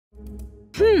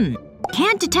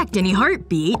Can't detect any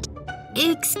heartbeat.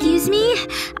 Excuse me?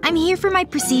 I'm here for my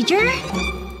procedure?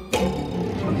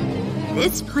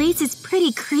 This place is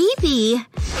pretty creepy.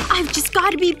 I've just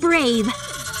gotta be brave.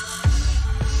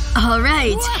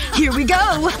 Alright, here we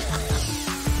go!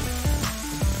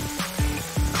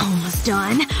 Almost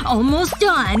done. Almost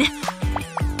done.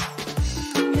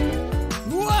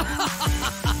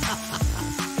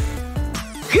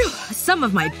 Phew, some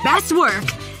of my best work.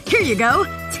 Here you go.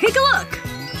 Take a look.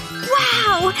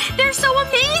 Wow! They're so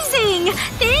amazing!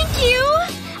 Thank you!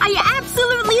 I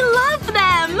absolutely love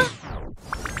them!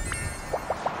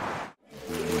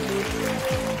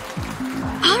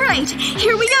 Alright,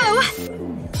 here we go!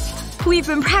 We've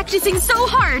been practicing so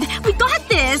hard! We got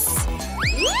this!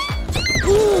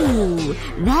 Ooh,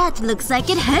 that looks like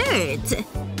it hurt.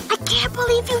 I can't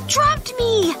believe you dropped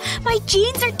me! My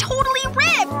jeans are totally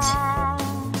ripped!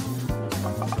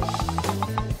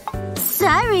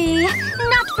 Sorry.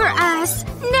 Not for us.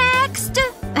 Next!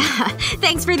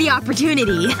 Thanks for the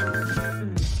opportunity.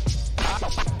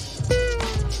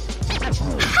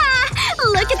 Ha!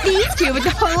 Look at these two with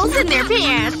the holes in their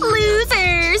pants.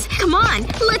 Losers! Come on,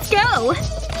 let's go!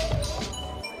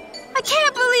 I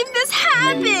can't believe this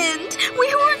happened!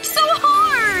 We worked so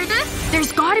hard!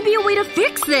 There's gotta be a way to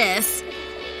fix this.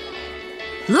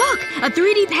 Look! A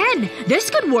 3D pen! This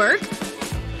could work.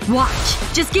 Watch.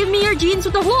 Just give me your jeans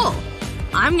with a hole.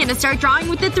 I'm gonna start drawing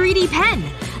with the 3D pen.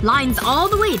 Lines all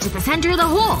the way to the center of the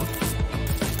hole.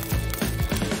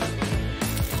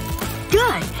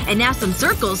 Good. And now some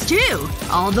circles, too.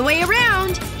 All the way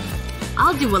around.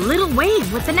 I'll do a little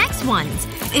wave with the next ones.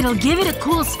 It'll give it a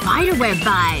cool spiderweb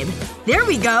vibe. There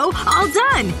we go. All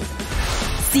done.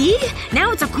 See?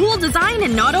 Now it's a cool design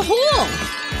and not a hole.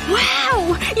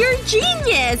 Wow! You're a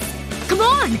genius! Come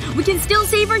on! We can still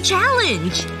save our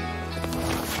challenge!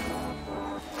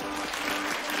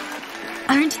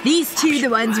 Aren't these two the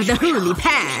ones with the holy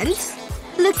pants?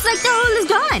 Looks like the hole is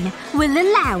gone. We'll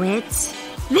allow it.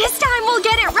 This time we'll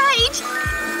get it right!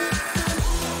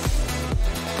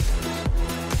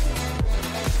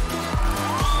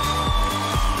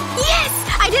 Yes!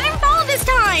 I didn't fall this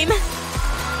time!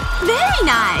 Very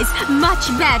nice! Much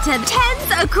better.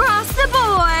 10s across the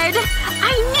board!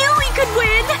 I knew we could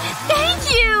win! Thank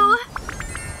you!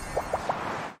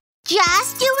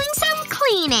 Just doing some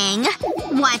cleaning.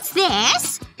 What's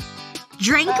this?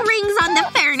 Drink rings on the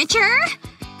furniture?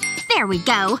 There we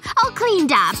go. All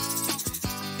cleaned up.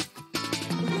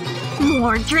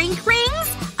 More drink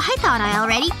rings? I thought I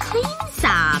already cleaned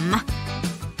some.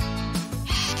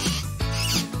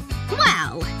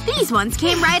 Well, these ones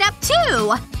came right up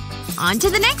too! On to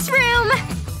the next room!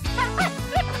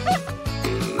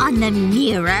 On the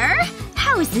mirror?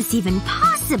 How is this even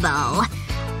possible?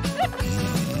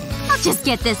 I'll just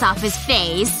get this off his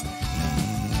face.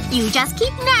 You just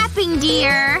keep napping,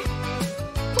 dear.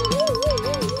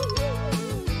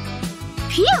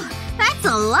 Phew! That's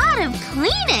a lot of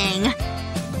cleaning.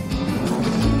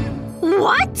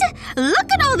 What?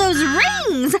 Look at all those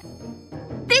rings!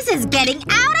 This is getting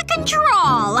out of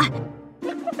control!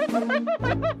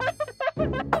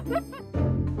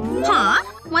 Huh?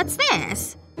 What's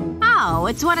this? Oh,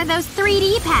 it's one of those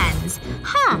 3D pens.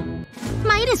 Huh.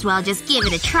 Might as well just give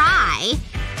it a try.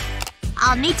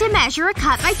 I'll need to measure a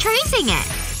cut by tracing it.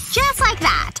 Just like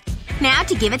that. Now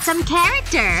to give it some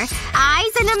character.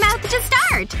 Eyes and a mouth to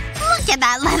start. Look at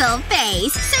that little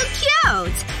face. So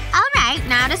cute! Alright,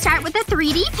 now to start with the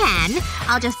 3D pen.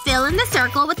 I'll just fill in the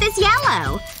circle with this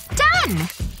yellow. Done!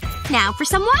 Now for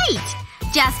some white.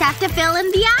 Just have to fill in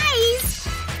the eyes.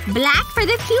 Black for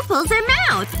the pupils and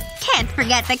mouth. Can't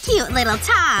forget the cute little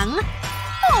tongue.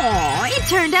 Oh, it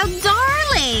turned out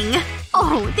darling!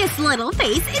 Oh, this little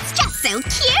face is just so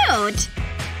cute!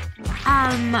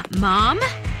 Mom?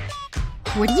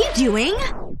 What are you doing?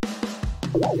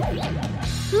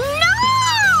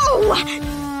 No!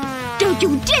 Don't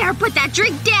you dare put that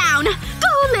drink down!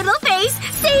 Go, little face!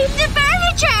 Save the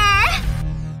furniture!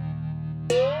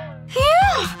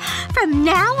 Phew! From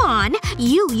now on,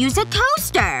 you use a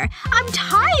coaster. I'm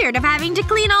tired of having to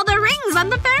clean all the rings on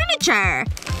the furniture.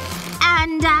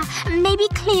 And, maybe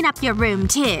clean up your room,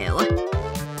 too.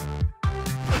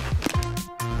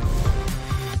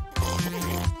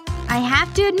 I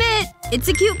have to admit, it's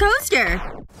a cute coaster.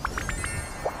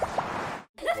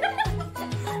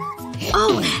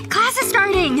 Oh, class is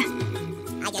starting!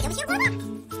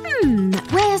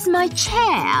 Where's my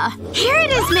chair? Here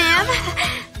it is, ma'am!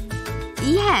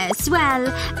 Yes,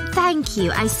 well, thank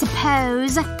you, I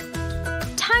suppose.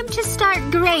 Time to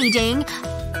start grading.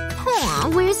 Huh,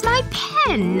 where's my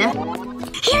pen?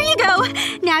 Here you go!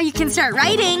 Now you can start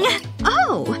writing.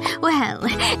 Oh, well,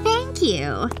 thank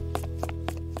you.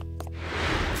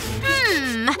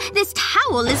 This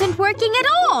towel isn't working at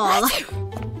all.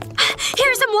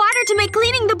 Here's some water to make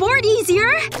cleaning the board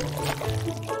easier.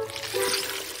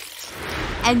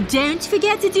 And don't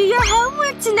forget to do your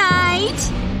homework tonight.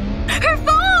 Her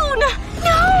phone!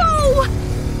 No!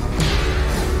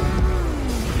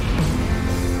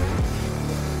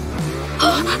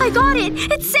 I got it!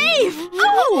 It's safe!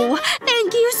 Oh!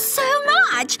 Thank you so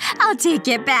much! I'll take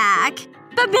it back.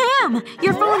 But ma'am,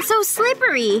 your phone's so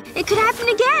slippery. It could happen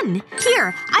again.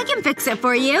 Here, I can fix it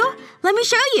for you. Let me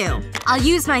show you. I'll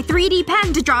use my 3D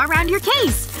pen to draw around your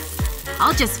case.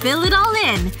 I'll just fill it all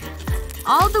in.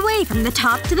 All the way from the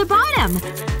top to the bottom.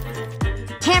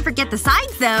 Can't forget the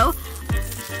sides, though.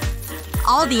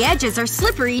 All the edges are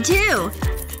slippery, too.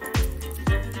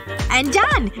 And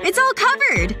done! It's all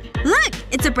covered! Look!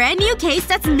 It's a brand new case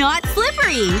that's not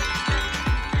slippery!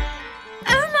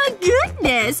 Oh my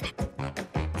goodness!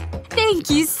 Thank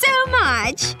you so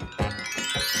much!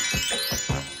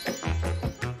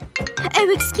 Oh,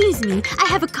 excuse me. I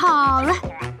have a call.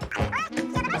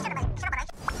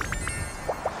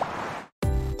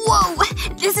 Whoa!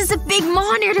 This is a big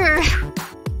monitor!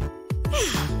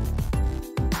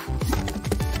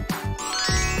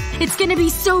 It's gonna be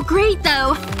so great,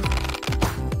 though!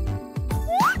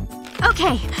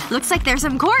 Okay. Looks like there's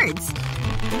some cords.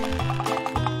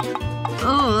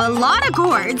 Oh, a lot of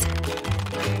cords.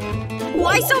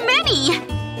 Why so many?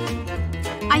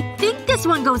 I think this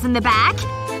one goes in the back.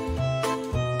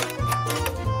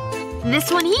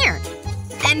 This one here.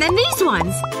 And then these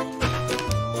ones.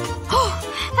 Oh,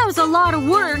 that was a lot of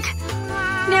work.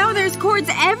 Now there's cords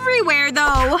everywhere,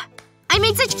 though. I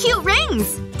made such cute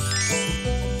rings.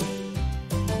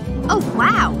 Oh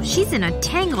wow, she's in a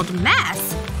tangled mess.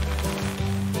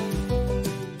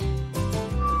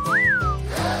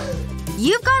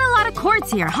 You've got a lot of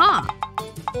cords here, huh?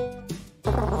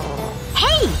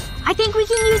 Hey! I think we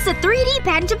can use the 3D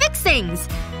pen to fix things.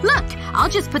 Look, I'll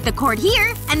just put the cord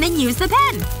here and then use the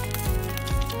pen.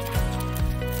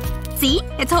 See?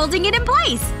 It's holding it in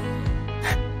place.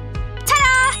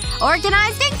 Ta-da!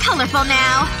 Organized and colorful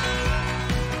now.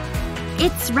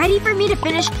 It's ready for me to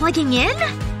finish plugging in?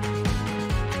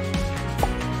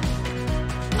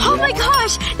 Oh my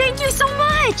gosh! Thank you so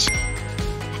much!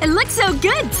 It looks so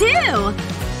good, too!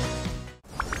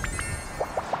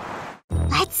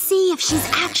 Let's see if she's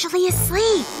actually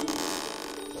asleep.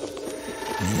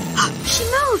 She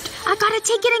moved! I gotta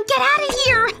take it and get out of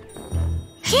here!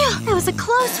 Phew, that was a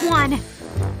close one.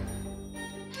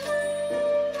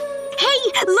 Hey,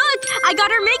 look! I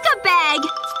got her makeup bag!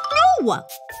 No!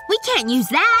 We can't use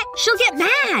that. She'll get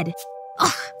mad.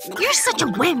 Ugh, you're such a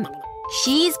wimp.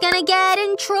 She's gonna get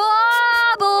in trouble.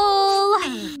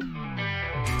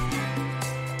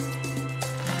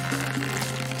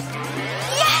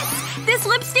 Yes! This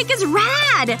lipstick is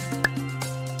rad!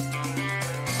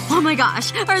 Oh my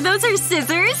gosh. Are those her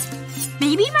scissors?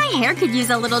 Maybe my hair could use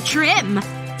a little trim.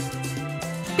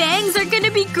 Bangs are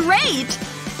gonna be great!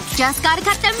 Just gotta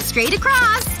cut them straight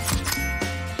across.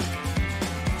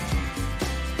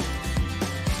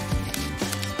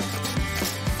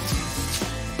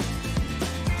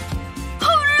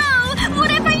 Oh no!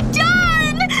 What have I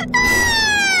done?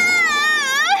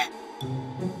 Ah!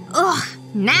 Ugh.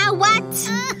 Now what?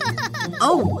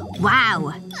 Oh,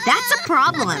 wow. That's a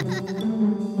problem.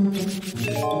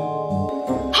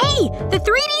 Hey! The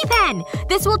 3D pen!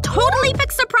 This will totally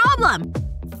fix the problem!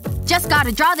 Just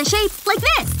gotta draw the shape like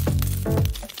this.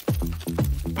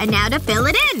 And now to fill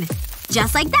it in.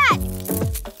 Just like that.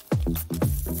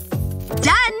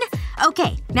 Done!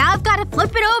 Okay, now I've gotta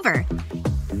flip it over.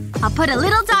 I'll put a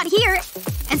little dot here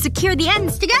and secure the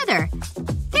ends together.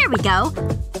 There we go.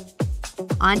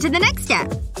 On to the next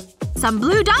step. Some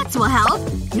blue dots will help.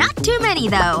 Not too many,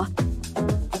 though.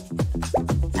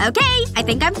 Okay, I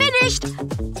think I'm finished.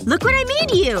 Look what I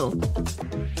made you.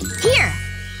 Here.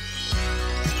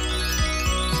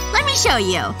 Let me show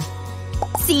you.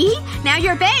 See? Now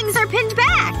your bangs are pinned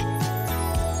back.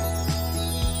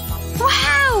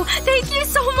 Wow! Thank you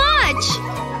so much!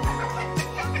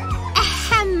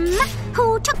 Ahem.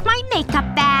 Who took my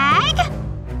makeup bag?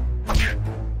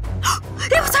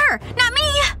 It was her! Not me!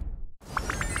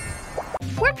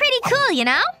 We're pretty cool, you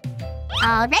know?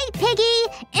 Alright, Piggy.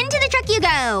 Into the truck you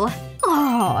go.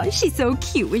 Aw, she's so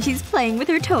cute when she's playing with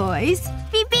her toys.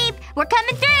 Beep beep. We're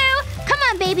coming through. Come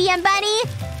on, baby and bunny.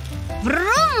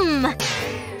 Vroom!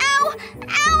 Ow!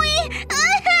 Owie!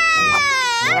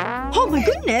 Oh my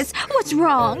goodness! What's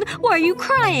wrong? Why are you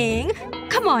crying?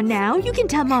 Come on now. You can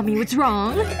tell mommy what's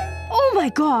wrong. Oh my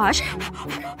gosh.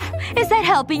 Is that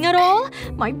helping at all?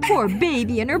 My poor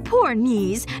baby and her poor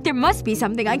knees. There must be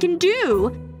something I can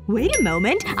do. Wait a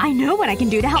moment. I know what I can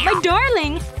do to help my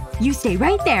darling. You stay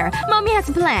right there. Mommy has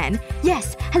a plan.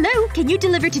 Yes. Hello? Can you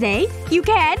deliver today? You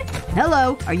can?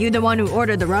 Hello. Are you the one who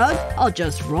ordered the rug? I'll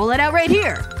just roll it out right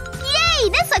here. Yay!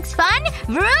 This looks fun!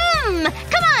 Vroom!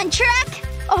 Come on, truck!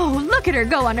 Oh, look at her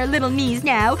go on her little knees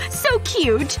now. So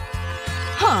cute.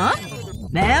 Huh?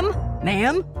 Ma'am?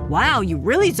 Ma'am? Wow, you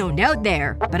really zoned out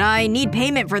there. But I need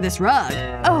payment for this rug.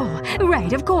 Oh,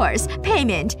 right, of course.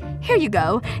 Payment. Here you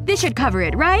go. This should cover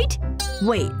it, right?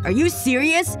 Wait, are you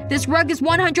serious? This rug is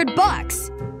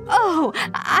 $100. Oh,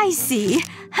 I see.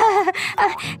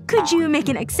 Could you make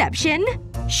an exception?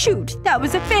 Shoot, that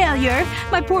was a failure.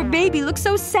 My poor baby looks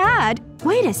so sad.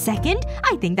 Wait a second.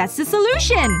 I think that's the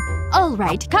solution.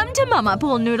 Alright, come to Mama,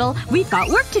 Pool Noodle. We've got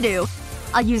work to do.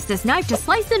 I'll use this knife to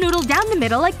slice the noodle down the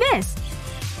middle like this.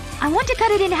 I want to cut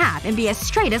it in half and be as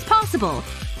straight as possible.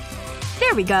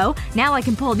 There we go. Now I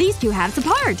can pull these two halves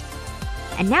apart.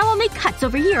 And now I'll make cuts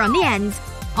over here on the ends.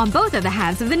 On both of the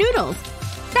halves of the noodles.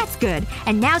 That's good.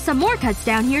 And now some more cuts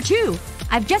down here too.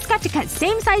 I've just got to cut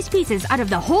same-sized pieces out of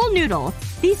the whole noodle.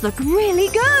 These look really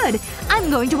good. I'm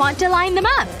going to want to line them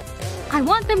up. I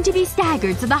want them to be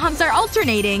staggered so the humps are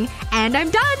alternating. And I'm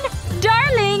done!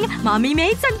 Darling! Mommy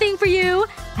made something for you.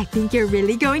 I think you're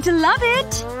really going to love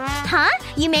it. Huh?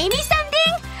 You made me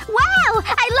something? Wow!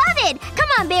 I love it! Come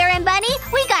on, Bear and Bunny.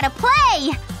 We gotta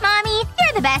play! Mommy,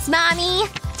 you're the best mommy.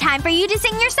 Time for you to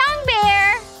sing your song,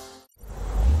 Bear.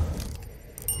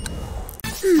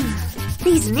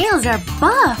 These nails are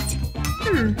buffed.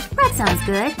 That sounds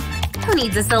good. Who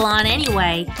needs a salon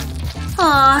anyway?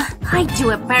 Aw, I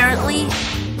do apparently.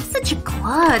 Such a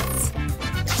klutz.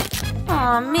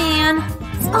 Aw, man.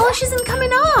 This polish isn't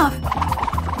coming off.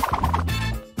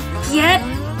 Get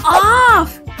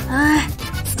off!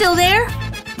 Still there?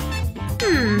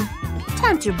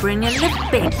 Time to bring in the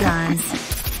big guns.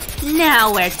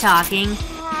 Now we're talking.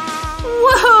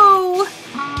 Whoa!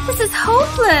 This is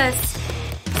hopeless.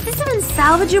 Is this even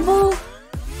salvageable?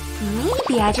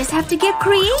 Maybe I just have to get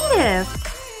creative.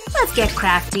 Let's get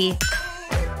crafty.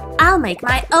 I'll make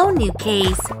my own new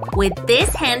case with this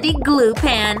handy glue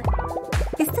pen.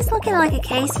 Is this looking like a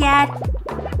case yet?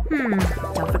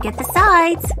 Don't forget the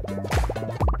sides.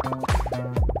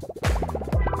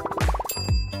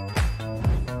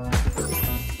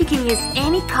 You can use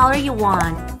any color you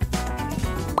want.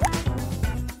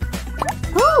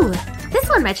 Ooh, this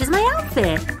one matches my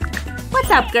outfit. What's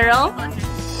up, girl?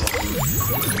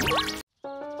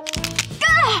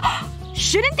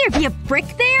 Shouldn't there be a brick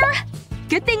there?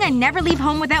 Good thing I never leave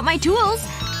home without my tools.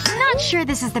 Not sure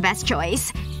this is the best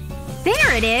choice.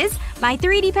 There it is! My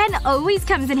 3D pen always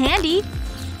comes in handy.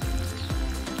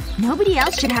 Nobody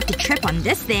else should have to trip on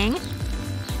this thing.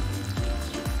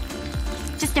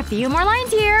 Just a few more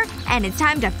lines here, and it's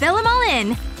time to fill them all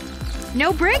in.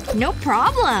 No brick? No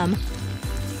problem.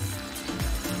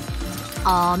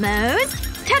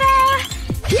 Almost. Ta-da!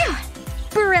 Phew!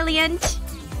 Brilliant.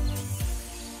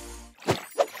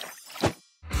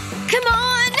 Come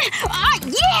on! Ah,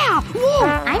 yeah! Whoa!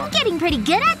 I'm getting pretty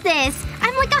good at this.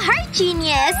 I'm like a heart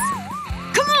genius.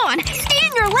 Come on! Stay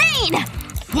in your lane!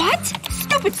 What?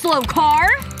 Stupid slow car!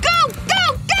 Go!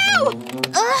 Go! Go!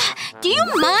 Ugh, do you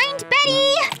mind,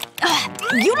 Betty?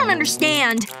 You don't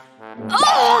understand.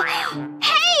 Oh!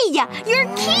 Hey! Your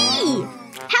key!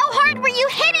 How hard were you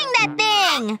hitting that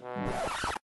thing?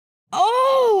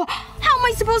 Oh! How am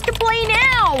I supposed to play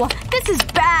now? This is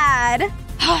bad.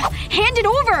 Hand it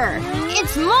over!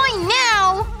 It's mine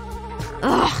now!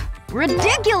 Ugh.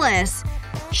 Ridiculous!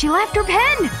 She left her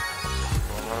pen!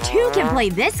 Two can play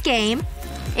this game.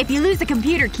 If you lose the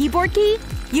computer keyboard key,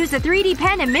 use the 3D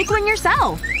pen and make one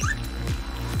yourself.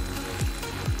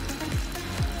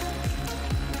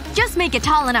 Just make it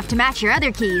tall enough to match your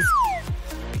other keys.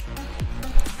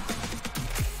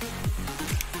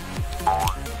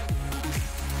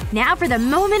 Now for the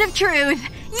moment of truth.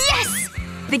 Yes!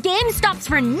 The game stops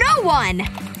for no one!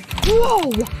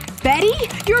 Whoa! Betty?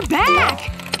 You're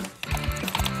back!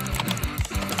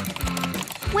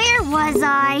 Where was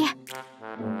I?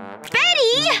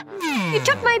 Betty! You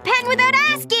took my pen without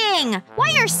asking!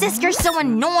 Why are sisters so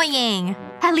annoying?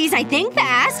 At least I think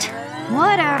fast.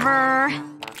 Whatever.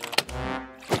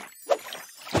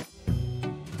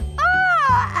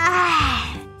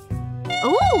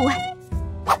 Ooh!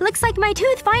 Looks like my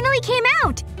tooth finally came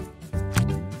out.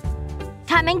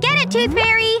 Come and get it, Tooth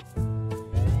Fairy!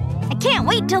 I can't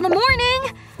wait till the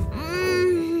morning.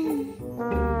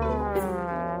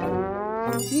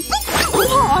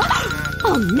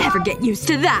 I'll never get used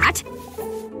to that.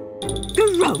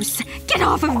 Gross. Get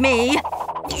off of me.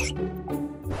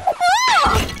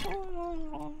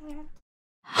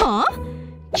 Huh?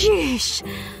 Jeesh.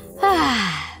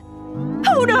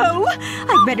 Who Oh no!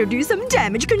 I'd better do some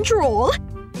damage control.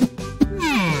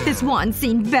 This one's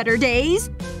seen better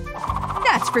days.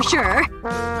 That's for sure.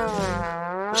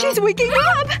 She's waking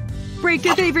up! Break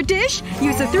your favorite dish,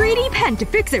 use a 3D pen to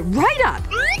fix it right up.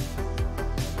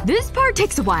 This part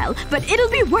takes a while, but it'll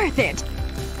be worth it.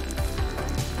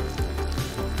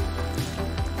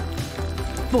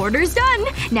 Border's done.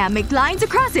 Now make lines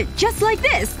across it, just like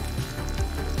this.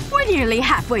 We're nearly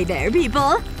halfway there,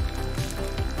 people.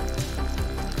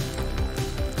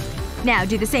 Now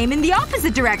do the same in the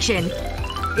opposite direction.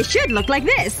 It should look like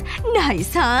this.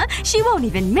 Nice, huh? She won't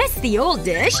even miss the old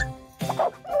dish.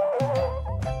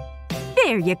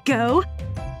 There you go.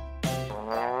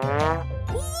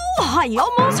 Ooh, I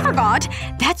almost forgot.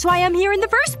 That's why I'm here in the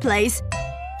first place.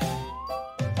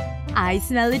 I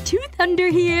smell a tooth under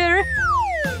here.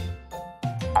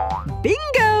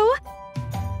 Bingo!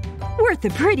 Worth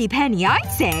a pretty penny,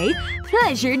 I'd say.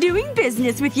 Pleasure doing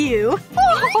business with you.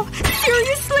 Oh,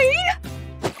 seriously?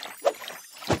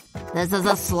 This is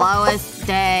the slowest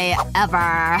day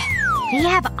ever. Do you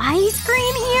have ice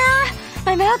cream here?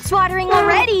 My mouth's watering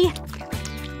already.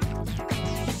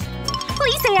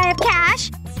 Please say I have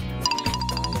cash.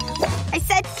 I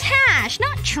said cash,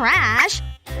 not trash.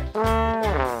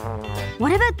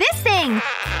 What about this thing?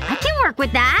 I can work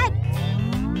with that.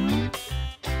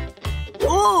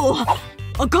 Oh!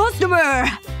 A customer!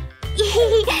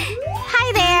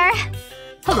 Hi there.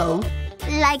 Hello.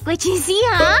 Like what you see,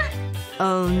 huh?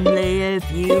 Only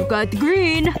if you've got the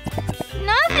green.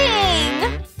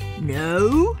 Nothing!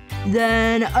 No?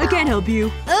 Then I can't help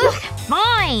you. Ugh,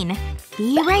 fine.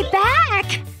 Be right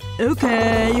back.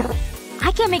 Okay.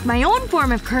 I can make my own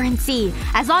form of currency.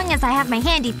 As long as I have my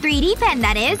handy 3D pen,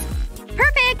 that is.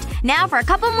 Perfect! Now for a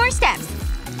couple more steps.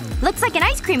 Looks like an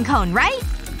ice cream cone, right?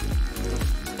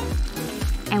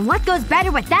 And what goes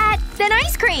better with that than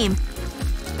ice cream?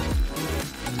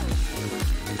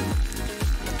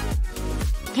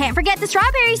 Can't forget the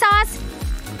strawberry sauce.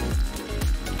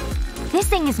 This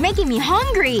thing is making me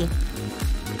hungry.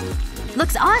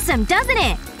 Looks awesome, doesn't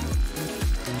it?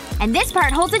 And this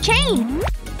part holds a chain.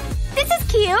 This is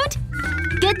cute.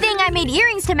 Good thing I made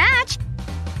earrings to match.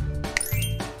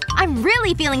 I'm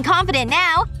really feeling confident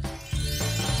now.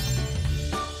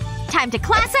 Time to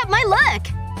class up my look.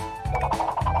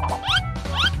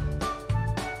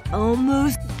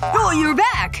 Almost… Oh, you're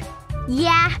back!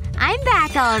 Yeah, I'm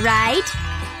back alright.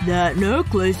 That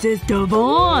necklace is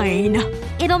divine.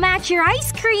 It'll match your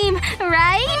ice cream,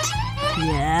 right?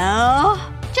 Yeah?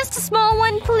 Just a small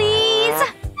one, please.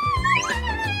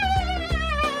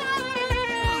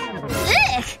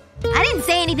 Ugh! I didn't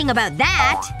say anything about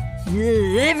that.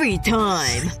 Every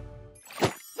time.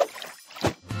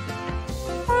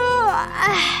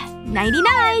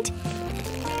 Nighty-night.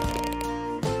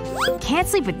 Can't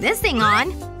sleep with this thing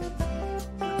on.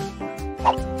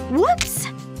 Whoops!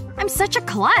 I'm such a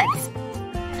klutz.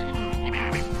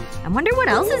 I wonder what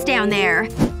else is down there.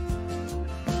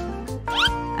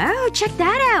 Oh, check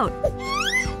that out.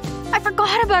 I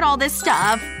forgot about all this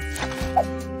stuff.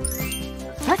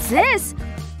 What's this?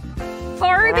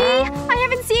 Barbie? I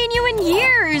haven't seen you in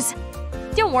years.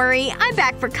 Don't worry, I'm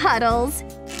back for cuddles.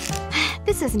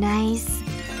 This is nice.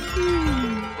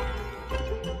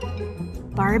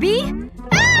 Barbie?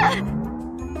 Ah!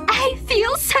 I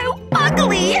feel so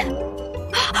ugly!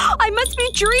 I must be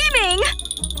dreaming!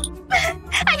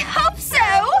 I hope so!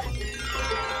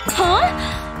 Huh?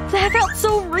 That felt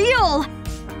so real!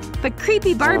 But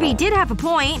creepy Barbie did have a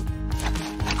point.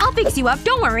 I'll fix you up,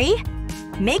 don't worry.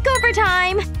 Makeover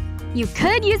time! You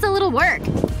could use a little work.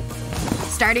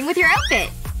 Starting with your outfit.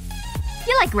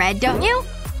 You like red, don't you?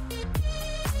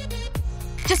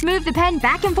 Just move the pen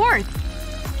back and forth.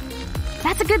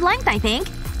 That's a good length, I think.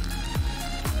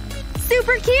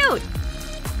 Super cute!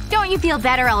 Don't you feel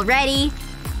better already?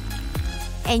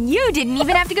 And you didn't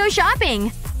even have to go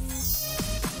shopping.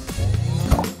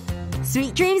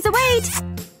 Sweet dreams await!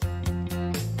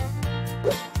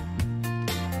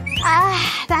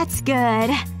 Ah, that's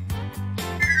good.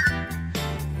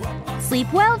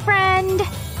 Sleep well, friend.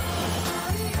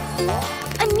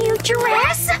 A new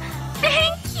dress?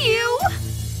 Thank you!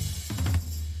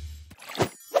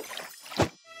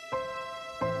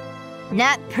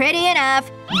 Not pretty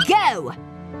enough. Go!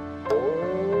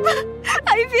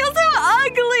 I feel so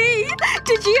ugly!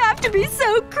 Did you have to be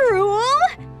so cruel?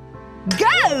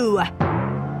 Go!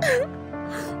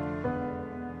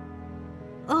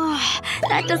 Oh,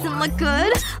 that doesn't look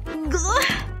good.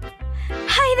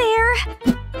 Hi there.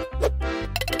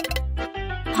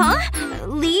 Huh?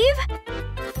 Leave?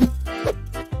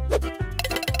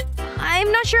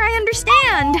 I'm not sure I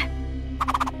understand.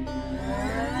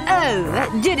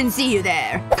 Oh, didn't see you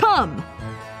there. Come.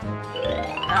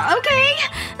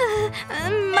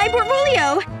 my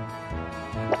portfolio.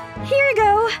 Here you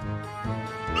go.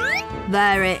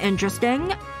 Very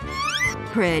interesting.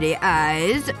 Pretty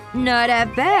eyes. Not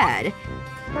that bad.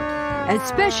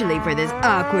 Especially for this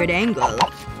awkward angle.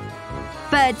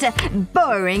 But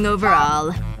boring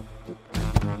overall.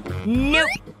 Nope.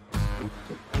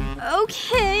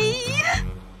 Okay.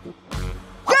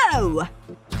 Go!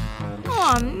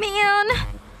 Aw, man.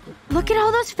 Look at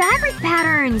all those fabric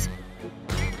patterns.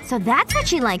 So that's what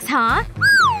she likes, huh?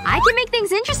 I can make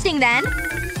things interesting then.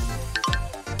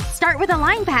 Start with a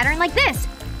line pattern like this.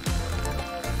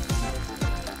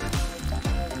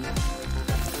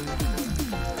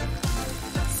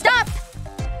 Stop!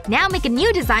 Now make a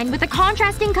new design with a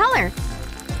contrasting color.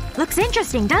 Looks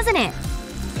interesting, doesn't it?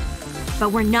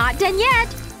 But we're not done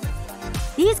yet.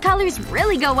 These colors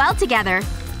really go well together.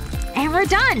 And we're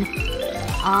done.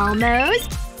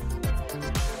 Almost.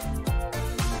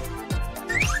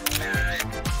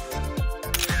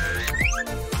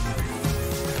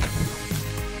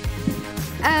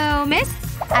 Oh, miss.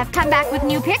 I've come back with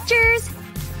new pictures.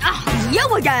 Oh,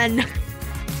 you again!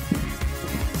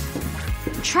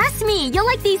 Trust me, you'll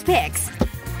like these pics.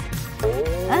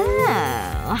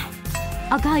 Oh.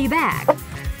 I'll call you back.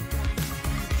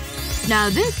 Now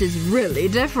this is really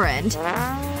different.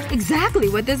 Exactly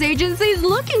what this agency's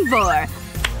looking for.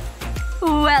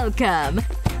 Welcome.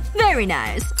 Very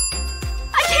nice.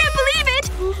 I can't believe it!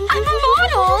 I'm a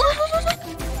model!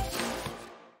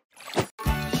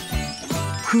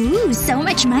 Ooh, so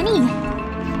much money.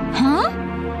 Huh?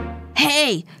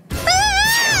 Hey!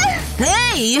 Ah!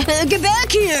 Hey! Get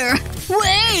back here!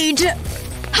 Wait!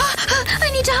 I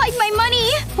need to hide my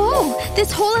money! Oh,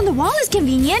 this hole in the wall is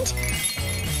convenient.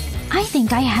 I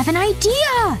think I have an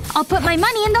idea! I'll put my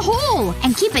money in the hole!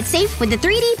 And keep it safe with the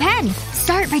 3D pen.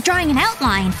 Start by drawing an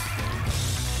outline.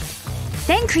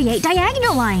 Then create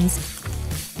diagonal lines.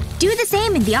 Do the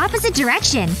same in the opposite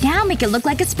direction. Now make it look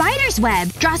like a spider's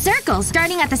web. Draw circles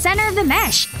starting at the center of the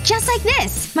mesh. Just like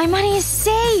this. My money is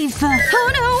safe.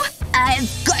 Oh no! I've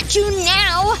got you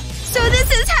now! So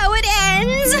this is how it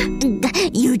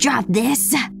ends! You dropped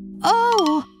this.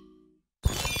 Oh.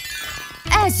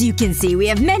 As you can see, we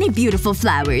have many beautiful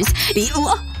flowers.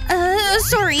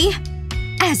 Sorry.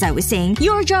 As I was saying,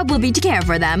 your job will be to care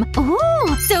for them.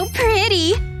 Ooh, so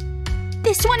pretty.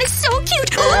 This one is so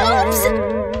cute. Oops!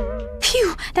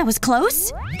 Phew, that was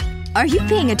close. Are you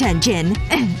paying attention?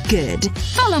 Good.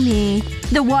 Follow me.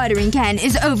 The watering can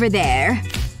is over there.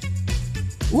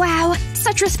 Wow,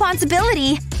 such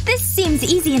responsibility. This seems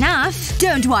easy enough.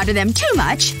 Don't water them too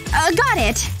much. Got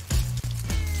it.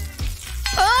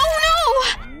 Oh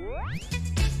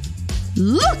no!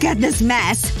 Look at this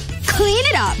mess! Clean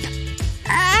it up!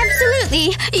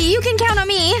 Absolutely. You can count on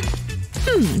me.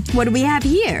 What do we have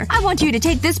here? I want you to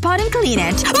take this pot and clean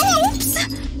it. Oops!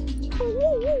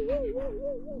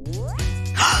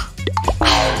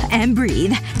 And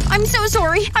breathe. I'm so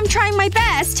sorry. I'm trying my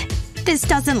best. This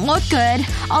doesn't look good.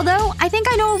 Although, I think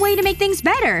I know a way to make things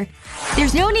better.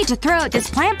 There's no need to throw out this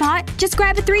plant pot. Just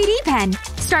grab a 3D pen.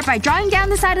 Start by drawing down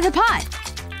the side of the pot.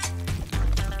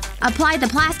 Apply the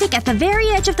plastic at the very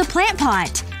edge of the plant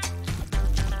pot.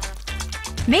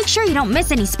 Make sure you don't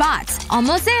miss any spots.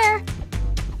 Almost there.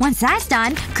 Once that's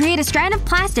done, create a strand of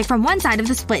plastic from one side of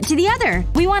the split to the other.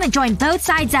 We want to join both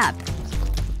sides up.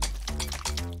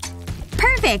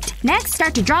 Perfect! Next,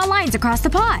 start to draw lines across the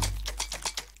pot.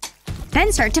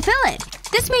 Then start to fill it.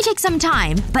 This may take some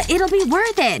time, but it'll be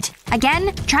worth it.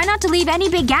 Again, try not to leave any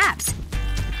big gaps.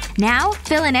 Now,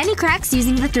 fill in any cracks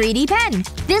using the 3D pen.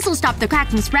 This will stop the crack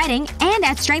from spreading and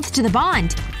add strength to the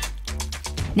bond.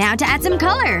 Now to add some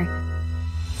color.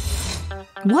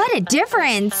 What a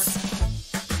difference!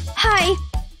 Hi.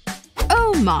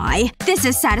 Oh my. This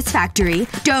is satisfactory.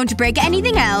 Don't break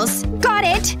anything else. Got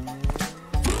it!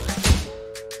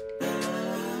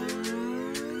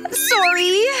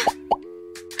 Sorry.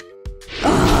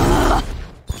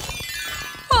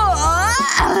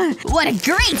 What a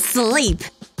great sleep!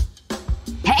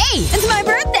 Hey! It's my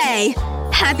birthday!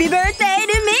 Happy birthday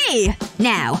to me!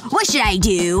 Now, what should I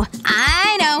do?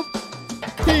 I know.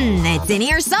 It's in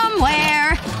here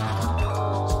somewhere.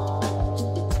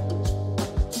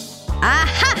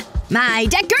 Aha! My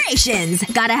decorations!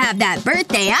 Gotta have that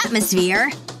birthday atmosphere.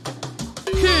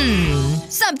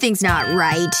 Something's not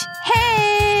right.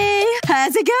 Hey!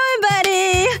 How's it going,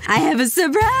 buddy? I have a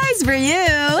surprise for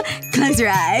you. Close your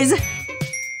eyes.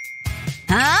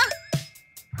 Huh?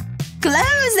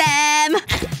 Close them!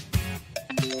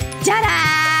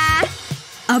 Ta-da!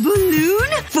 A balloon?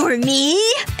 For me?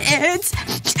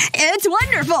 It's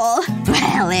wonderful!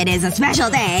 Well, it is a special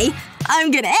day.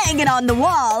 I'm gonna hang it on the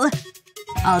wall.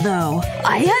 Although,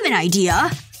 I have an idea.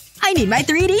 I I need my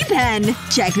 3D pen!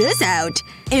 Check this out.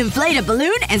 Inflate a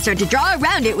balloon and start to draw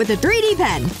around it with a 3D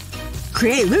pen.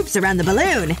 Create loops around the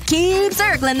balloon. Keep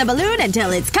circling the balloon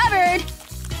until it's covered.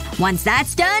 Once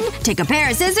that's done, take a pair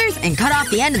of scissors and cut off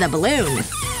the end of the balloon.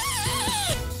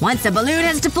 Once the balloon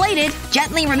has deflated,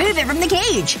 gently remove it from the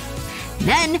cage.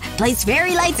 Then, place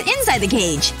fairy lights inside the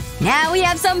cage. Now we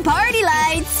have some party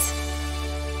lights!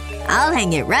 I'll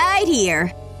hang it right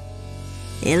here.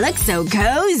 It looks so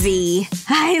cozy.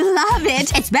 I love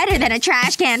it! It's better than a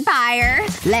trash can fire.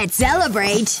 Let's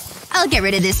celebrate. I'll get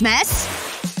rid of this mess.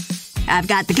 I've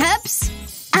got the cups.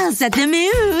 I'll set the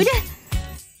mood.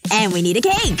 And we need a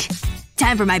cake.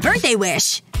 Time for my birthday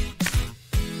wish.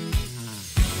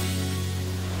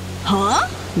 Huh?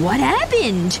 What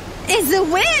happened? It's the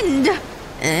wind!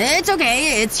 It's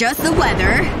okay. It's just the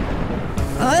weather.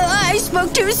 Oh, I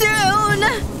spoke too soon!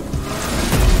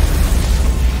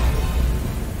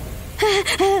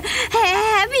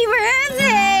 Happy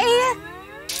birthday!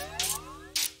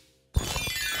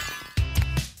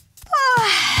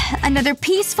 Oh, another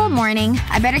peaceful morning.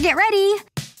 I better get ready.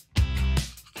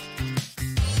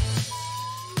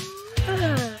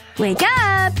 Wake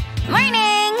up!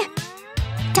 Morning!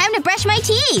 Time to brush my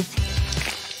teeth.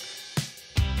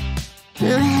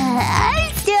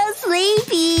 I'm still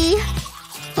sleepy.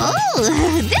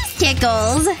 Ooh, this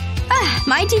tickles.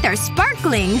 My teeth are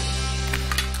sparkling.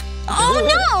 Oh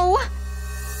no!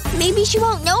 Maybe she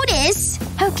won't notice.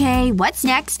 Okay, what's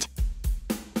next?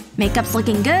 Makeup's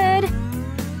looking good.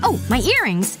 Oh, my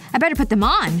earrings. I better put them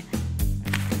on.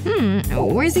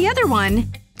 Where's the other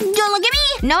one? Don't look at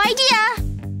me! No idea!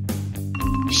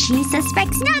 She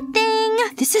suspects nothing.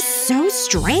 This is so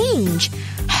strange.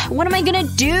 What am I gonna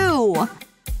do?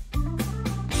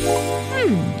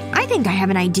 I think I have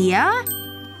an idea.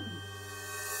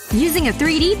 Using a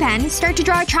 3D pen, start to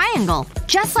draw a triangle.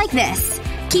 Just like this.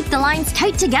 Keep the lines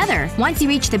tight together. Once you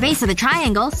reach the base of the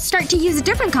triangle, start to use a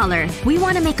different color. We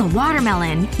want to make a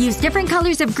watermelon. Use different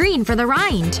colors of green for the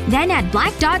rind. Then add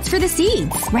black dots for the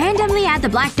seeds. Randomly add the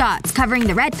black dots, covering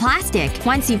the red plastic.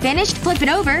 Once you've finished, flip it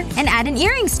over and add an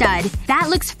earring stud. That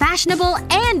looks fashionable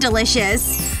and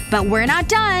delicious. But we're not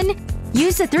done.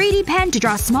 Use the 3D pen to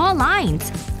draw small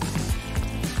lines.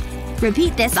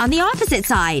 Repeat this on the opposite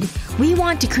side. We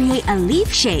want to create a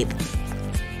leaf shape.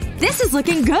 This is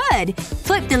looking good!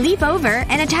 Flip the leaf over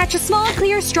and attach a small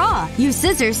clear straw. Use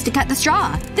scissors to cut the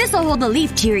straw. This'll hold the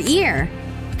leaf to your ear.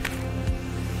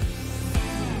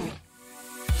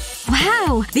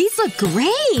 Wow! These look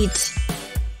great!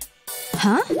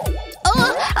 Huh?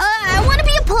 Oh, I want to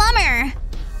be a plumber!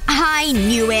 I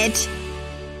knew it!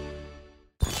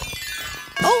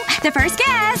 Oh, the first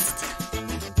guest!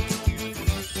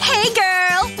 Hey,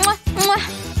 girl! Mwah,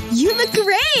 mwah. You look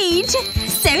great!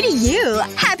 So do you!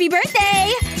 Happy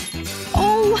birthday!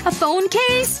 Oh, a phone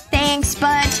case? Thanks,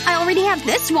 but I already have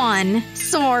this one.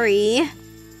 Sorry.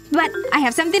 But I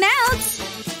have something else.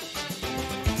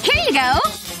 Here you go!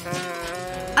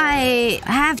 I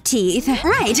have teeth.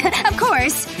 Right, of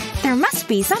course. There must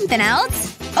be something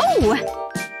else. Oh!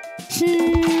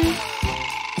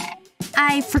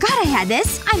 I forgot I had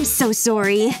this. I'm so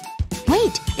sorry.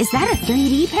 Wait, is that a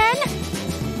 3D pen?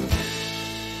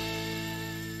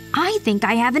 I think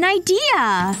I have an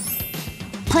idea!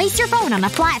 Place your phone on a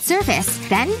flat surface.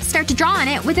 Then, start to draw on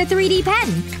it with a 3D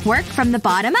pen. Work from the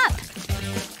bottom up.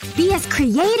 Be as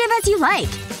creative as you like.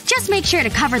 Just make sure to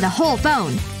cover the whole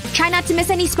phone. Try not to miss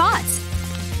any spots.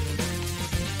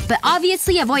 But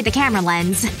obviously avoid the camera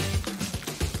lens.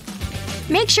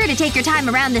 Make sure to take your time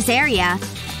around this area.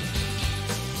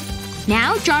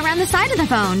 Now, draw around the side of the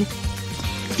phone.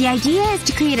 The idea is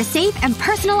to create a safe and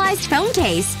personalized phone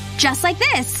case. Just like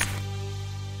this.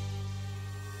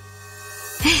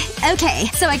 Okay,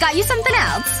 so I got you something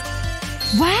else.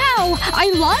 Wow!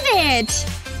 I love it!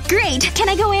 Great! Can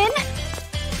I go in?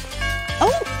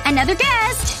 Oh! Another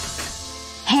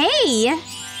guest! Hey!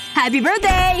 Happy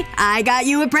birthday! I got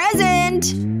you a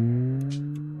present!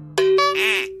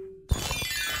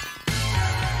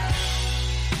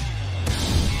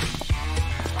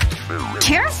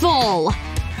 Careful!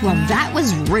 Well, that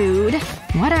was rude.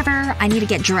 Whatever, I need to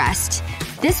get dressed.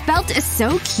 This belt is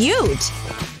so cute.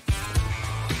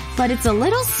 But it's a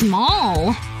little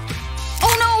small.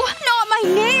 Oh no! Not my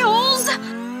nails!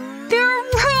 They're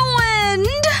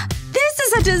ruined! This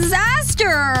is a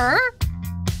disaster!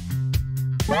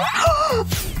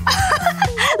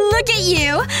 Look at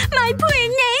you! My poor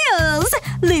nails!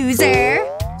 Loser!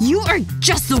 You are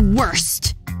just the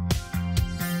worst!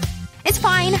 It's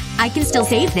fine. I can still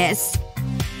save this.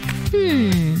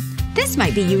 This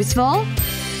might be useful.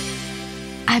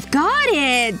 I've got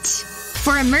it!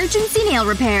 For emergency nail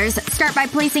repairs, start by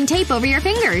placing tape over your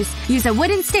fingers. Use a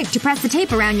wooden stick to press the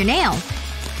tape around your nail.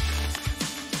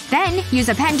 Then, use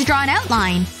a pen to draw an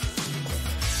outline.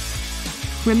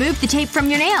 Remove the tape from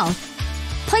your nail.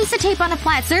 Place the tape on a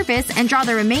flat surface and draw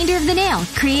the remainder of the nail,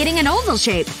 creating an oval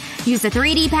shape. Use a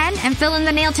 3D pen and fill in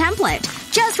the nail template.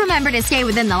 Just remember to stay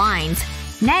within the lines.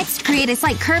 Next, create a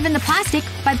slight curve in the plastic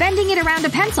by bending it around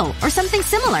a pencil or something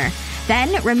similar.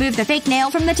 Then, remove the fake nail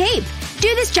from the tape.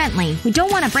 Do this gently. We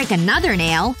don't want to break another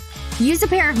nail. Use a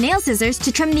pair of nail scissors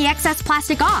to trim the excess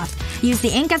plastic off. Use the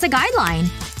ink as a guideline.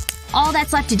 All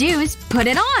that's left to do is put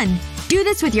it on. Do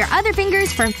this with your other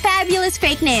fingers for fabulous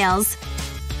fake nails.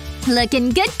 Looking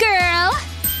good, girl!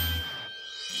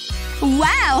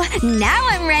 Wow! Now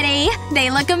I'm ready!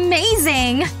 They look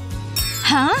amazing!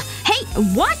 Huh? Hey!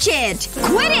 Watch it!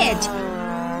 Quit it!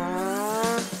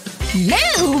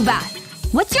 Move!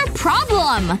 What's your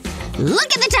problem?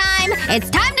 Look at the time! It's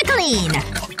time to clean!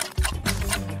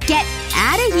 Get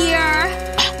out of here!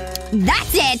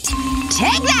 That's it!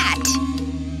 Take that!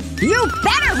 You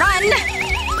better run!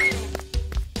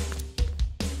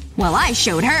 Well, I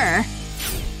showed her.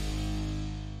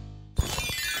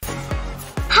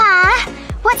 Huh?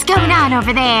 What's going on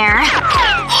over there?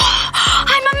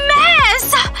 I'm a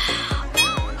mess!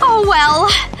 Oh well.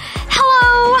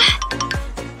 Hello?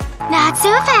 Not so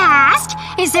fast.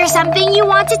 Is there something you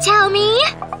want to tell me?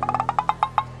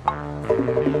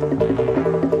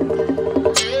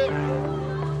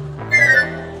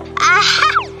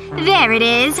 Aha! There it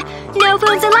is. No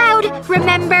phones allowed,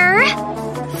 remember?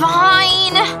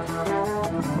 Fine.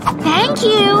 Thank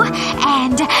you.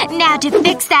 And now to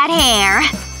fix that hair.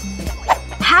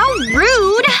 How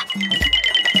rude!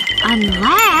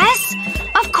 Unless…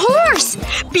 Of course!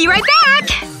 Be right back!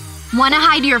 Wanna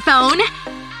hide your phone?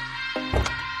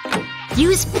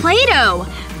 Use Play-Doh.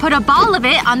 Put a ball of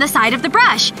it on the side of the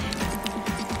brush.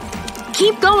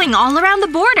 Keep going all around the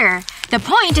border. The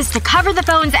point is to cover the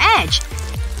phone's edge.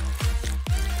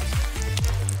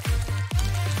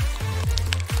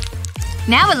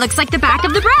 Now it looks like the back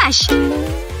of the brush.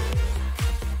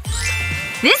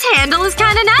 This handle is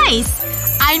kinda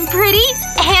nice. I'm pretty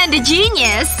and a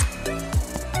genius.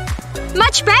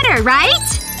 Much better,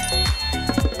 right?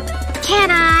 Can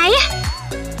I?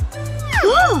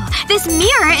 Ooh, this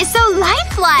mirror is so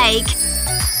lifelike.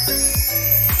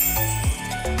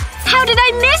 How did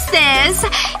I miss this?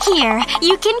 Here,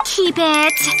 you can keep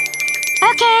it.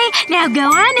 Okay, now go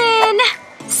on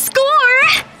in.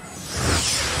 Score!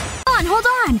 Hold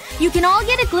on. You can all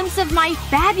get a glimpse of my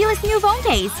fabulous new phone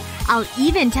case. I'll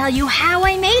even tell you how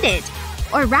I made it.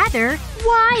 Or rather,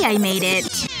 why I made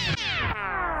it.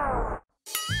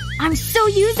 I'm so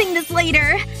using this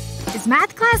later. Is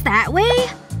math class that way?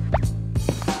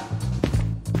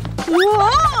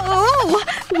 Whoa!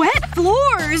 Wet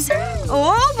floors!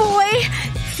 Oh boy!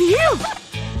 Phew!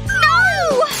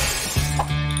 No!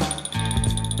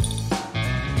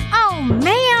 Oh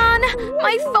man!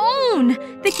 My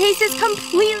phone! The case is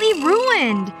completely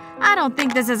ruined. I don't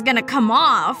think this is gonna come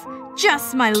off.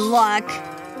 Just my luck.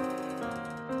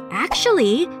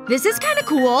 Actually, this is kinda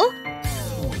cool.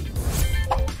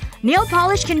 Nail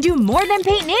polish can do more than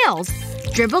paint nails.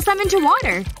 Dribble some into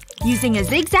water, using a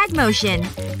zigzag motion.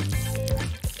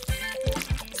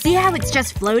 See how it's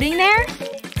just floating there?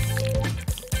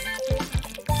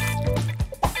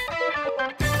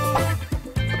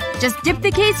 Just dip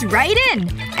the case right in,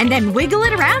 and then wiggle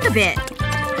it around a bit.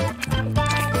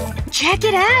 Check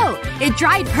it out! It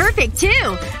dried perfect,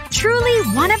 too! Truly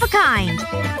one of a kind.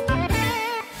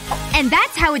 And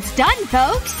that's how it's done,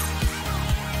 folks!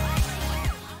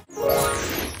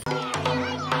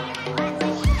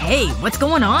 Hey, what's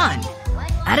going on?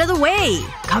 Out of the way!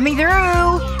 Coming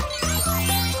through!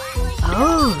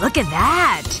 Oh, look at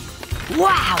that!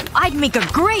 Wow! I'd make a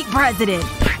great president!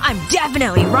 I'm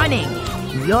definitely running!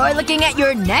 You're looking at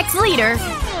your next leader.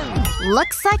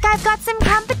 Looks like I've got some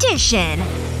competition.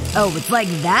 Oh, it's like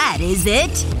that, is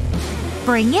it?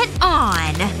 Bring it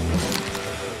on.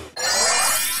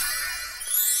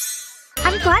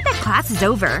 I'm glad that class is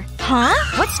over. Huh?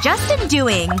 What's Justin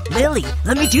doing? Lily,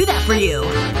 let me do that for you.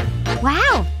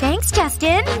 Wow, thanks,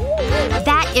 Justin.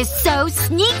 That is so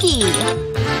sneaky.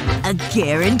 A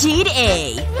guaranteed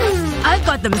A. I've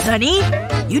got them, Sonny.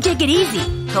 You take it easy.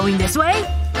 Going this way?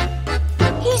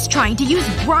 He's trying to use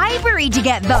bribery to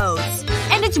get votes.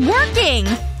 And it's working!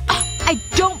 I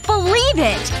don't believe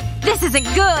it! This isn't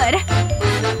good!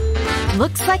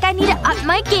 Looks like I need to up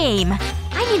my game.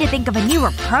 I need to think of a new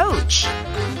approach.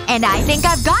 And I think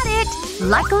I've got it!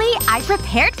 Luckily, I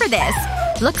prepared for this.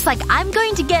 Looks like I'm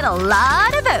going to get a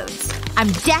lot of votes.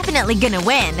 I'm definitely gonna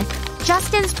win.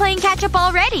 Justin's playing catch-up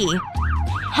already.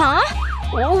 Huh?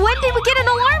 When did we get an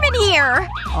alarm in here?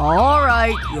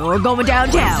 Alright, you're going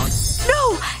downtown.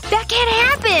 No! That can't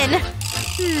happen!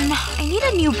 I need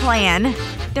a new plan.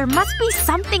 There must be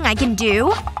something I can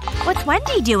do. What's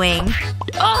Wendy doing?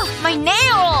 Ugh! My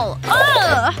nail!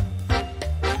 Ugh!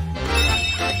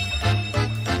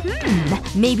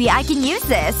 Maybe I can use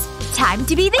this. Time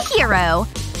to be the hero.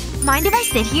 Mind if I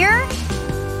sit here?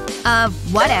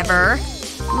 Whatever.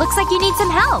 Looks like you need some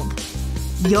help.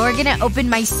 You're gonna open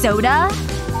my soda?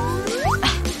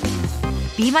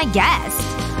 Be my guest.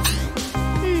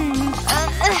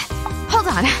 Hold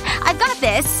on. I've got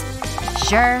this.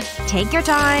 Sure. Take your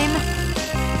time.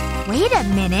 Wait a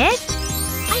minute.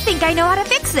 I think I know how to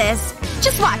fix this.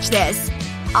 Just watch this.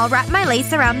 I'll wrap my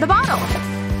lace around the bottle.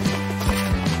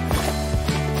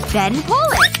 Then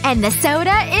pull it. And the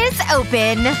soda is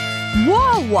open.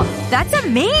 Whoa! That's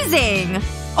amazing!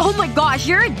 Oh my gosh,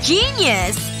 you're a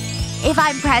genius! If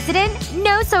I'm president,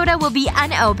 no soda will be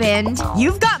unopened.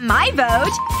 You've got my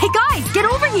vote! Hey guys, get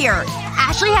over here!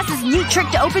 Ashley has this new trick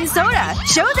to open soda.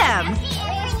 Show them!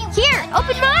 Here,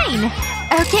 open mine!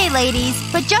 Okay, ladies,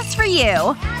 but just for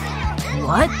you.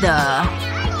 What the…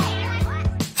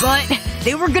 But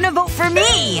they were gonna vote for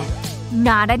me!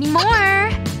 Not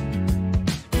anymore.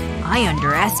 I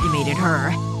underestimated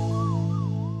her.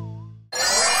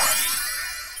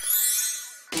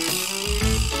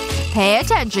 Pay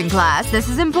attention, class. This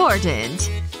is important.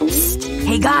 Psst.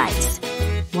 Hey, guys.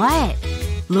 What?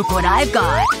 Look what I've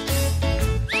got.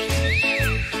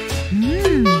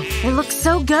 It looks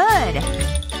so good.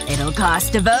 It'll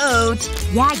cost a vote.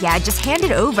 Yeah, just hand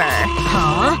it over.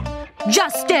 Huh?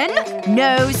 Justin?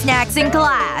 No snacks in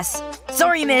class.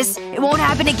 Sorry, miss. It won't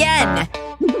happen again.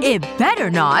 It better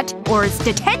not, or it's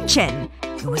detention.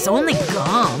 It was only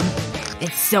gum.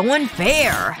 It's so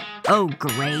unfair. Oh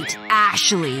great.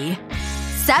 Ashley.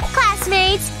 Sup,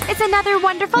 classmates? It's another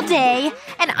wonderful day.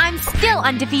 And I'm still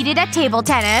undefeated at table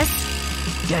tennis.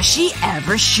 Does she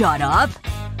ever shut up?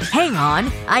 Hang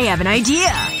on. I have an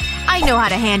idea. I know how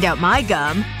to hand out my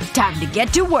gum. Time to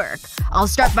get to work. I'll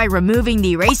start by removing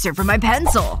the eraser from my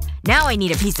pencil. Now I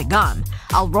need a piece of gum.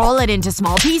 I'll roll it into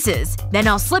small pieces. Then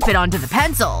I'll slip it onto the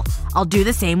pencil. I'll do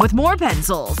the same with more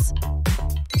pencils.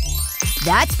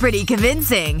 That's pretty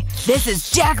convincing. This is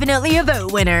definitely a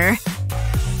vote winner.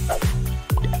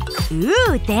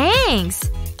 Ooh, thanks.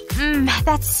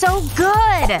 That's so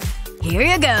good. Here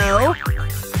you go.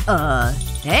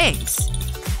 Thanks.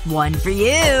 One for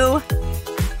you.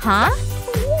 Huh?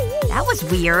 That was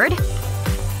weird.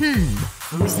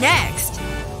 Who's next?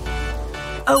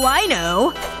 Oh, I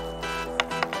know.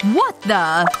 What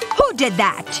the… Who did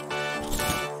that?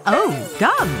 Oh,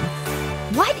 gum.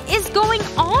 What is going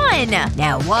on?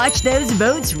 Now watch those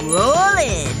votes roll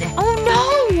in. Oh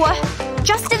no!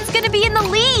 Justin's gonna be in the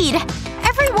lead!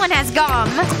 Everyone has gum!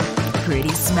 Pretty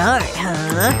smart,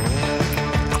 huh?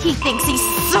 He thinks he's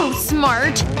so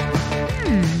smart.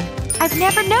 I've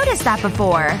never noticed that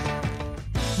before.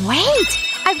 Wait!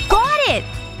 I've got it!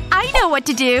 I know what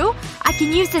to do! I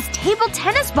can use this table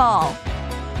tennis ball.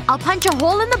 I'll punch a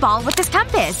hole in the ball with this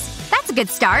compass. That's a good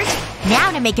start.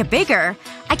 Now to make it bigger.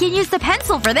 I can use the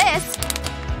pencil for this.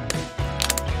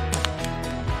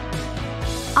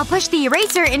 I'll push the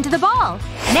eraser into the ball.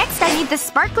 Next I need this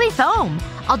sparkly foam.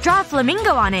 I'll draw a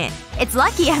flamingo on it. It's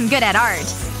lucky I'm good at art.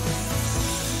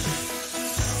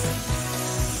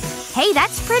 Hey,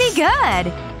 that's pretty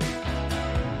good.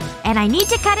 And I need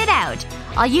to cut it out.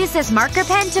 I'll use this marker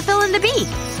pen to fill in the beak.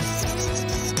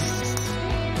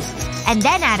 And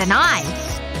then add an eye.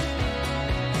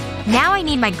 Now I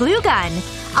need my glue gun.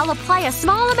 I'll apply a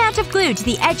small amount of glue to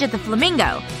the edge of the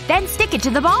flamingo, then stick it to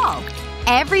the ball.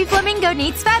 Every flamingo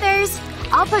needs feathers.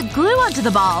 I'll put glue onto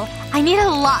the ball. I need a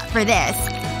lot for this.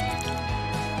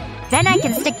 Then I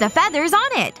can stick the feathers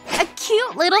on it. A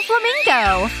cute little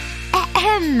flamingo.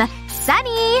 Ahem.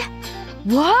 Sunny.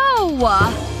 Whoa!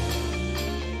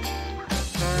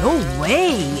 No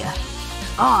way.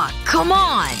 Aw, come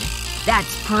on.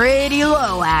 That's pretty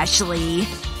low, Ashley.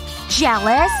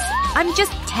 Jealous? I'm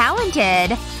just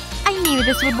talented. I knew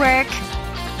this would work.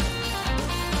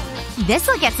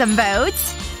 This'll get some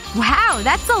votes. Wow,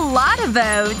 that's a lot of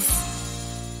votes.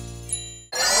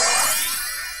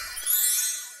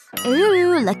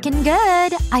 Ooh, looking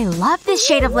good. I love this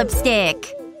shade of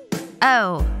lipstick.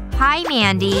 Oh. Hi,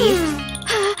 Mandy.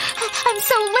 I'm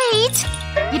so late.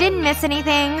 You didn't miss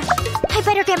anything. I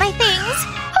better get my things.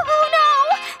 Oh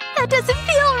no! That doesn't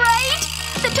feel right.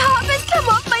 The top has come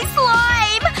off my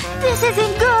slime. This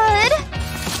isn't good.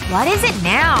 What is it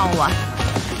now?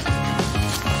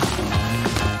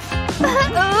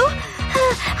 Uh-oh.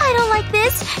 I don't like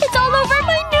this. It's all over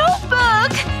my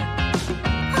notebook.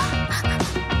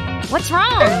 What's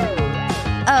wrong?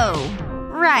 Oh.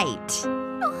 Right.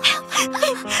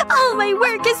 All my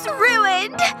work is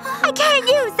ruined! I can't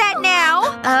use that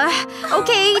now!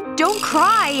 Okay, don't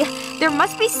cry. There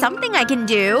must be something I can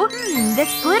do.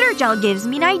 This glitter gel gives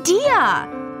me an idea.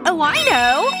 Oh, I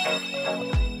know!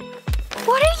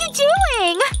 What are you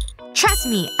doing? Trust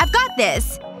me, I've got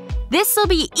this. This'll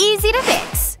be easy to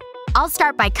fix. I'll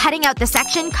start by cutting out the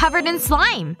section covered in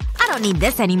slime. I don't need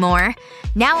this anymore.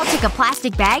 Now I'll take a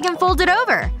plastic bag and fold it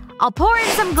over. I'll pour in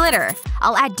some glitter.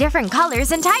 I'll add different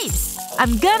colors and types.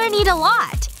 I'm gonna need a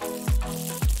lot.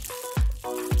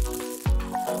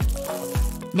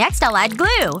 Next I'll add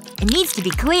glue. It needs to be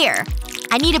clear.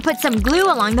 I need to put some glue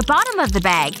along the bottom of the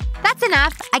bag. That's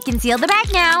enough. I can seal the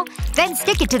bag now. Then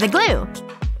stick it to the glue.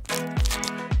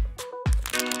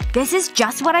 This is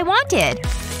just what I wanted.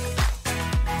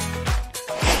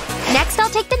 Next I'll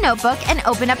take the notebook and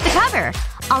open up the cover.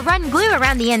 I'll run glue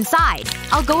around the inside.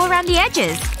 I'll go around the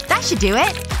edges. That should do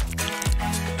it.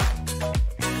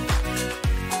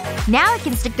 Now I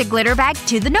can stick the glitter bag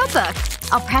to the notebook.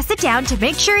 I'll press it down to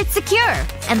make sure it's secure.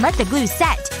 And let the glue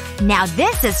set. Now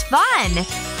this is fun!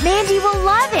 Mandy will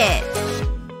love it!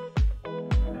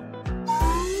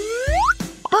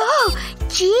 Oh!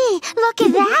 Gee! Look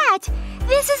at that!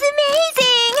 This is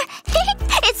amazing!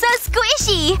 It's so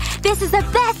squishy! This is the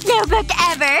best notebook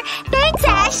ever! Thanks,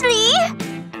 Ashley!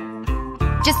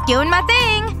 Just doing my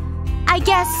thing. I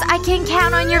guess I can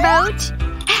count on your vote?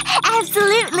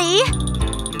 Absolutely!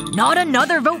 Not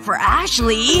another vote for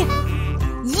Ashley!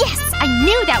 Yes! I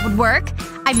knew that would work!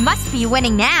 I must be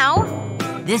winning now!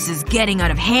 This is getting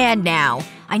out of hand now.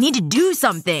 I need to do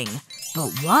something.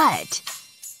 But what?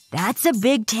 That's a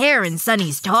big tear in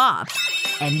Sunny's top.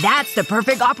 And that's the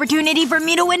perfect opportunity for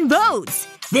me to win votes!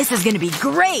 This is gonna be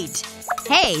great!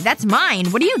 Hey, that's mine.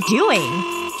 What are you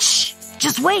doing? Shh!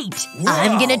 Just wait! Wow.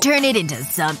 I'm gonna turn it into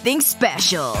something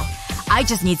special. I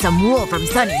just need some wool from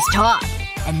Sunny's top.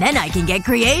 And then I can get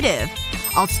creative.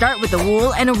 I'll start with the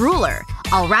wool and a ruler.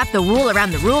 I'll wrap the wool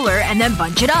around the ruler and then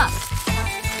bunch it up.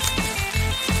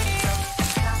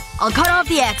 I'll cut off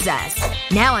the excess.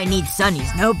 Now I need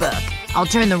Sunny's notebook. I'll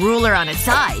turn the ruler on its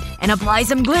side and apply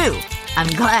some glue. I'm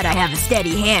glad I have a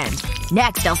steady hand.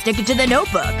 Next, I'll stick it to the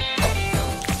notebook.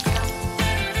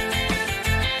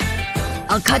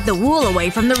 I'll cut the wool away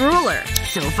from the ruler.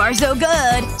 So far so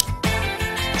good.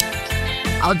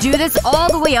 I'll do this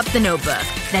all the way up the notebook.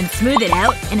 Then smooth it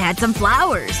out and add some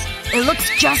flowers. It looks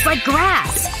just like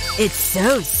grass. It's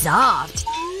so soft.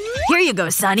 Here you go,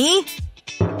 Sunny.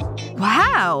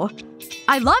 Wow.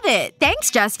 I love it.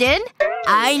 Thanks, Justin.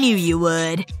 I knew you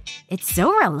would. It's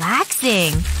so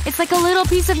relaxing. It's like a little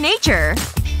piece of nature.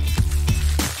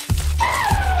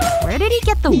 Where did he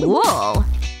get the wool?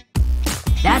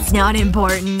 That's not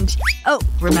important. Oh,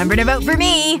 remember to vote for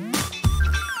me.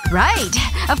 Right.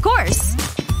 Of course.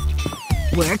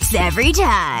 Works every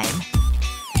time.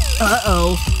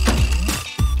 Uh-oh.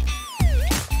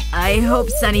 I hope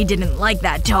Sunny didn't like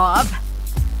that top.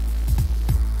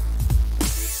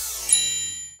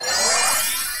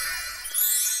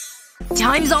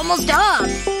 Time's almost up!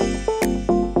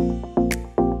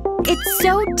 It's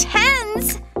so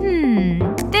tense!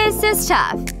 This is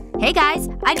tough. Hey guys,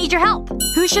 I need your help.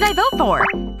 Who should I vote for?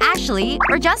 Ashley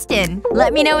or Justin?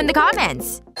 Let me know in the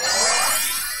comments.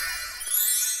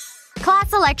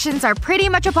 Class elections are pretty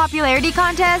much a popularity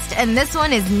contest, and this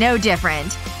one is no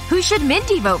different. Who should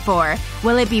Mindy vote for?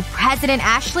 Will it be President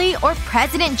Ashley or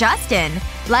President Justin?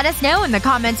 Let us know in the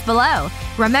comments below.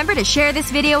 Remember to share this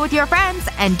video with your friends,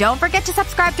 and don't forget to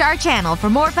subscribe to our channel for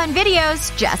more fun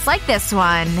videos just like this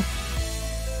one.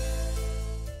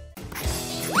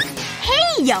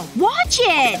 Hey! Watch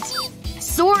it!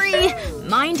 Sorry.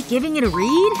 Mind giving it a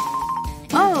read?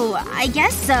 Oh, I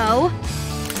guess so.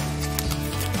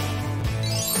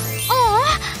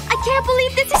 Aw! I can't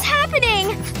believe this is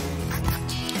happening!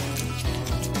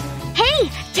 Hey!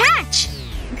 Catch!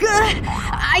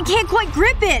 I can't quite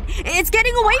grip it. It's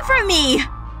getting away from me.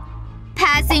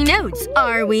 Passing notes,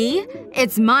 are we?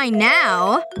 It's mine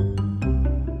now.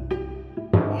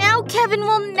 Now Kevin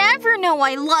will never know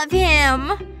I love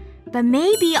him. But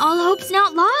maybe all hope's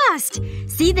not lost.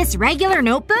 See this regular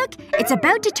notebook? It's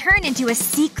about to turn into a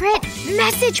secret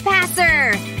message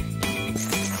passer.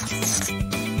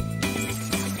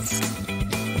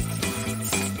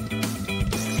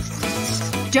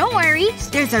 Don't worry,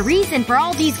 there's a reason for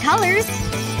all these colors.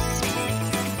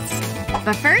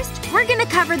 But first, we're gonna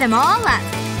cover them all up.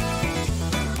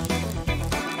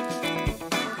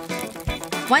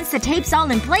 Once the tape's all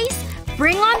in place,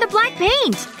 bring on the black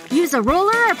paint. Use a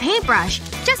roller or paintbrush.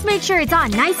 Just make sure it's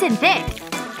on nice and thick.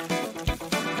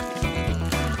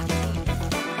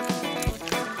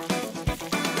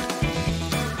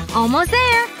 Almost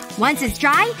there. Once it's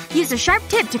dry, use a sharp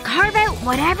tip to carve out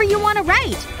whatever you want to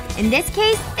write. In this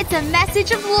case, it's a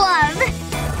message of love.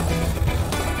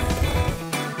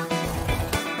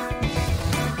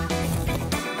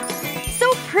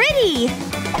 So pretty!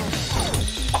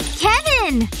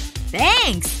 Kevin!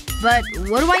 Thanks! But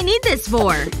what do I need this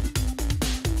for?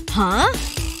 Huh?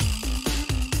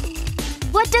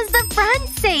 What does the front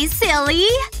say, silly?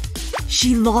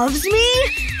 She loves me?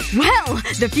 Well,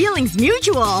 the feeling's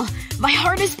mutual. My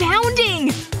heart is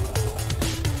pounding!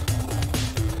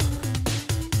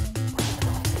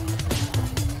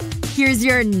 Here's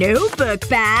your notebook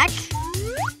back.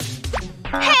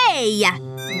 Hey!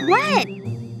 What?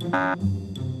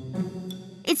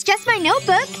 It's just my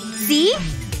notebook. See?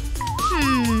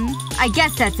 I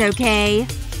guess that's okay.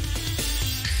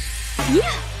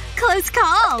 Yeah, close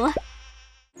call.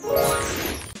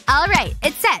 Alright,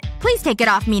 it's set. Please take it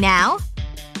off me now.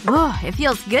 Whoa, it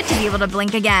feels good to be able to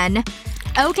blink again.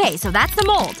 Okay, so that's the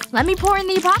mold. Let me pour in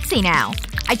the epoxy now.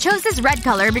 I chose this red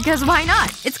color because why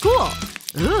not? It's cool.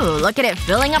 Ooh, look at it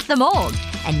filling up the mold.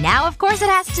 And now, of course, it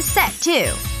has to set,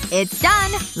 too. It's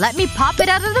done. Let me pop it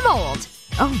out of the mold.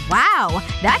 Oh, wow.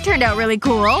 That turned out really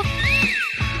cool.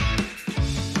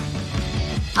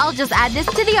 I'll just add this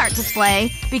to the art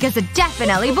display, because it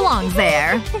definitely belongs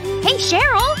there. Hey,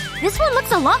 Cheryl! This one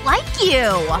looks a lot like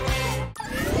you!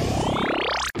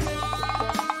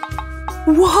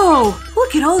 Whoa!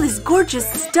 Look at all this gorgeous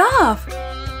stuff!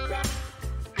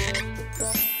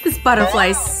 This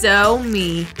butterfly's so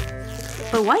me.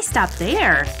 But why stop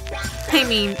there? I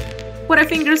mean, what are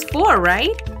fingers for,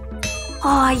 right?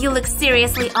 Oh, you look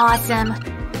seriously awesome.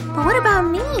 But what about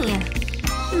me?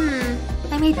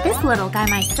 I made this little guy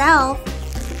myself.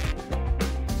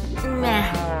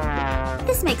 Meh.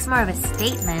 This makes more of a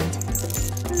statement.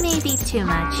 Maybe too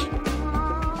much.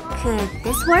 Could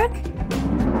this work?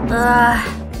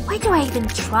 Why do I even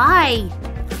try?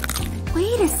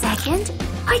 Wait a second.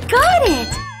 I got it!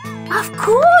 Of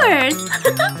course!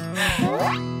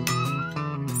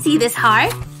 See this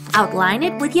heart? Outline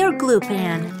it with your glue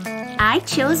pen. I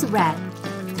chose red.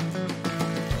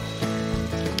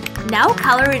 Now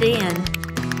color it in.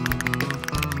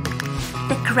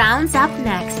 The crown's up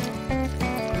next.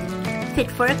 Fit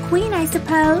for a queen, I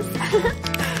suppose.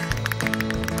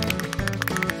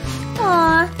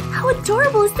 Aw, how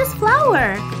adorable is this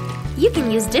flower? You can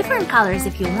use different colors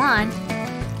if you want.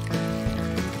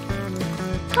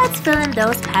 Let's fill in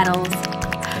those petals.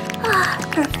 Ah,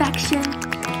 perfection.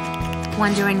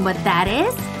 Wondering what that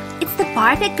is? It's the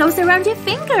part that goes around your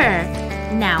finger.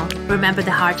 Now, remember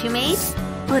the heart you made?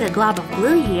 Put a glob of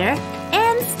glue here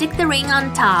and stick the ring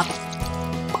on top.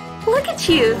 Look at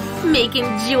you, making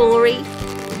jewelry.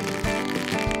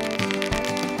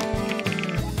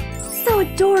 So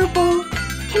adorable.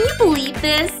 Can you believe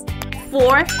this?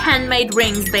 4 handmade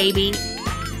rings, baby.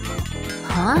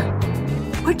 Huh?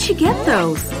 Where'd you get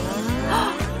those?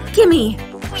 Gimme!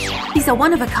 These are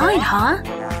one of a kind, huh?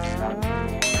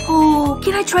 Oh,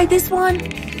 can I try this one?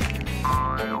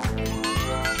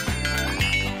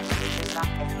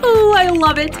 Oh, I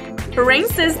love it! Ring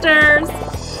sisters!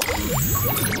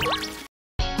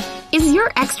 Is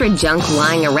your extra junk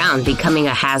lying around becoming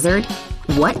a hazard?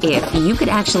 What if you could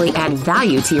actually add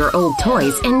value to your old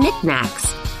toys and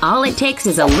knickknacks? All it takes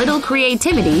is a little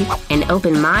creativity, an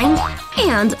open mind,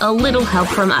 and a little help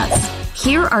from us.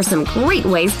 Here are some great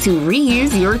ways to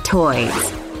reuse your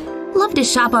toys. Love to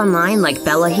shop online like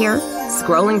Bella here?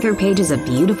 Scrolling through pages of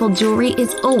beautiful jewelry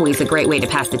is always a great way to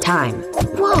pass the time.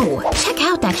 Whoa, check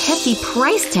out that hefty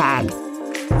price tag.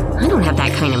 I don't have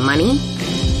that kind of money.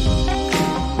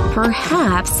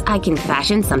 Perhaps I can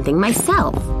fashion something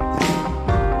myself.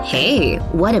 Hey,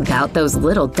 what about those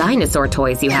little dinosaur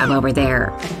toys you have over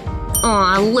there?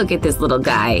 Aw, look at this little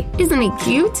guy. Isn't he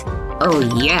cute? Oh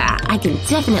yeah, I can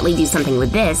definitely do something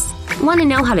with this. Want to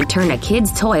know how to turn a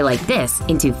kid's toy like this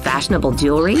into fashionable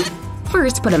jewelry?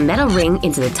 First, put a metal ring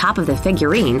into the top of the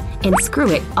figurine and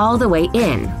screw it all the way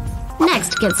in.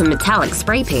 Next, get some metallic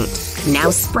spray paint. Now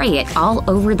spray it all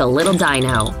over the little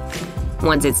dino.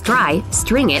 Once it's dry,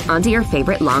 string it onto your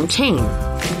favorite long chain.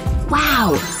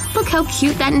 Wow! Look how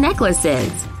cute that necklace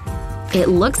is! It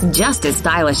looks just as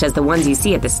stylish as the ones you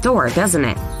see at the store, doesn't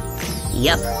it?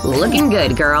 Yep, looking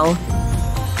good, girl!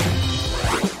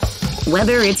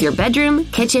 Whether it's your bedroom,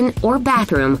 kitchen, or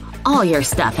bathroom, all your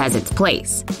stuff has its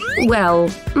place. Well,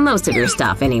 most of your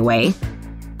stuff anyway.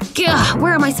 Gah,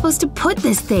 where am I supposed to put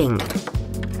this thing?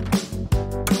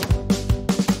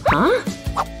 Huh?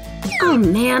 Oh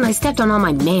man, I stepped on all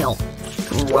my mail.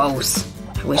 Gross.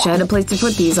 I wish I had a place to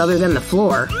put these other than the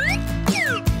floor.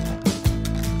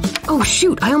 Oh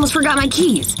shoot, I almost forgot my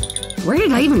keys. Where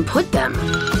did I even put them?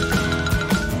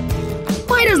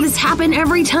 Why does this happen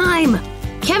every time?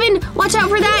 Kevin, watch out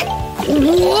for that!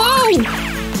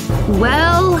 Whoa!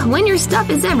 Well, when your stuff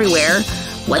is everywhere,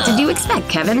 what did you expect,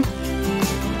 Kevin?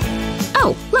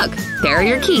 Oh, look, there are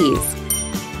your keys.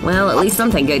 Well, at least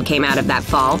something good came out of that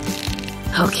fall.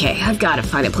 Okay, I've got to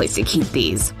find a place to keep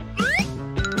these.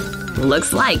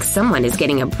 Looks like someone is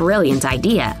getting a brilliant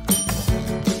idea.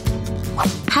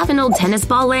 Have an old tennis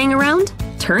ball laying around?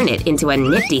 Turn it into a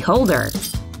nifty holder.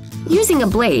 Using a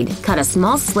blade, cut a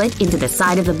small slit into the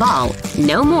side of the ball,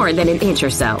 no more than an inch or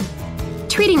so.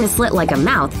 Treating the slit like a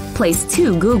mouth, place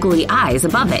 2 googly eyes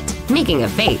above it, making a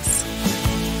face.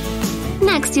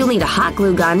 Next, you'll need a hot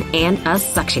glue gun and a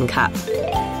suction cup.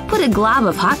 Put a glob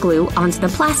of hot glue onto the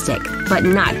plastic, but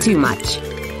not too much.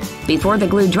 Before the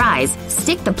glue dries,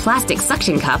 stick the plastic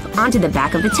suction cup onto the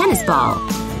back of the tennis ball.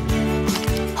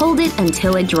 Hold it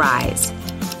until it dries.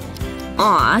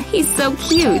 Aw, he's so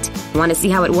cute! Want to see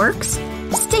how it works?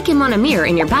 Stick him on a mirror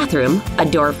in your bathroom, a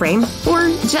door frame, or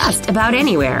just about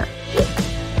anywhere.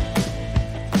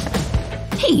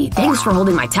 Hey, thanks for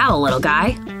holding my towel, little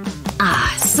guy.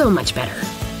 Ah, so much better.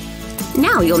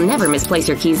 Now you'll never misplace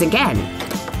your keys again.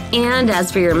 And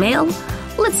as for your mail,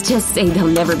 let's just say they'll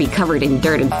never be covered in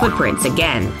dirt and footprints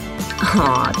again.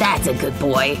 Aw, that's a good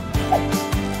boy.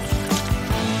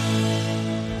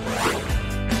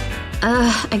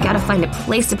 I gotta find a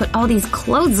place to put all these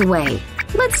clothes away.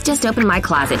 Let's just open my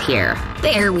closet here.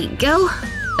 There we go.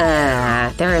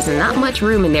 There is not much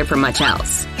room in there for much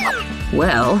else.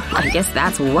 Well, I guess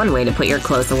that's one way to put your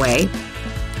clothes away.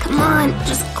 Come on,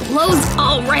 just close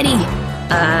already!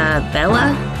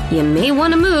 Bella, you may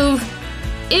want to move.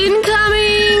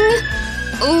 Incoming!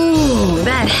 Ooh,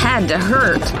 that had to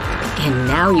hurt. And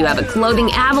now you have a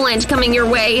clothing avalanche coming your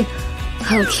way.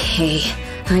 Okay,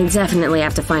 I definitely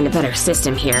have to find a better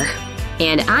system here.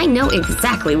 And I know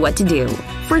exactly what to do.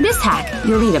 For this hack,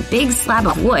 you'll need a big slab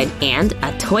of wood and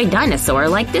a toy dinosaur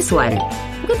like this one.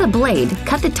 With a blade,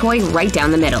 cut the toy right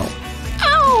down the middle.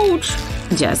 Ouch!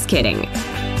 Just kidding.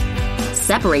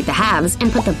 Separate the halves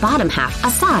and put the bottom half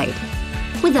aside.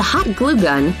 With a hot glue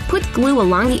gun, put glue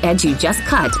along the edge you just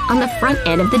cut on the front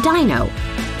end of the dino.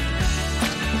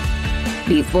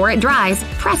 Before it dries,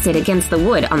 press it against the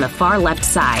wood on the far left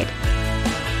side.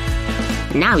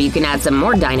 Now you can add some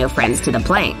more dino friends to the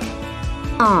plank.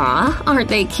 Aw, aren't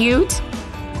they cute?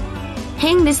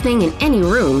 Hang this thing in any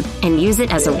room and use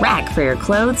it as a rack for your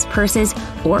clothes, purses,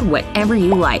 or whatever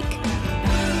you like.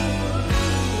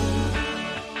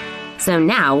 So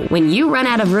now, when you run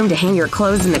out of room to hang your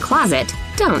clothes in the closet,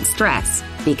 don't stress,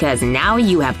 because now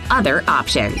you have other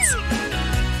options.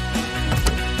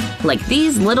 Like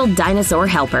these little dinosaur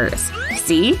helpers.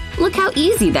 See? Look how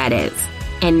easy that is.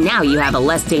 And now you have a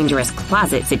less dangerous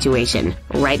closet situation,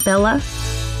 right, Bella?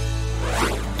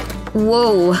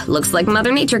 Whoa, looks like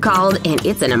Mother Nature called, and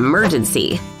it's an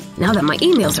emergency. Now that my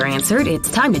emails are answered, it's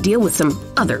time to deal with some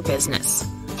other business.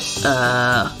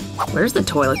 Where's the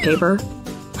toilet paper?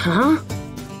 Huh?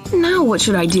 Now what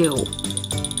should I do?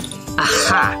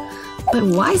 Aha! But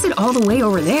why is it all the way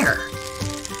over there?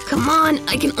 Come on,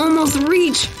 I can almost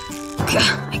reach!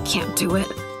 Gah, I can't do it.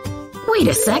 Wait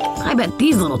a sec, I bet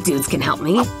these little dudes can help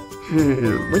me.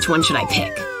 Which one should I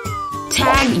pick?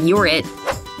 Tag, you're it.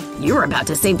 You're about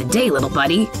to save the day, little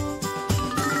buddy.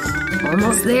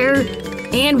 Almost there,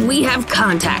 and we have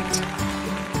contact.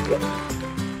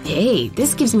 Hey,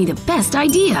 this gives me the best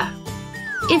idea.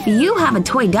 If you have a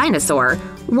toy dinosaur,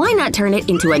 why not turn it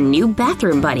into a new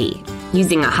bathroom buddy?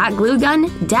 Using a hot glue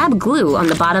gun, dab glue on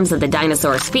the bottoms of the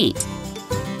dinosaur's feet.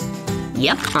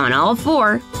 Yep, on all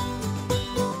 4.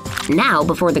 Now,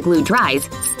 before the glue dries,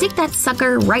 stick that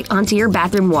sucker right onto your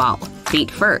bathroom wall,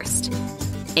 feet first.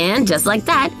 And just like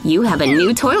that, you have a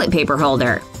new toilet paper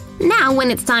holder. Now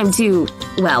when it's time to,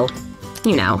 well,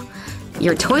 you know,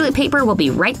 your toilet paper will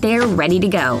be right there ready to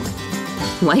go.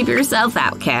 Wipe yourself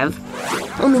out, Kev.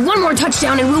 Only one more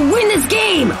touchdown and we'll win this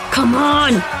game! Come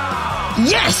on!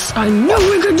 Yes! I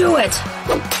knew we could do it!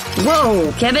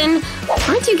 Whoa, Kevin,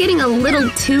 aren't you getting a little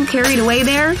too carried away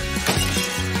there?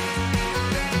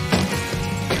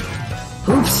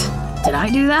 Oops, did I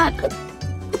do that?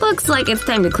 Looks like it's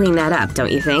time to clean that up,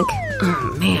 don't you think?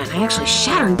 Oh man, I actually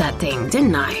shattered that thing,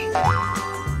 didn't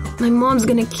I? My mom's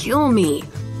gonna kill me.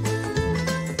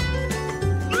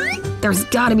 There's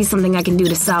gotta be something I can do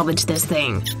to salvage this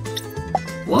thing.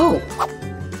 Whoa.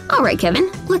 Alright,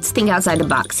 Kevin, let's think outside the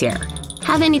box here.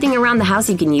 Have anything around the house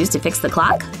you can use to fix the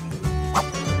clock?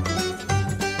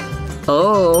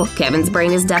 Oh, Kevin's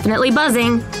brain is definitely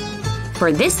buzzing.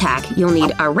 For this hack, you'll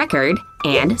need a record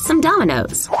and some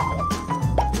dominoes.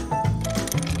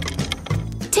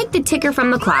 Take take the ticker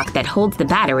from the clock that holds the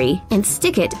battery and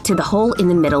stick it to the hole in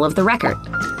the middle of the record.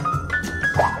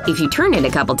 If you turn it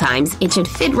a couple times, it should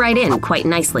fit right in quite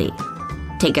nicely.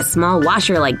 Take a small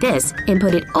washer like this and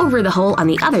put it over the hole on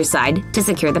the other side to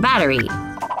secure the battery.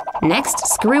 Next,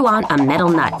 screw on a metal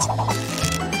nut.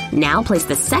 Now place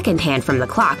the second hand from the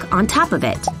clock on top of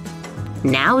it.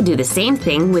 Now do the same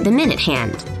thing with the minute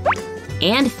hand.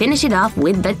 And finish it off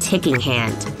with the ticking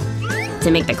hand.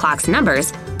 To make the clock's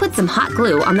numbers, put some hot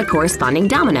glue on the corresponding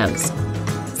dominoes.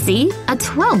 See? A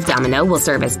 12 domino will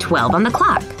serve as 12 on the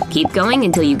clock. Keep going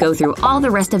until you go through all the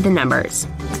rest of the numbers.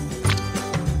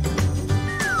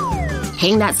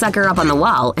 Hang that sucker up on the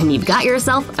wall and you've got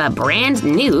yourself a brand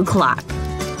new clock.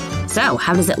 So,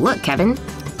 how does it look, Kevin?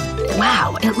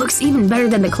 Wow, it looks even better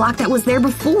than the clock that was there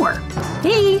before.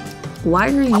 Hey, why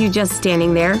are you just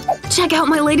standing there? Check out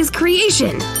my latest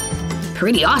creation!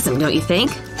 Pretty awesome, don't you think?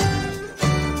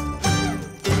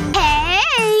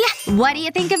 Hey! What do you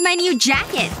think of my new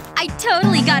jacket? I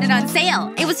totally got it on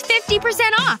sale. It was 50%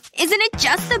 off. Isn't it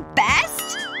just the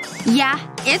best? Yeah,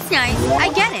 it's nice.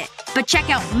 I get it. But check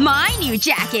out my new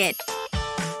jacket!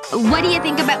 What do you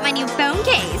think about my new phone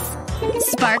case?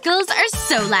 Sparkles are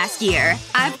so last year.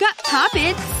 I've got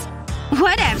poppets.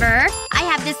 Whatever. I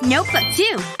have this notebook,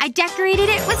 too. I decorated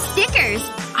it with stickers.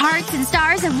 Hearts and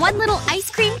stars and one little ice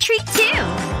cream treat, too.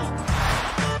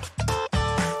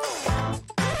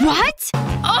 What?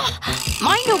 Ugh!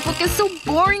 My notebook is so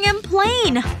boring and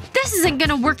plain. This isn't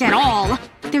gonna work at all.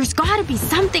 There's gotta be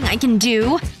something I can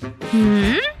do.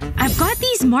 I've got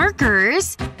these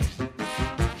markers.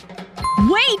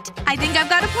 Wait! I think I've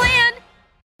got a plan!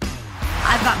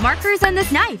 I've got markers and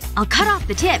this knife. I'll cut off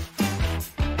the tip.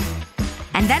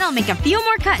 And then I'll make a few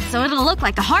more cuts so it'll look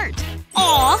like a heart.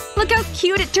 Aw! Look how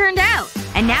cute it turned out!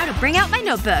 And now to bring out my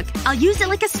notebook. I'll use it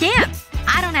like a stamp.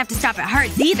 I don't have to stop at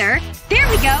hearts either. There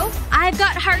we go! I've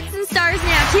got hearts and stars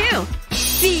now, too!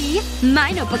 See?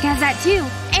 My notebook has that, too.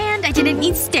 And I didn't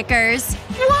need stickers.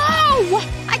 Whoa!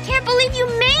 I can't believe you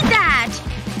made that!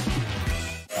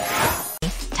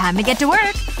 Time to get to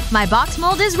work. My box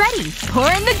mold is ready. Pour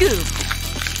in the goop.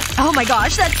 Oh my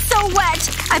gosh, that's so wet!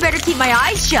 I better keep my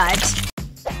eyes shut.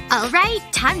 Alright,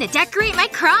 time to decorate my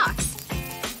Crocs.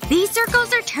 These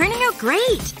circles are turning out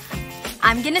great.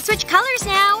 I'm gonna switch colors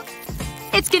now.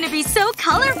 It's gonna be so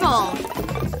colorful.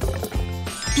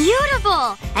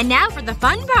 Beautiful! And now for the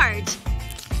fun part.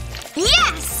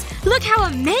 Yes! Look how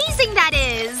amazing that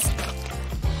is!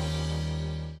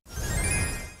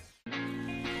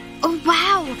 Oh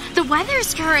wow! The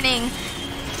weather's turning.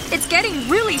 It's getting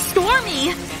really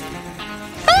stormy.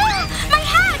 Ah! My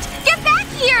hat! Get back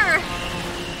here!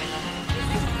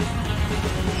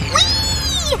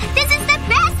 Whee! This is the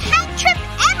best hat trip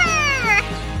ever!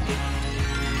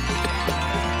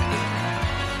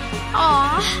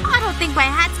 Aw, I don't think my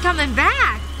hat's coming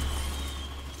back.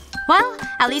 Well,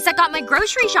 at least I got my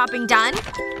grocery shopping done.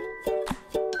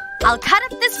 I'll cut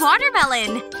up this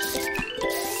watermelon.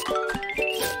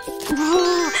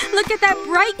 Ooh, look at that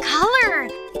bright color.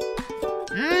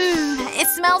 It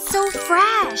smells so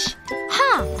fresh.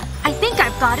 Huh. I think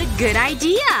I've got a good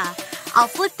idea. I'll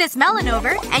flip this melon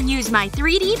over and use my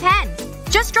 3D pen.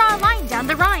 Just draw a line down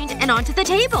the rind and onto the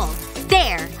table.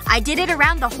 There. I did it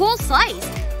around the whole slice.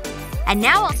 And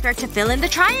now I'll start to fill in the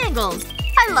triangles.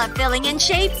 I love filling in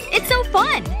shapes. It's so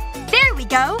fun. There we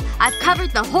go. I've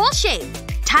covered the whole shape.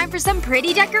 Time for some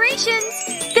pretty decorations.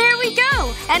 There we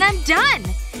go. And I'm done.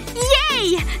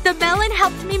 Yay! The melon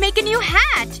helped me make a new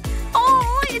hat.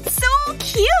 Oh, it's so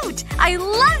cute! I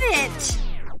love it!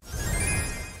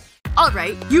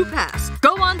 Alright, you pass.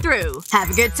 Go on through. Have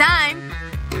a good time.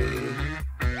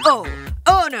 Oh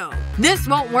no. This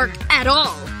won't work at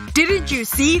all. Didn't you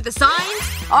see the signs?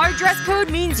 Our dress code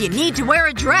means you need to wear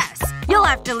a dress. You'll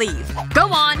have to leave.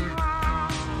 Go on.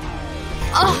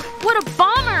 Ugh, what a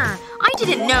bummer! I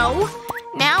didn't know.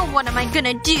 Now what am I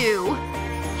gonna do?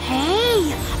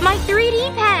 Hey! My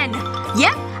 3D pen!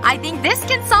 Yep, I think this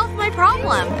can solve my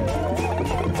problem.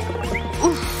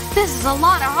 Oof, this is a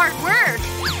lot of hard work.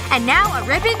 And now a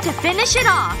ribbon to finish it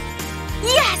off.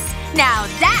 Yes! Now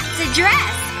that's a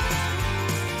dress!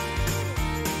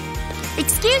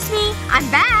 Excuse me, I'm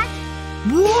back.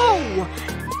 Whoa!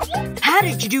 How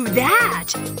did you do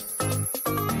that?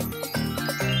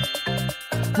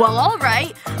 Well,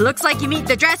 alright. Looks like you meet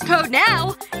the dress code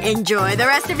now. Enjoy the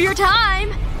rest of your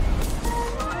time.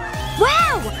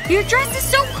 Wow! Your dress is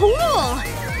so cool!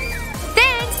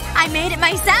 Thanks! I made it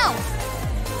myself.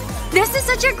 This is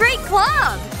such a great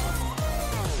club!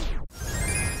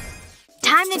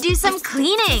 Time to do some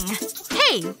cleaning.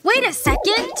 Hey, wait a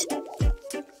second.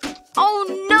 Oh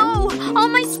no! All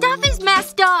my stuff is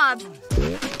messed up!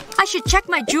 I should check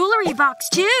my jewelry box,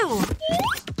 too.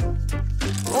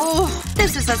 Oh,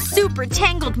 this is a super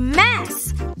tangled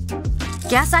mess.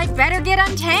 Guess I'd better get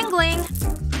untangling.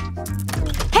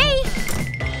 Hey!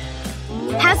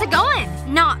 How's it going?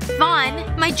 Not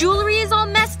fun. My jewelry is all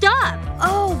messed up.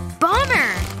 Oh,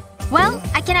 bummer. Well,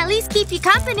 I can at least keep you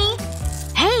company.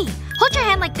 Hey, hold your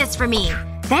hand like this for me.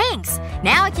 Thanks.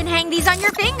 Now I can hang these on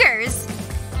your fingers.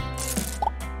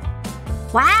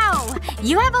 Wow,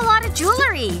 you have a lot of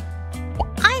jewelry.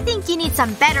 I think you need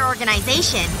some better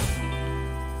organization.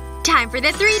 Time for the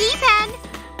 3D pen.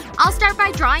 I'll start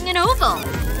by drawing an oval.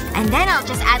 And then I'll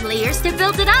just add layers to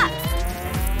build it up.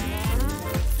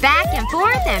 Back and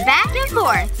forth and back and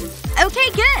forth. Okay,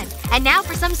 good. And now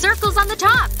for some circles on the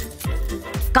top.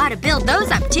 Gotta build those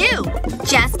up, too.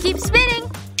 Just keep spinning.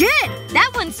 Good!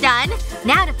 That one's done.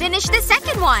 Now to finish the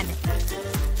second one.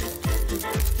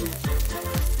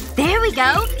 There we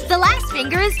go. The last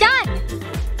finger is done.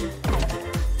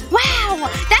 Wow!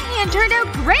 That hand turned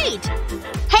out great!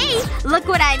 Hey! Look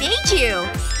what I made you!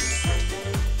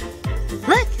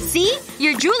 Look, see?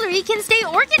 Your jewelry can stay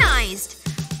organized.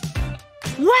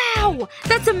 Wow!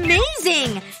 That's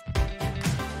amazing!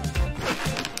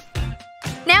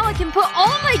 Now I can put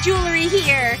all my jewelry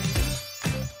here!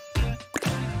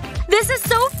 This is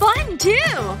so fun,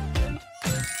 too!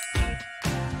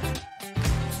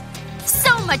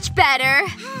 So much better!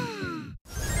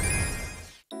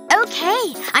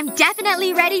 Okay, I'm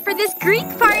definitely ready for this Greek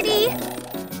party!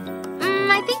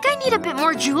 I think I need a bit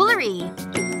more jewelry.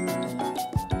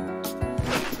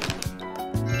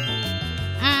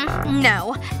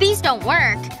 No. These don't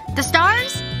work. The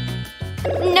stars?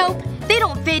 Nope. They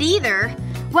don't fit either.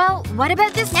 Well, what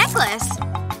about this necklace?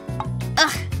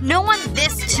 Ugh. No one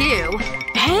this too.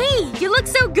 Hey! You look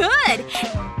so good!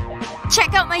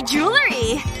 Check out my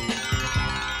jewelry!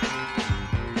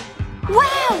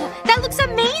 Wow! That looks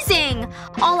amazing!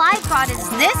 All I've got is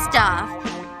this stuff.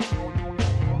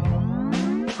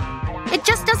 It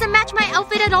just doesn't match my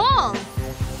outfit at all.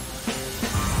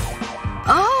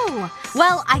 Oh!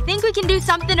 Well, I think we can do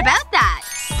something about that.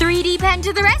 3D pen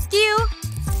to the rescue!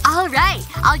 Alright,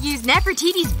 I'll use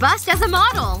Nefertiti's bust as a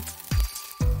model.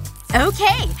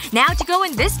 Okay, now to go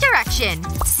in this direction.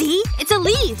 See? It's a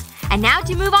leaf. And now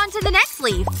to move on to the next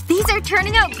leaf. These are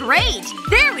turning out great!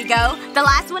 There we go! The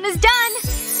last one is done!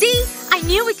 See? I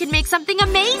knew we could make something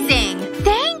amazing!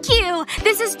 Thank you!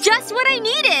 This is just what I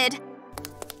needed!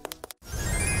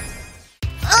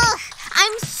 Ugh!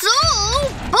 I'm so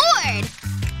bored!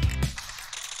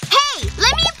 Hey!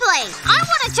 Let me play! I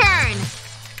want a turn!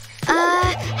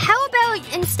 How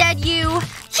about instead you…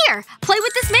 Here! Play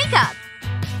with this makeup!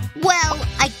 Well,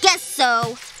 I guess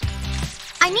so.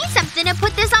 I need something to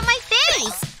put this on my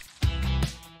face.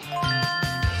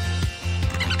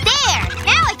 There!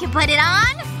 Now I can put it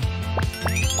on!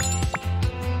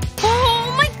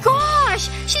 Oh my gosh!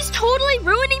 She's totally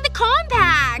ruining the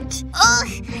compact! Ugh!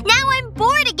 Now I'm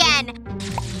bored again!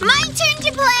 My turn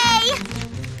to play!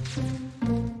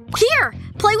 Here!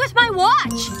 Play with my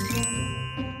watch!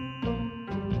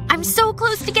 I'm so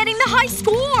close to getting the high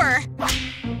score!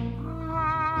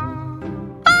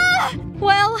 Ah!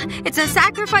 Well, it's a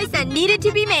sacrifice that needed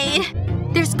to be made.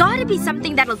 There's gotta be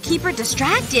something that'll keep her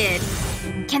distracted.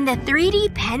 Can the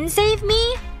 3D pen save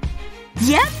me?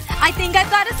 Yep! I think I've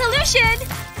got a solution!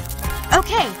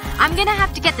 Okay, I'm gonna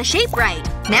have to get the shape right.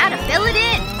 Now to fill it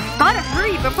in. Gotta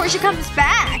hurry before she comes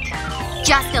back.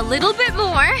 Just a little bit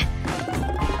more.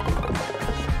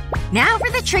 Now for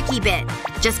the tricky bit.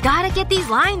 Just gotta get these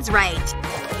lines right.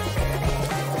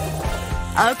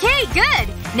 Okay, good!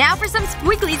 Now for some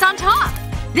squigglies on top.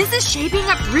 This is shaping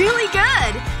up really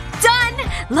good! Done!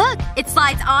 Look, it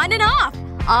slides on and off.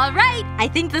 Alright, I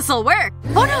think this'll work.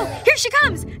 Oh no! Here she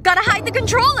comes! Gotta hide the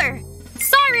controller!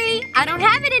 Sorry, I don't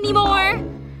have it anymore.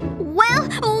 Well,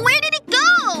 where did it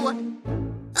go?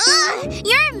 Ugh!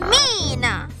 You're mean!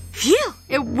 Phew!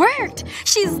 It worked!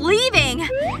 She's leaving!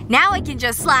 Now I can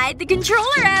just slide the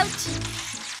controller out.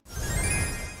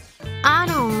 I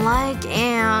don't like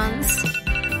ants.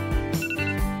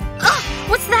 Ugh!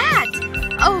 What's that?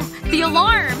 Oh, the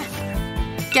alarm.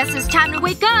 Guess it's time to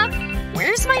wake up.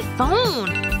 Where's my phone?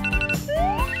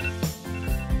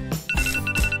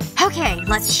 Okay,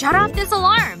 let's shut off this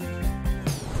alarm.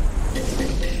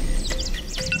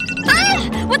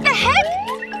 Ah! What the heck?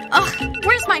 Ugh,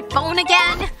 where's my phone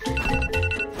again?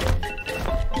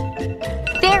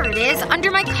 There it is, under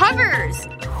my covers.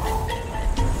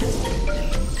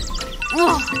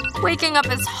 Ugh, waking up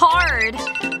is hard.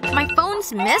 My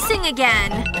phone's missing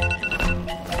again.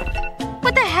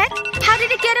 What the heck? How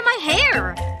did it get in my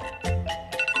hair?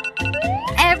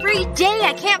 Every day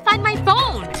I can't find my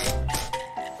phone.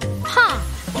 Huh.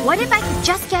 What if I could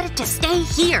just get it to stay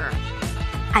here?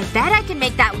 I bet I can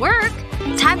make that work.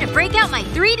 Time to break out my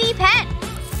 3D pen.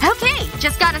 Okay,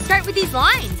 just gotta start with these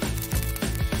lines.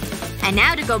 And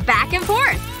now to go back and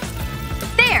forth.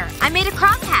 There, I made a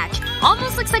crosshatch.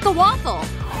 Almost looks like a waffle.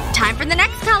 Time for the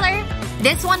next color.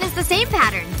 This one is the same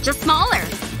pattern, just smaller.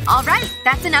 Alright,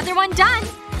 that's another one done.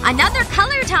 Another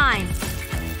color time.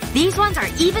 These ones are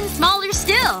even smaller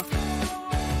still.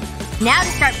 Now to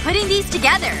start putting these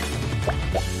together.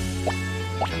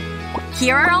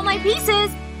 Here are all my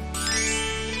pieces.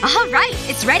 Alright,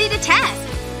 it's ready to test.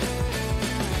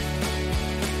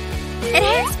 It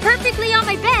hangs perfectly on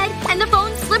my bed, and the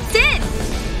phone slips in.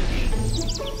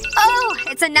 Oh,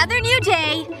 it's another new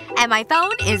day. And my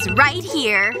phone is right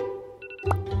here.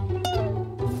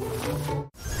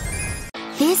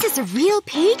 This is a real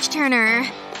page-turner.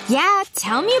 Yeah,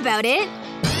 tell me about it.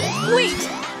 Wait.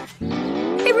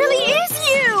 It really is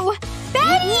you!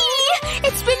 Betty!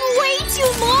 It's been way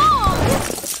too long!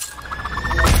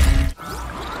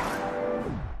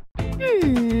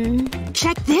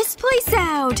 Check this place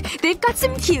out. They've got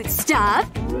some cute stuff.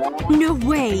 No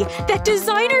way. That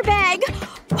designer bag!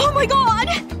 Oh my god!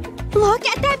 Look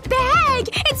at that bag!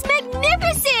 It's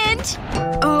magnificent!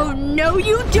 Oh no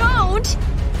you don't!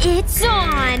 It's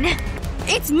on!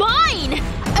 It's mine!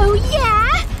 Oh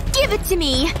yeah? Give it to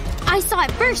me. I saw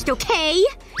it first, okay?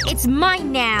 It's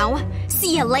mine now.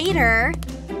 See you later.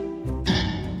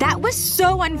 That was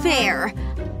so unfair.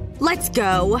 Let's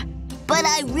go. But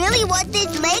I really want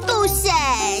this Lego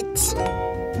set!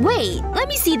 Wait, let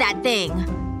me see that thing.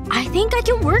 I think I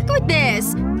can work with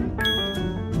this.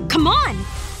 Come on!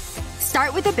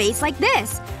 Start with a base like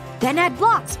this. Then add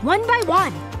blocks one by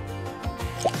one.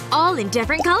 All in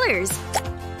different colors.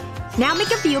 Now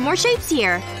make a few more shapes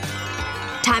here.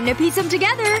 Time to piece them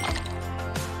together.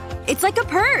 It's like a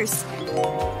purse.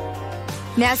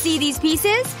 Now see these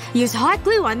pieces? Use hot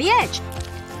glue on the edge.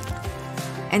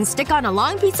 And stick on a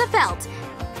long piece of felt.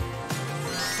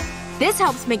 This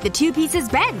helps make the two pieces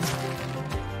bend.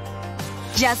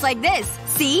 Just like this.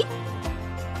 See?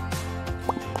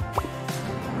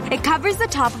 It covers the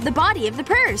top of the body of the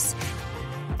purse.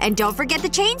 And don't forget the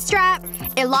chain strap.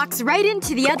 It locks right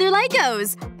into the other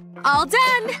Legos. All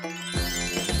done!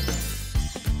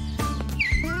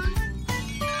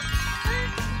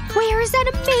 Where is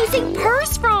that amazing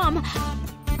purse from?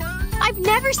 I've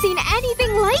never seen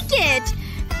anything like it!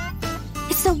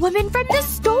 It's the woman from the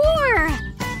store!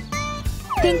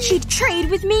 Think she'd trade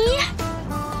with me?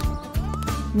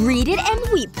 Read it and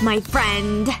weep, my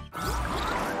friend.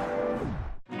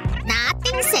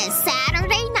 Nothing says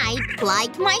Saturday night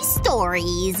like my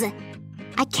stories.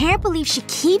 I can't believe she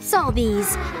keeps all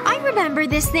these. I remember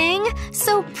this thing.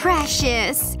 So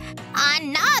precious.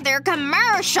 Another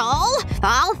commercial!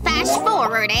 I'll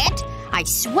fast-forward it. I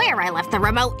swear I left the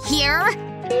remote here.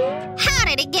 How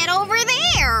did it get over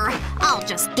there? I'll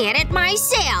just get it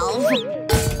myself.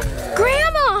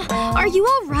 Grandma! Are you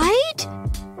alright?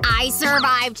 I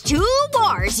survived 2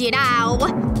 wars, you know.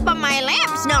 But my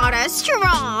lamp's not as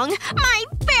strong. My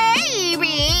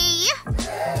baby!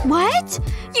 What?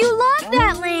 You lost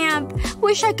that lamp.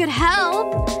 Wish I could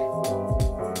help.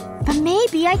 But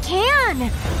maybe I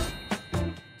can.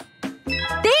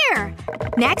 There!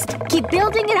 Next, keep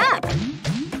building it up.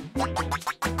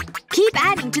 Keep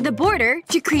adding to the border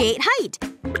to create height.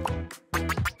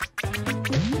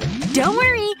 Don't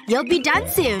worry, you'll be done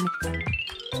soon.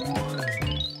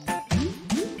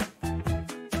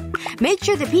 Make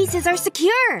sure the pieces are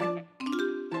secure.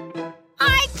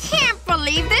 I can't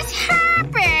believe this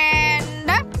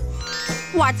happened!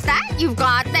 What's that you've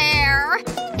got there?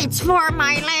 It's for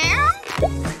my lamp?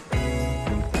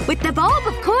 With the bulb,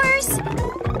 of course.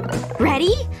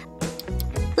 Ready?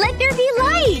 Let there be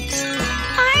light!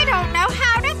 I don't know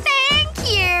how to thank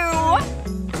you!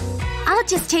 I'll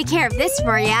just take care of this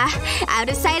for ya. Out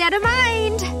of sight, out of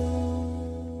mind.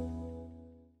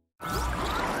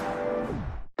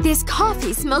 This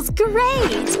coffee smells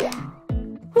great!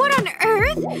 What on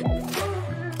earth?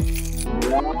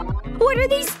 What are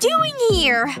these doing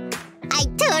here? I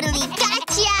totally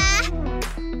gotcha!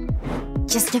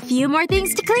 Just a few more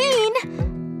things to clean.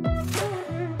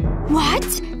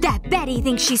 What? That Betty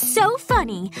thinks she's so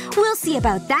funny. We'll see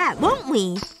about that, won't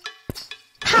we?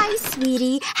 Hi,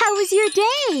 sweetie. How was your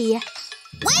day?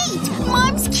 Wait!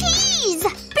 Mom's keys!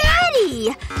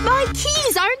 Betty! My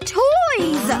keys aren't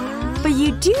toys! But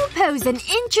you do pose an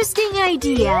interesting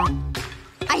idea.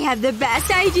 I have the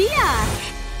best idea!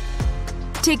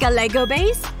 Take a Lego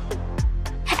base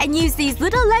and use these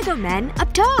little Lego men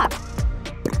up top.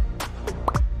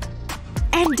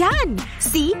 And done!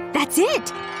 See? That's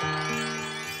it!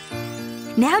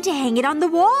 Now to hang it on the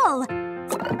wall.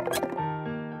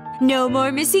 No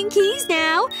more missing keys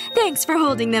now. Thanks for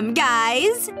holding them,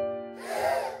 guys.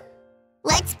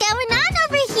 What's going on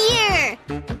over here?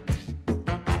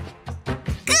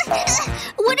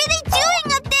 What are they doing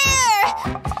up there?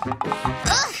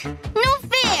 Ugh, no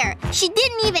fair! She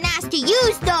didn't even ask to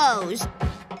use those!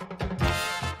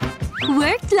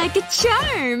 Worked like a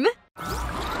charm.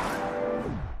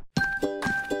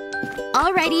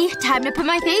 Alrighty, time to put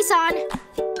my face on.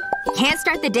 Can't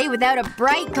start the day without a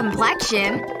bright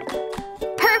complexion.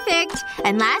 Perfect!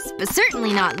 And last, but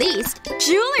certainly not least,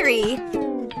 jewelry!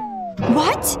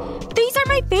 What? These are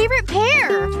my favorite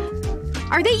pair!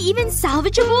 Are they even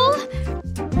salvageable?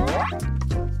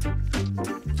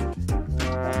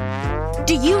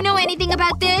 Do you know anything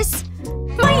about this?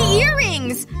 My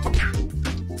earrings!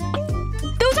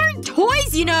 Those aren't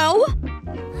toys, you know!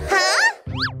 Huh?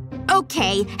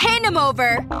 Okay, hand them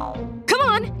over. Come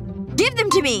on, give them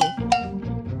to me.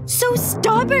 So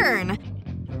stubborn.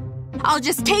 I'll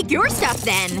just take your stuff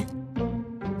then.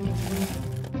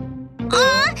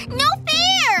 No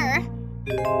fair!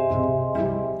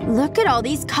 Look at all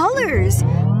these colors.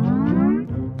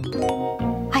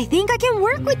 I think I can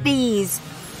work with these.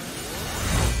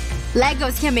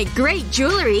 Legos can make great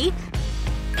jewelry.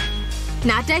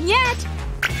 Not done yet.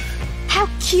 How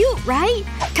cute, right?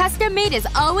 Custom made is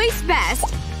always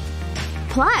best.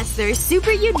 Plus, they're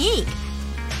super unique.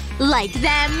 Like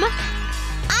them?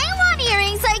 I want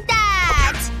earrings like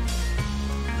that!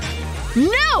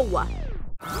 No!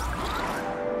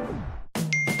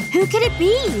 Who could it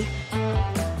be?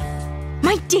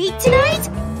 My date tonight?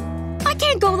 I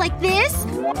can't go like this.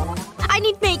 I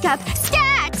need makeup.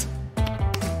 Stat!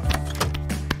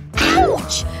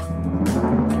 Ouch!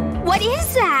 What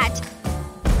is that?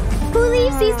 Who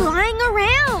leaves these lying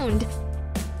around?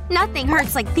 Nothing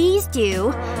hurts like these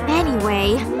do.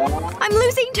 Anyway, I'm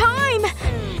losing time!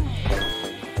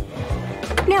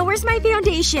 Now where's my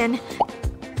foundation?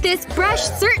 This brush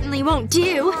certainly won't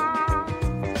do.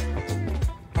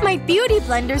 My beauty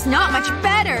blender's not much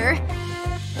better.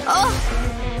 Ugh.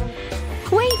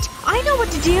 Wait, I know what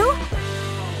to do!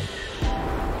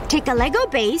 Take a Lego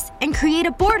base and create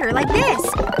a border like this.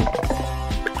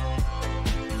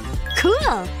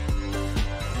 Cool!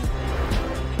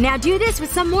 Now do this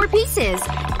with some more pieces.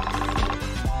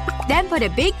 Then put a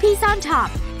big piece on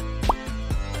top.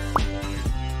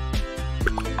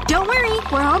 Don't worry,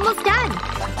 we're almost done.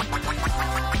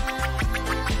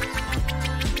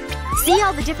 See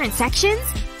all the different sections?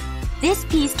 This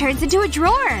piece turns into a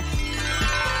drawer.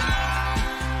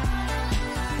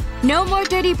 No more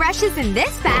dirty brushes in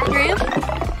this bathroom.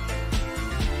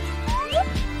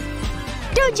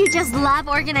 Don't you just love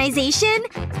organization?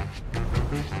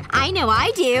 I know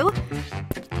I do.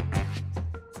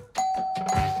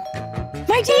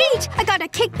 My date! I gotta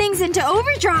kick things into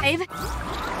overdrive.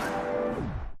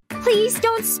 Please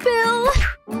don't spill.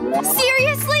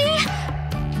 Seriously?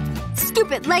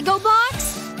 Stupid Lego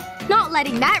box. Not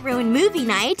letting that ruin movie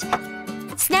night.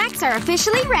 Snacks are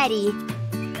officially ready.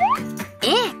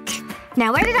 Ick.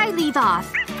 Now where did I leave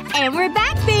off? And we're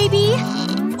back, baby!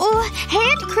 Oh,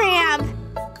 hand cramp!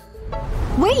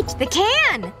 Wait, the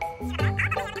can!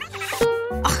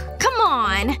 Ugh, come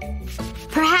on.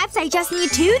 Perhaps I just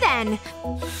need two then.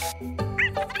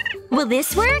 Will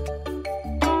this work?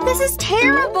 This is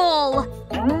terrible!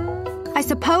 I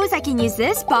suppose I can use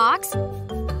this box.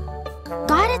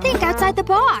 Gotta think outside the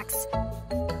box.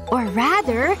 Or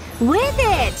rather, with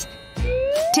it!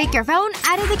 Take your phone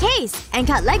out of the case and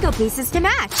cut Lego pieces to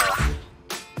match.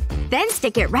 Then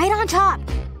stick it right on top.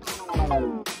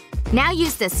 Now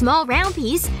use this small round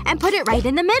piece and put it right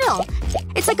in the middle.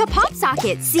 It's like a pop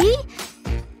socket, see?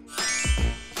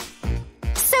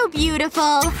 So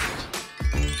beautiful.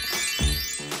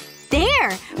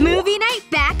 There! Movie night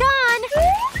back on!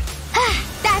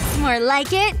 That's more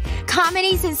like it.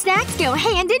 Comedies and snacks go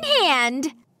hand in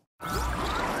hand.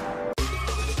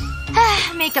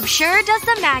 Makeup sure does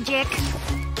the magic.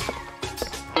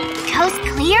 Coast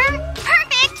clear?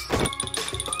 Perfect!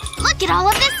 Look at all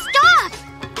of this stuff!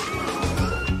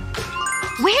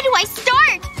 Where do I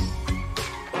start?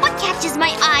 What catches my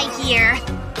eye here?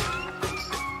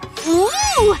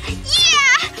 Ooh!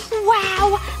 Yeah!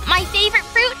 Wow! My favorite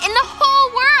fruit in the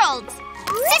whole world!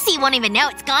 Sissy won't even know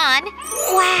it's gone.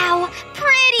 Wow!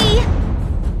 Pretty!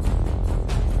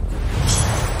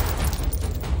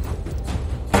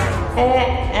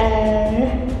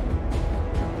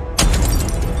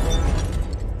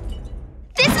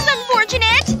 This is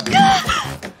unfortunate!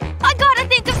 I gotta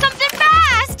think of something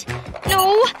fast!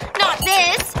 No, not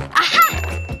this. Aha!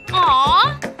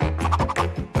 Aww.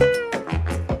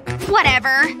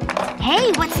 Whatever.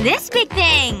 Hey, what's this big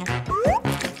thing?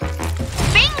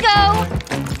 Bingo!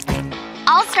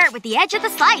 I'll start with the edge of the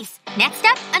slice. Next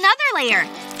up, another layer.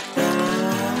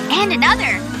 And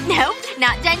another. Nope,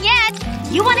 not done yet.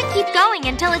 You want to keep going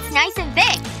until it's nice and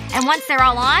thick. And once they're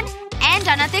all on, end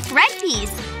on a thick red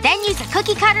piece. Then use a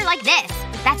cookie cutter like this.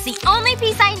 That's the only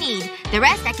piece I need. The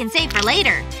rest I can save for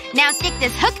later. Now stick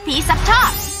this hook piece up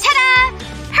top. Ta-da!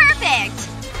 Perfect!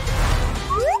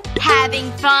 Having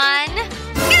fun?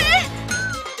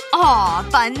 Aw,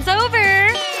 fun's over.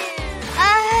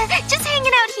 Just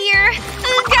hanging out here.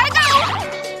 Gotta go!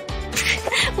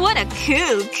 What a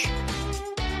kook.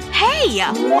 Hey!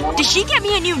 Did she get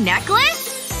me a new necklace?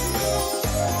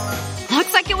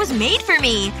 Looks like it was made for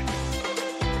me.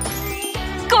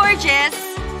 Gorgeous!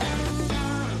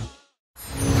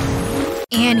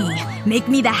 Annie, make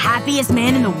me the happiest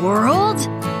man in the world?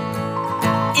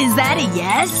 Is that a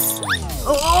yes?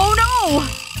 Oh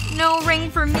no! No ring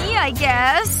for me, I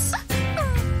guess.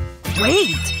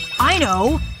 Wait! I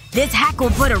know! This hack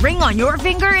will put a ring on your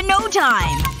finger in no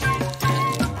time!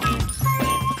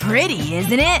 Pretty,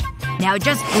 isn't it? Now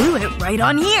just glue it right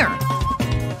on here.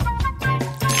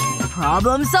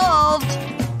 Problem solved.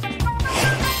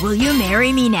 Will you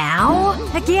marry me now?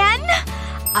 Again?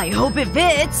 I hope it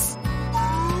fits.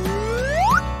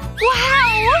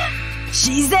 Wow!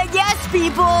 She said yes,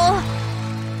 people!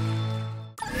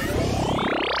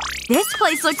 This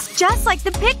place looks just like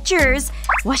the pictures.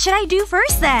 What should I do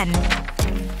first, then?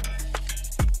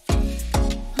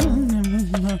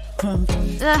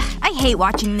 Ugh, I hate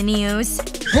watching the news.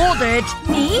 Hold it!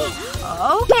 Me?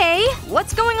 Okay.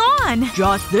 What's going on?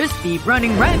 Just this thief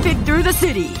running rampant through the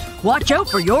city. Watch out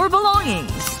for your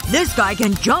belongings. This guy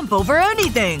can jump over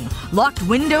anything. Locked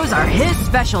windows are his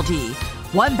specialty.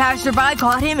 One passerby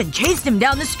caught him and chased him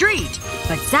down the street.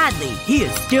 But sadly, he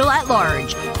is still at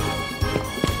large.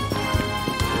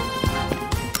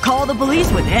 Call the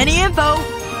police with any info.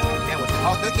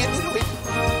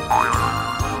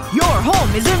 Your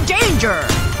home is in danger!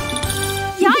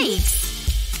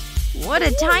 Yikes. What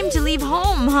a time to leave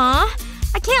home, huh?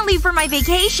 I can't leave for my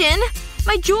vacation.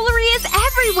 My jewelry is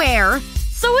everywhere.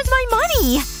 So is my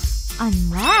money.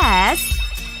 Unless…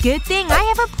 Good thing I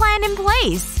have a plan in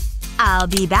place. I'll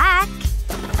be back.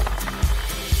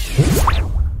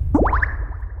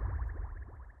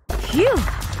 Phew.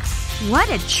 What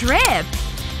a trip.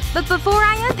 But before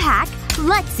I unpack,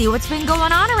 let's see what's been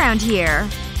going on around here.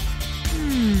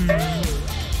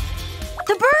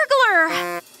 The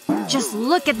burglar! Just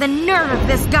look at the nerve of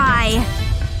this guy.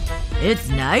 It's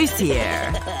nice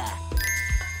here.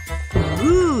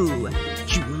 Ooh.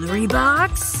 Jewelry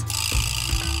box?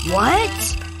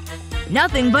 What?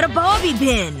 Nothing but a bobby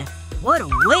pin. What a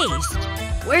waste.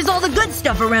 Where's all the good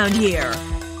stuff around here?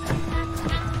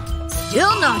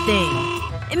 Still nothing.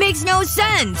 It makes no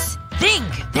sense. Think!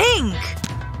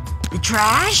 The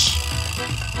trash?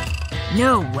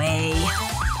 No way.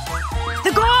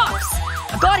 The cops!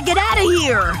 I gotta get out of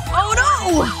here! Oh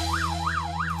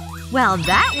no! Well,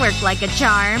 that worked like a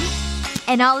charm.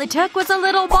 And all it took was a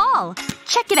little ball.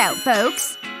 Check it out,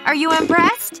 folks. Are you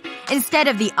impressed? Instead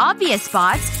of the obvious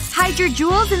spots, hide your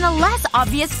jewels in the less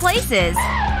obvious places.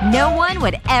 No one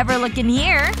would ever look in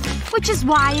here. Which is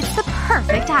why it's the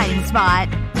perfect hiding spot.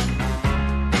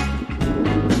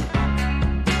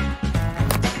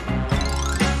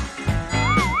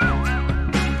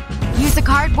 Use a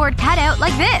cardboard cutout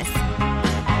like this.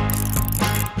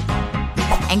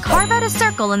 And carve out a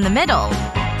circle in the middle.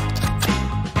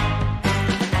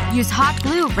 Use hot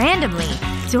glue randomly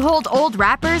to hold old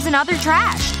wrappers and other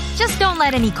trash. Just don't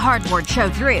let any cardboard show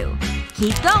through.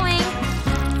 Keep going.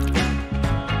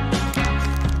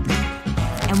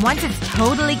 And once it's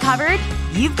totally covered,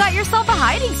 you've got yourself a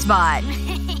hiding spot.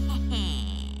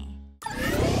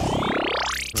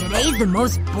 Today's the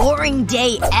most boring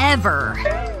day ever.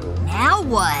 Now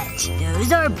what?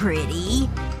 Those are pretty.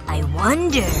 I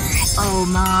wonder… Oh,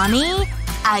 Mommy?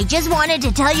 I just wanted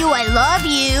to tell you I love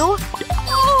you.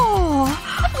 Oh,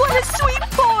 what a sweet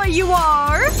boy you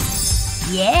are.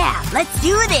 Yeah, let's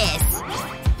do this.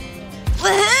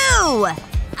 Woohoo!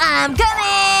 I'm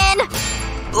coming!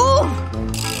 Ooh!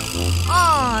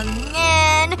 Oh,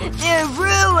 man. They're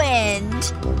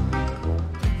ruined.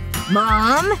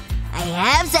 Mom? I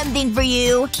have something for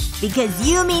you. Because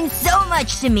you mean so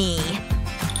much to me.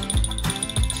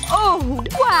 Oh,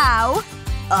 wow.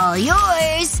 All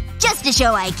yours. Just to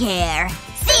show I care.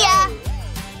 See ya!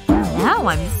 Now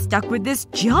I'm stuck with this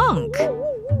junk.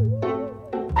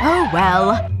 Oh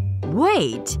well.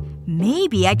 Wait.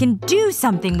 Maybe I can do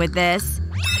something with this.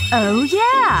 Oh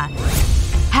yeah!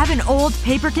 Have an old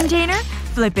paper container,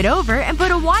 flip it over, and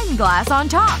put a wine glass on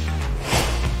top.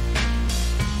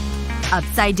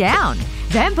 Upside down.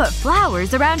 Then put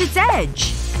flowers around its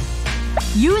edge.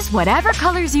 Use whatever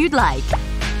colors you'd like.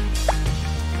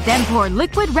 Then pour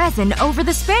liquid resin over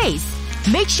the space.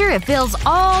 Make sure it fills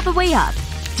all the way up.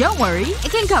 Don't worry,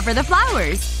 it can cover the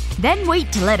flowers. Then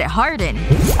wait to let it harden.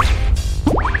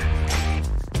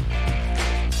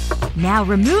 Now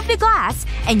remove the glass,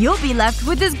 and you'll be left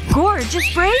with this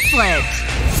gorgeous bracelet.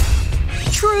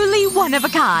 Truly one of a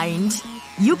kind.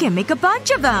 You can make a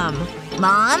bunch of them.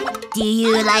 Mom, do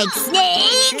you like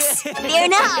snakes? They're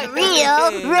not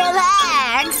real.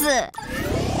 Relax.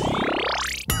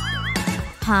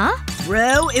 Huh?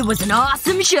 Bro, it was an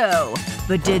awesome show.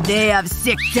 But did they have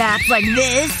sick tats like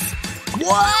this?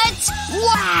 What?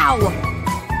 Wow!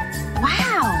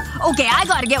 Wow. Okay, I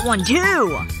gotta get one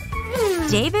too.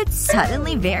 David's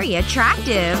suddenly very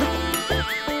attractive.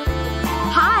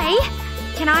 Hi.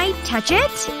 Can I touch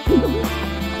it?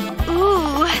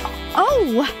 Ooh.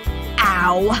 Oh.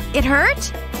 Ow. It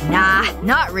hurt? Nah,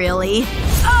 not really.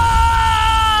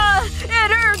 Ah!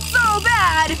 It hurts so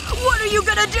bad! What are you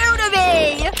gonna do to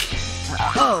me?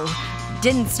 Oh.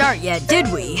 Didn't start yet,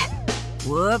 did we?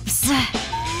 Whoops.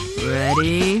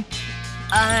 Ready?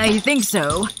 I think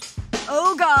so.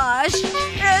 Oh gosh.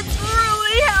 It's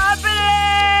really happening!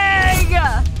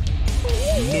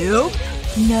 Nope.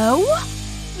 No?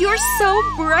 You're so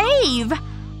brave.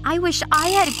 I wish I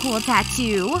had a cool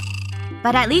tattoo.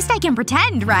 But at least I can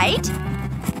pretend, right?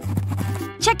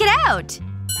 Check it out!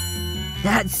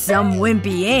 That's some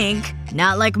wimpy ink.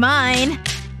 Not like mine.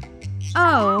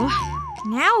 Oh.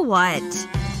 Now what?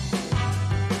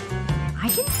 I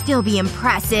can still be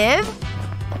impressive.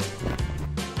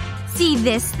 See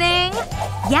this thing?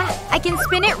 Yeah, I can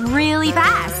spin it really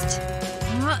fast.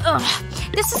 Ugh.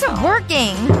 This isn't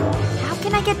working. How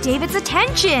can I get David's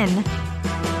attention?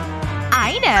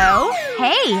 I know.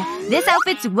 Hey, this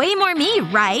outfit's way more me,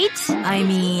 right? I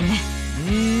mean…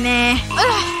 meh.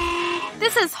 Ugh.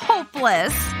 This is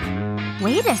hopeless.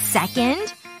 Wait a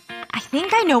second. I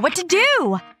think I know what to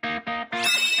do.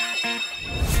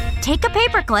 Take a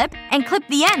paperclip and clip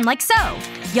the end like so.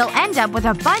 You'll end up with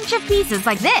a bunch of pieces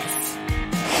like this.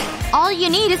 All you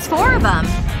need is 4 of them.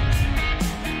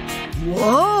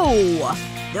 Whoa!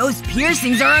 Those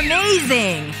piercings are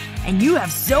amazing! And you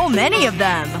have so many of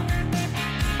them.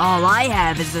 All I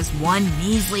have is this one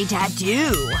measly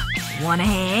tattoo. Wanna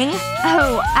hang?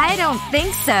 Oh, I don't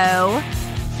think so.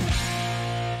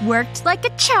 Worked like a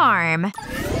charm.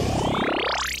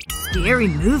 Scary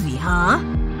movie, huh?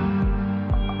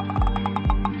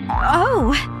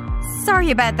 Oh.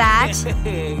 Sorry about that.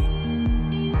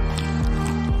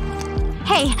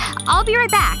 Hey, I'll be right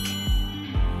back.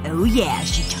 Oh yeah,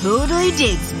 she totally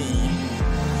digs me.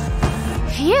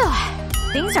 Phew.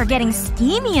 Things are getting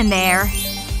steamy in there.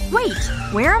 Wait,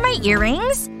 where are my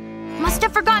earrings? Must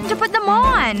have forgotten to put them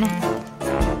on.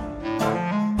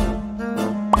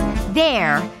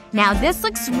 There. Now this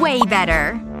looks way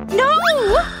better. No!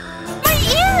 My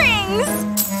earrings!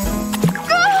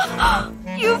 Ugh!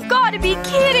 You've gotta be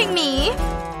kidding me!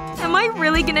 Am I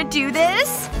really gonna do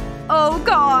this? Oh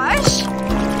gosh.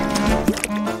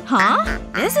 Huh?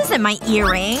 This isn't my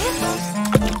earring.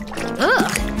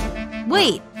 Ugh.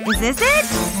 Wait, is this it?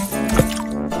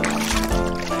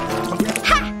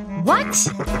 Ha! What?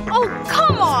 Oh,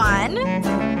 come on!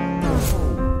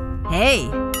 Hey.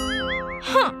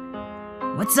 Huh.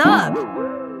 What's up?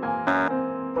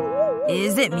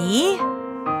 Is it me?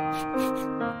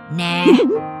 Nah.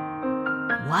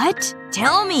 What?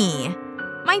 Tell me.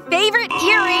 My favorite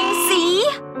earring, see?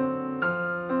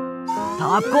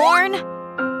 Popcorn?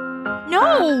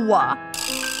 No!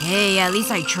 Hey, at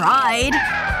least I tried.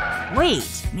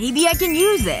 Wait, maybe I can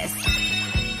use this.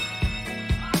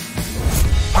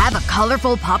 Have a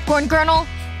colorful popcorn kernel?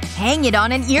 Hang it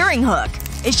on an earring hook.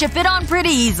 It should fit on pretty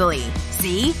easily.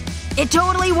 See? It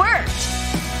totally worked!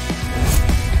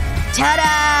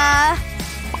 Ta-da!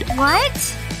 What?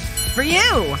 For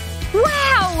you!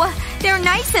 Wow! They're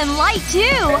nice and light,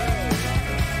 too!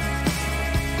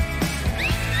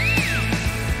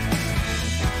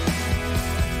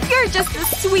 You're just the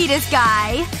sweetest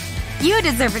guy. You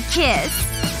deserve a kiss.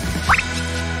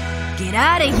 Get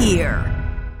out of here.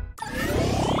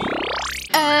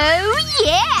 Oh,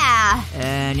 yeah!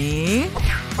 Annie?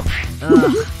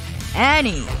 Ugh.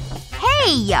 Annie.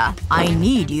 Hey! I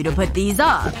need you to put these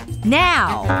up.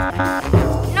 Now.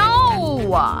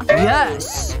 No!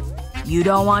 Yes. You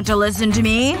don't want to listen to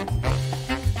me?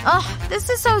 Ugh, this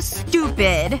is so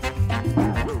stupid.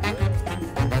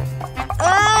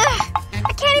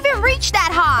 I can't even reach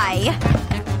that high.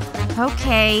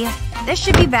 Okay. This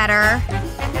should be better.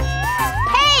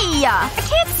 Hey! I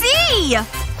can't see!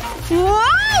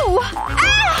 Whoa!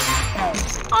 Ah!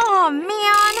 Aw,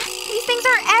 man. These things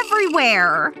are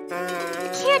everywhere.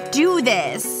 Can't do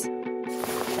this.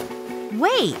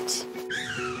 Wait.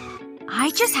 I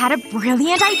just had a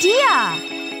brilliant idea.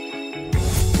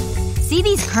 See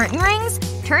these curtain rings?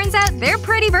 Turns out they're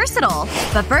pretty versatile.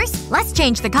 But first, let's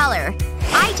change the color.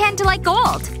 I tend to like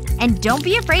gold. And don't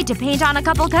be afraid to paint on a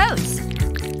couple coats.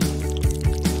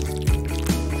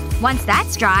 Once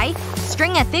that's dry,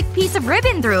 string a thick piece of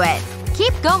ribbon through it.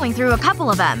 Keep going through a couple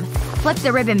of them. Flip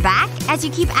the ribbon back as you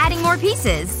keep adding more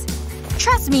pieces.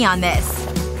 Trust me on this.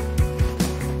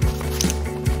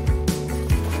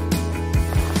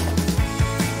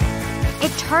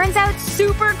 It turns out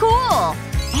super cool!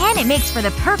 And it makes for the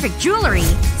perfect jewelry.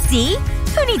 See?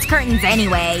 Who needs curtains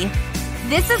anyway?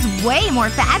 This is way more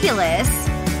fabulous.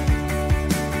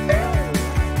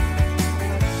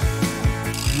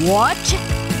 What?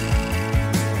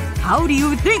 How do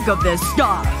you think of this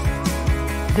stuff?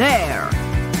 There.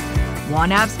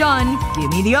 One half's done. Give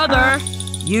me the other.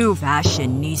 You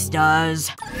fashionistas.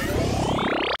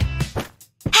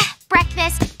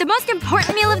 Breakfast. The most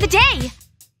important meal of the day.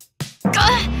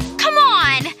 Come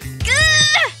on!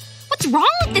 What's wrong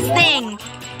with this thing?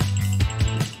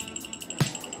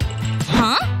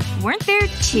 Huh? Weren't there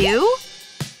two?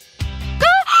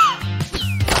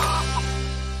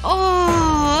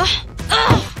 Oh.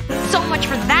 So much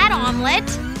for that omelet.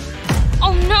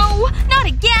 Oh no! Not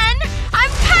again! I'm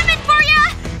coming for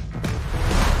ya!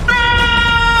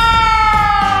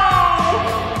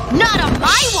 Not on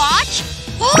my watch!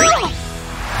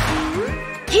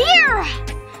 Here!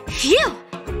 Phew!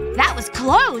 That was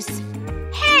close.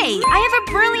 Hey, I have a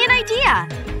brilliant idea.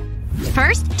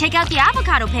 First, take out the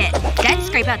avocado pit. Then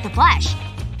scrape out the flesh.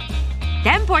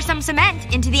 Then pour some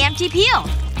cement into the empty peel.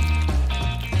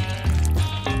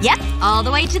 Yep, all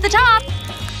the way to the top.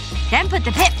 Then put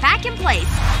the pit back in place.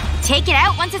 Take it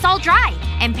out once it's all dry,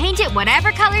 and paint it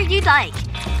whatever color you'd like.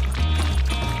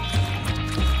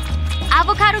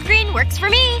 Avocado green works for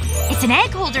me. It's an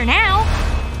egg holder now.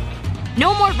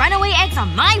 No more runaway eggs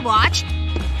on my watch.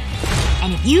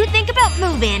 And if you think about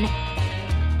moving,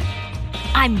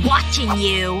 I'm watching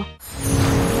you.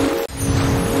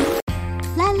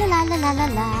 La la la la la la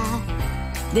la.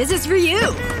 This is for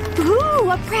you.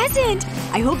 Ooh, a present.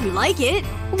 I hope you like it.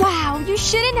 Wow, you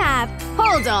shouldn't have.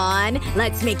 Hold on.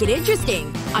 Let's make it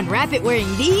interesting. Unwrap it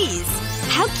wearing these.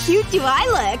 How cute do I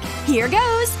look? Here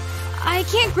goes. I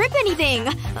can't grip anything.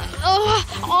 Ugh,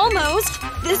 almost.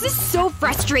 This is so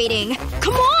frustrating.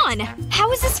 Come on!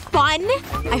 How is this fun?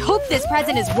 I hope this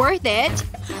present is worth it.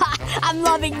 Ha! I'm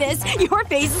loving this. Your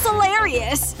face is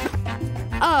hilarious.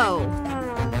 Oh.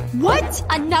 What?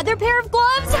 Another pair of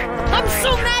gloves? I'm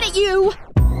so mad at you!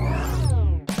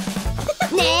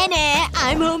 Nah, nah.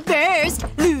 I'm home first.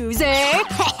 Loser.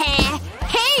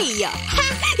 Hey!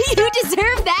 You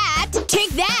deserve that!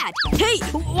 Take that! Hey!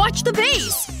 Watch the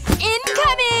base!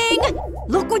 Incoming!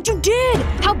 Look what you did!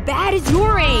 How bad is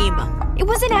your aim? It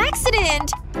was an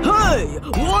accident! Hey!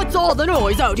 What's all the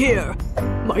noise out here?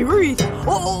 My wreath!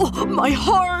 Oh! My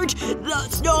heart!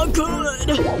 That's not good!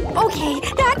 Okay,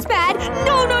 that's bad!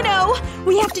 No, no, no!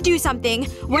 We have to do something.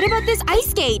 What about this ice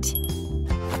skate?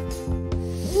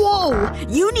 Whoa!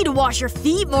 You need to wash your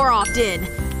feet more often.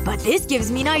 But this gives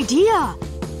me an idea.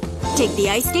 Take the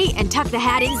ice skate and tuck the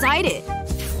hat inside it.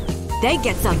 Then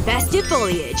get some festive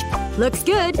foliage. Looks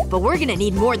good, but we're gonna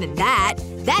need more than that.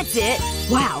 That's it.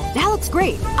 Wow, that looks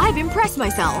great. I've impressed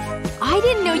myself. I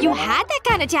didn't know you had that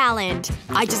kind of talent.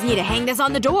 I just need to hang this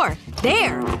on the door.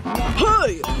 There.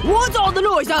 Hey! What's all the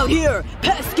noise out here?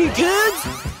 Pesky kids!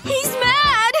 He's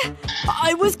mad!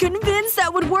 I was convinced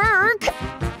that would work.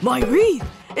 My wreath!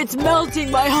 It's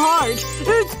melting my heart.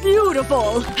 It's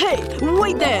beautiful. Hey,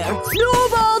 wait there.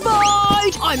 Snowball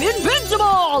bite! I'm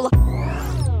invincible!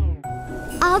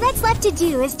 All that's left to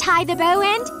do is tie the bow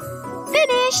and…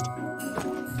 finished!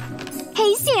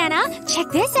 Hey, Santa.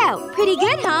 Check this out. Pretty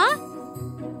good, huh?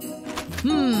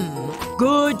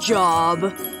 Good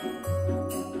job.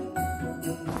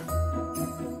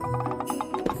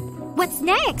 What's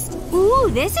next? Ooh,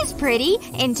 this is pretty.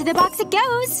 Into the box it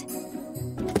goes.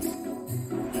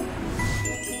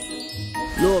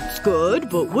 Looks good,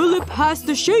 but will it pass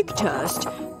the shake test?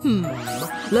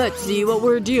 Let's see what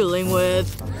we're dealing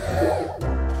with.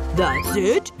 That's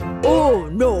it? Oh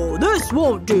no, this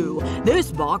won't do.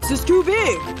 This box is too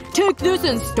big. Take this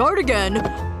and start again.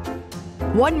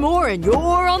 One more and you're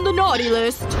on the naughty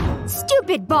list.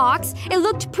 Stupid box. It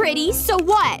looked pretty, so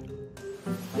what?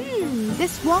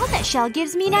 This walnut shell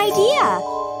gives me an idea.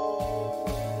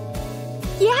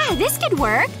 Yeah, this could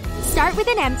work. Start with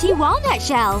an empty walnut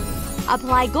shell.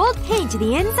 Apply gold paint to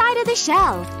the inside of the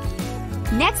shell.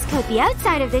 Next, coat the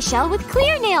outside of the shell with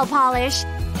clear nail polish.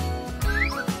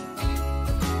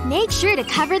 Make sure to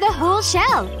cover the whole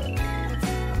shell.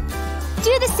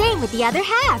 Do the same with the other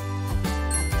half.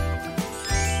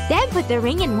 Then put the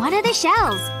ring in one of the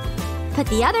shells. Put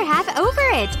the other half over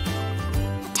it.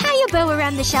 Tie a bow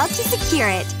around the shell to secure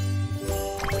it.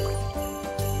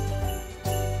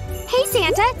 Hey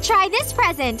Santa, try this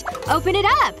present. Open it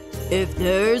up. If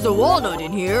there's a walnut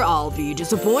in here, I'll be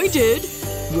disappointed.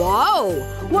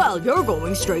 Wow! Well, you're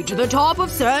going straight to the top of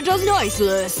Santa's nice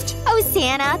list. Oh,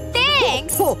 Santa,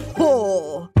 thanks! Ho,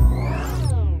 ho.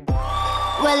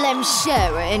 Well, I'm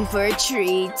sure we're in for a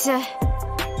treat.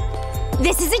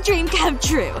 This is a dream come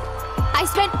true. I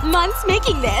spent months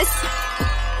making this.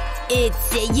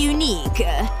 It's unique.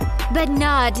 But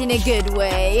not in a good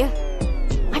way.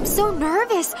 I'm so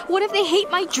nervous. What if they hate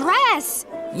my dress?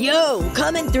 Yo,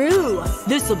 coming through.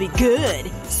 This'll be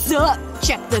good. Sup?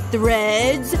 Check the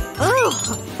threads.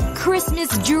 Ugh. Christmas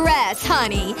dress,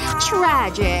 honey.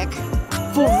 Tragic.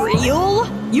 For real?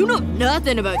 You know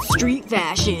nothing about street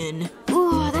fashion.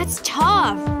 Ooh, that's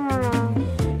tough.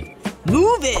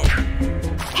 Move it!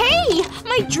 Hey!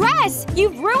 My dress!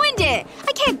 You've ruined it!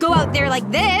 I can't go out there like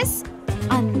this.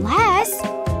 Unless…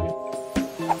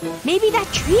 maybe that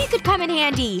tree could come in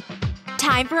handy.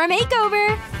 Time for a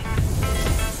makeover.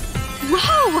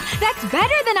 Whoa! That's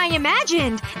better than I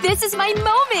imagined! This is my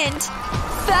moment!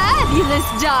 Fabulous,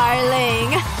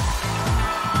 darling!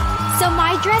 So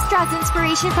my dress draws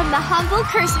inspiration from the humble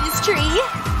Christmas tree.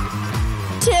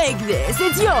 Take this.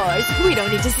 It's yours. We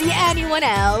don't need to see anyone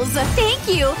else. Thank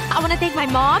you! I want to thank my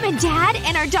mom and dad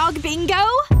and our dog Bingo.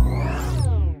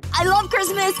 I love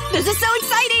Christmas! This is so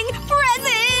exciting!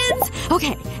 Presents!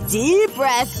 Okay, deep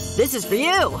breath. This is for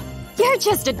you. You're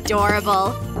just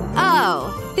adorable.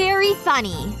 Oh, very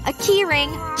funny. A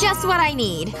keyring. Just what I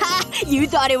need. Ha! You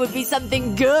thought it would be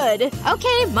something good.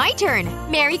 Okay, my turn.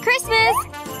 Merry Christmas!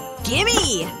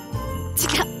 Gimme!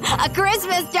 A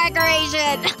Christmas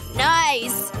decoration!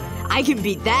 Nice! I can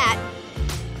beat that.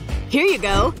 Here you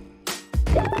go.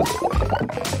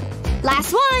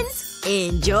 Last ones!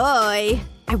 Enjoy.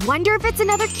 I wonder if it's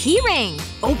another keyring.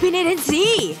 Open it and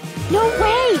see. No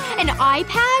way! An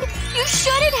iPad? You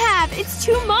shouldn't have! It's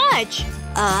too much!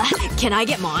 Can I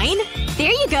get mine?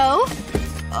 There you go.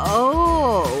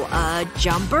 Oh, a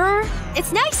jumper?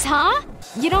 It's nice, huh?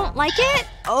 You don't like it?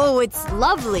 Oh, it's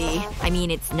lovely. I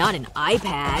mean, it's not an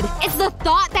iPad. It's the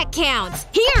thought that counts.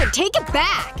 Here, take it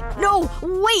back. No,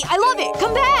 wait, I love it.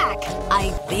 Come back. I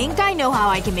think I know how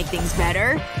I can make things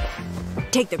better.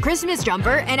 Take the Christmas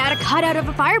jumper and add a cutout of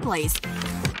a fireplace.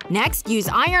 Next, use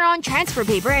iron-on transfer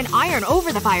paper and iron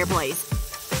over the fireplace.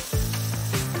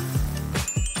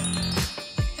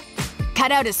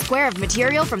 Cut out a square of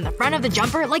material from the front of the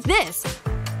jumper like this.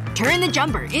 Turn the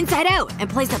jumper inside out and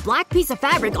place a black piece of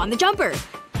fabric on the jumper.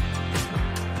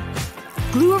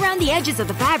 Glue around the edges of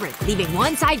the fabric, leaving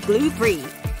one side glue-free.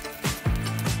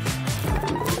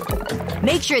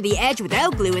 Make sure the edge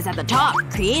without glue is at the top,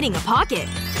 creating a pocket.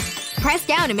 Press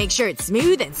down to make sure it's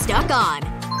smooth and stuck on.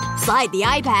 Slide the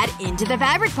iPad into the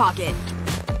fabric pocket.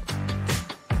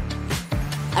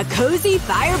 A cozy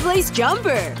fireplace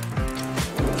jumper!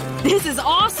 This is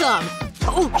awesome!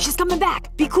 Oh, she's coming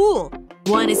back. Be cool.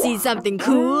 Wanna see something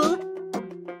cool?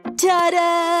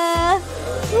 Ta-da!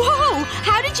 Whoa!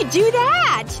 How did you do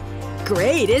that?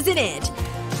 Great, isn't it?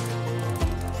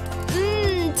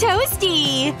 Mmm,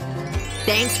 toasty!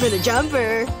 Thanks for the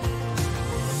jumper.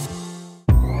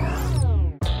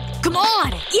 Come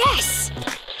on! Yes!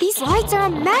 These lights are a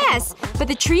mess. But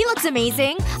the tree looks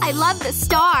amazing. I love the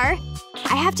star.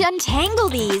 I have to untangle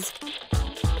these.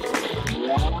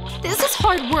 This is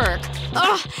hard work.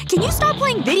 Ugh, can you stop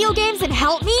playing video games and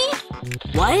help me?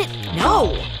 What?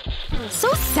 No.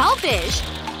 So selfish.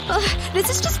 Ugh, this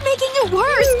is just making it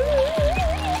worse.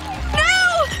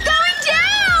 No! Going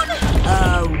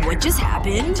down! What just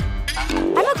happened?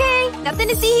 I'm okay. Nothing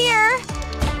to see here.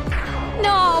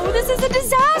 No, this is a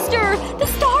disaster! The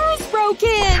star is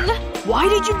broken! Why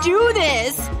did you do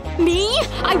this? Me?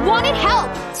 I wanted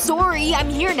help! Sorry, I'm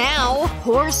here now.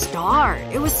 Poor star.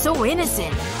 It was so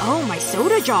innocent. Oh, my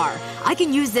soda jar. I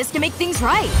can use this to make things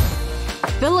right.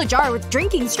 Fill a jar with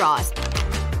drinking straws.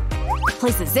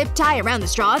 Place a zip tie around the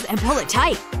straws and pull it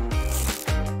tight.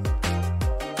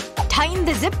 Tighten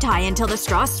the zip tie until the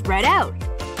straws spread out.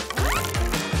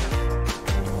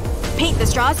 Paint the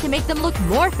straws to make them look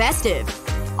more festive.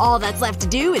 All that's left to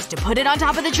do is to put it on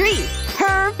top of the tree.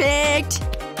 Perfect!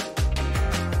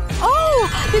 Oh!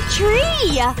 The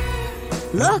tree!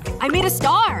 Look! I made a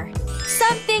star!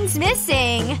 Something's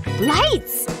missing.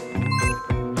 Lights!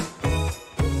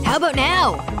 How about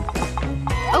now?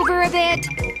 Over a bit.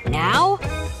 Now?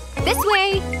 This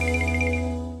way.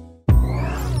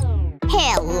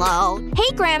 Hello.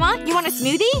 Hey, Grandma. You want a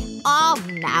smoothie? Oh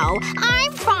no.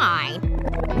 I'm fine.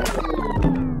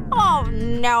 Oh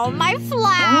no, my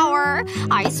flower.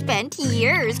 I spent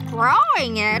years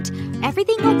growing it.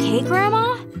 Everything okay,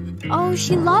 Grandma? Oh,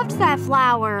 she loved that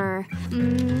flower.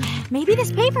 Maybe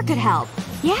this paper could help.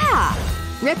 Yeah.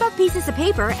 Rip up pieces of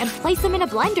paper and place them in a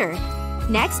blender.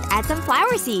 Next, add some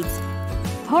flower seeds.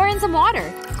 Pour in some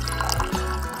water.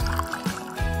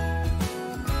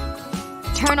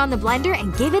 Turn on the blender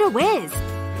and give it a whiz.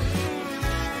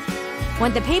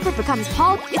 When the paper becomes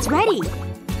pulp, it's ready.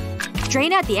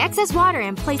 Drain out the excess water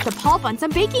and place the pulp on some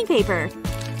baking paper.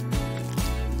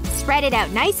 Spread it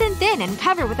out nice and thin and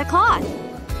cover with a cloth.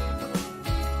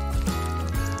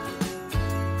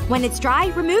 When it's dry,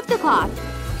 remove the cloth.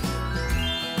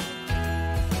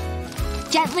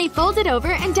 Gently fold it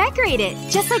over and decorate it,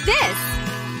 just like this.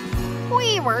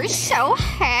 We were so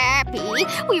happy.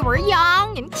 We were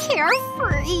young and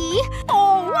carefree.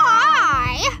 Oh,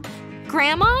 why?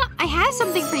 Grandma, I have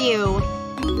something for you.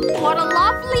 What a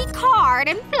lovely card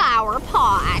and flower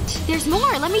pot. There's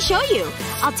more. Let me show you.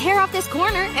 I'll tear off this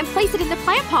corner and place it in the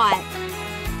plant pot.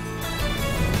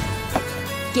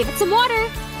 Give it some water.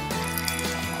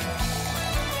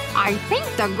 I think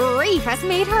the grief has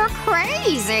made her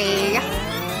crazy.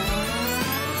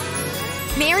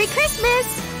 Merry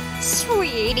Christmas!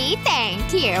 Sweetie,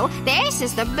 thank you. This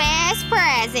is the best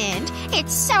present.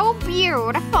 It's so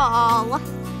beautiful.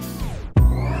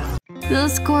 The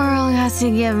squirrel has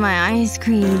to give my ice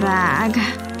cream back.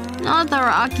 Not the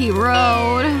rocky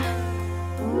road.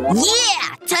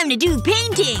 Yeah! Time to do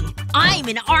painting! I'm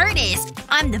an artist!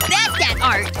 I'm the best at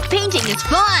art! Painting is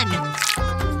fun!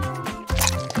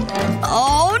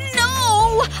 Oh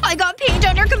no! I got paint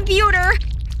on her computer!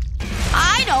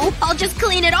 I know! I'll just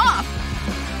clean it off!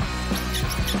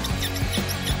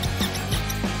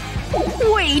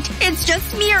 Wait! It's just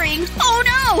smearing! Oh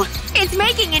no! It's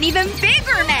making an even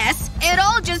bigger mess! It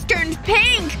all just turned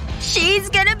pink! She's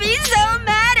gonna be so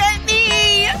mad at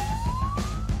me!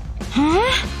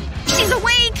 Huh? She's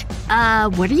awake!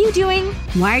 What are you doing?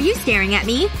 Why are you staring at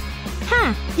me?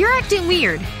 Huh. You're acting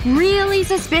weird. Really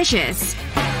suspicious.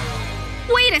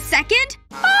 Wait a second!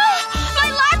 Oh!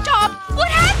 My laptop! What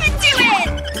happened to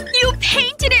it? You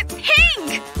painted it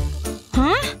pink!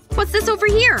 Huh? What's this over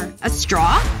here? A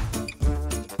straw?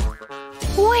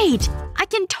 Wait! I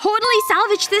can totally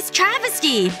salvage this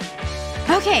travesty!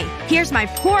 Okay, here's my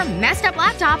poor messed up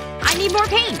laptop. I need more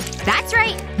paint. That's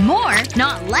right. More,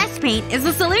 not less paint is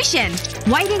the solution.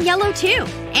 White and yellow too.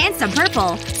 And some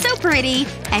purple. So pretty.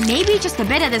 And maybe just a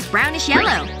bit of this brownish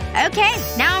yellow. Okay,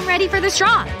 now I'm ready for the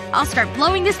straw. I'll start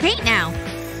blowing this paint now.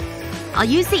 I'll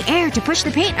use the air to push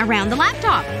the paint around the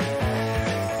laptop.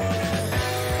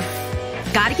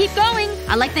 Gotta keep going.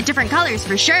 I like the different colors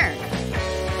for sure.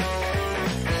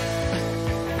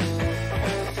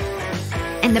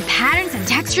 And the patterns and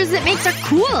textures it makes are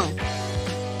cool.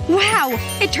 Wow!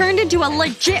 It turned into a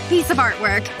legit piece of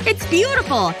artwork. It's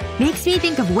beautiful. Makes me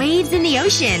think of waves in the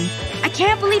ocean. I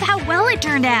can't believe how well it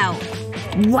turned out.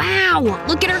 Wow!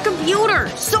 Look at her computer!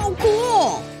 So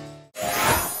cool!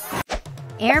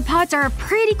 AirPods are a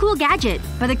pretty cool gadget,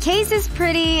 but the case is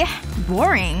pretty…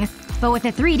 boring. But with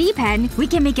a 3D pen, we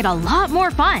can make it a lot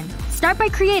more fun. Start by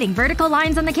creating vertical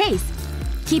lines on the case.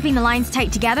 Keeping the lines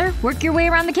tight together, work your way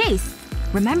around the case.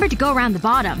 Remember to go around the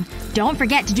bottom. Don't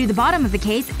forget to do the bottom of the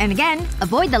case, and again,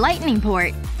 avoid the lightning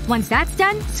port. Once that's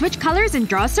done, switch colors and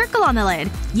draw a circle on the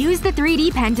lid. Use the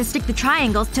 3D pen to stick the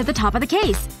triangles to the top of the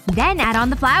case. Then add on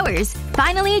the flowers.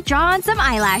 Finally, draw on some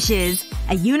eyelashes.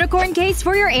 A unicorn case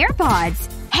for your AirPods.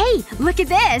 Hey, look at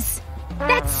this!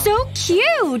 That's so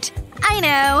cute! I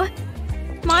know.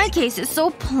 My case is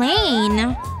so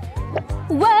plain.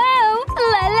 Whoa!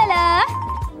 La la la!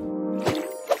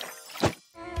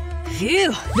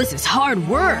 Phew, this is hard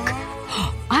work.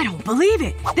 I don't believe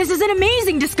it. This is an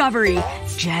amazing discovery.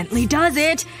 Gently does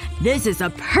it. This is a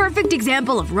perfect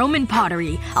example of Roman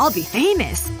pottery. I'll be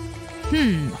famous.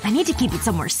 I need to keep it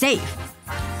somewhere safe.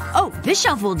 Oh, this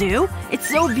shelf will do. It's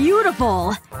so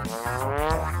beautiful.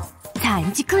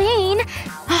 Time to clean.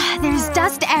 There's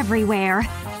dust everywhere.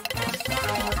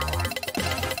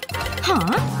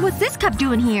 Huh? What's this cup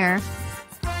doing here?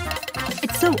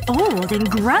 It's so old and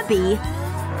grubby.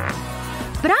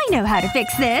 But I know how to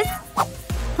fix this.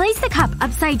 Place the cup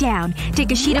upside down.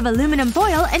 Take a sheet of aluminum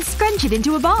foil and scrunch it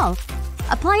into a ball.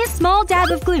 Apply a small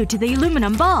dab of glue to the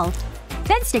aluminum ball.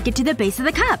 Then stick it to the base of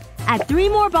the cup. Add 3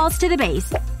 more balls to the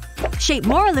base. Shape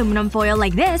more aluminum foil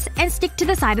like this and stick to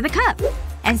the side of the cup.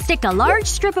 And stick a large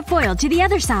strip of foil to the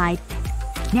other side.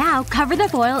 Now cover the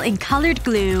foil in colored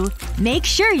glue. Make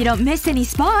sure you don't miss any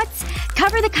spots.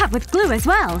 Cover the cup with glue as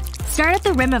well. Start at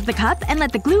the rim of the cup and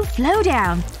let the glue flow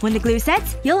down. When the glue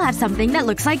sets, you'll have something that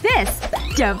looks like this.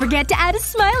 Don't forget to add a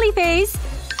smiley face.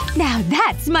 Now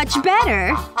that's much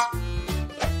better.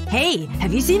 Hey,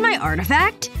 have you seen my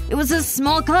artifact? It was a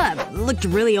small cup. It looked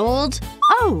really old.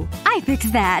 Oh, I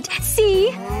fixed that.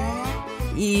 See?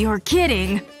 You're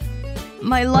kidding.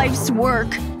 My life's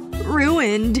work.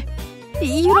 Ruined.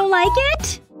 You don't like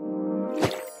it?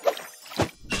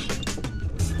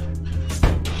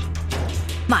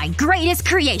 My greatest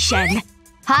creation!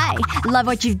 Hi, love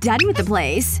what you've done with the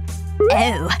place.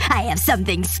 Oh, I have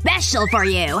something special for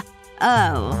you.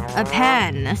 Oh, a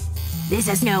pen. This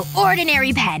is no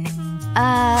ordinary pen.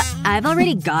 I've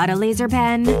already got a laser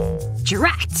pen.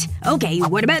 Drat! Okay,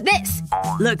 what about this?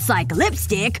 Looks like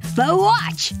lipstick, but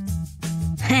watch!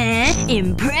 Huh?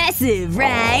 Impressive,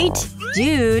 right?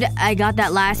 Dude, I got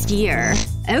that last year.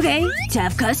 Okay,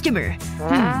 tough customer.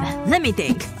 Let me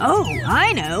think. Oh,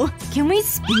 I know. Can we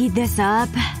speed this up?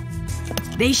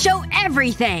 They show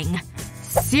everything!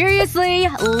 Seriously?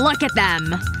 Look at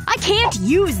them. I can't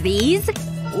use these.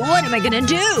 What am I gonna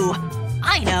do?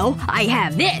 I know. I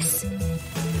have this.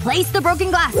 Place the broken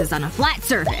glasses on a flat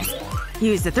surface.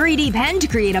 Use the 3D pen to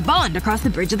create a bond across the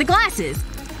bridge of the glasses.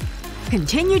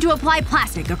 Continue to apply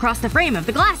plastic across the frame of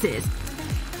the glasses.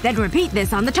 Then repeat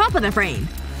this on the top of the frame.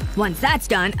 Once that's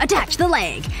done, attach the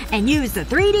leg, and use the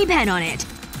 3D pen on it.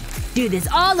 Do this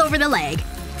all over the leg.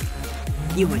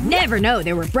 You would never know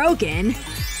they were broken.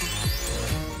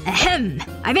 Ahem.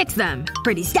 I fixed them.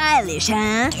 Pretty stylish,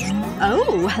 huh?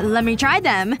 Oh, let me try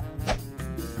them.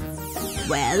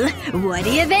 Well, what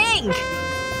do you think?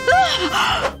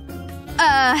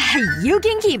 You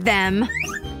can keep them.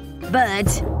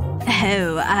 But…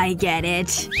 oh, I get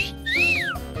it.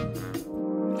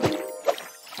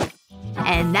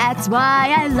 And that's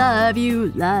why I love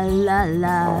you, la la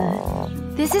la.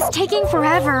 This is taking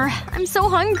forever. I'm so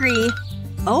hungry.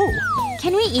 Oh.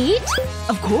 Can we eat?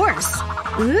 Of course.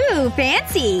 Ooh,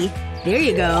 fancy. There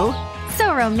you go.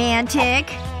 So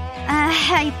romantic.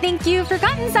 I think you've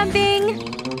forgotten something.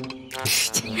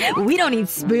 Psst. We don't need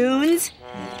spoons.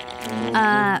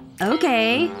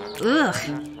 Okay. Ugh.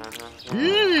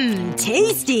 Mmm,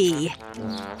 tasty.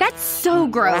 That's so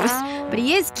gross. But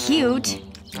he is cute.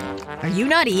 Are you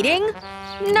not eating?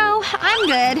 No, I'm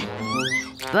good.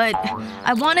 But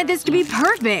I wanted this to be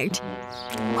perfect.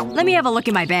 Let me have a look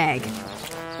in my bag.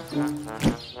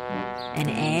 An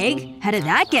egg? How did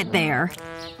that get there?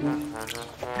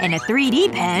 And a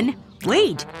 3D pen?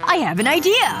 Wait, I have an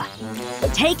idea!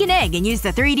 Take an egg and use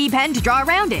the 3D pen to draw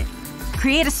around it.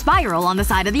 Create a spiral on the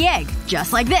side of the egg,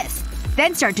 just like this.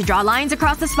 Then start to draw lines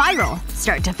across the spiral.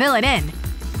 Start to fill it in.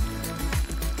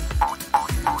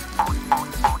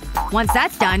 Once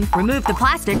that's done, remove the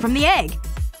plastic from the egg.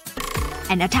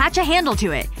 And attach a handle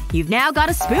to it. You've now got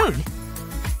a spoon.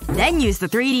 Then use the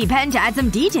 3D pen to add some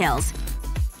details.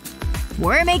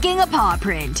 We're making a paw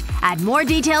print. Add more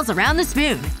details around the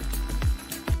spoon.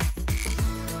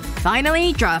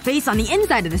 Finally, draw a face on the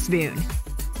inside of the spoon.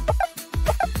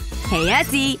 Hey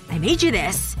Essie, I made you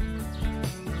this.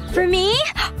 For me?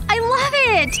 I love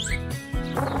it!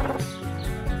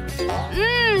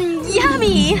 Mmm,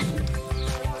 yummy!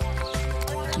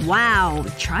 Wow,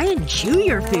 try and chew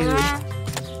your food.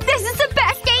 This is the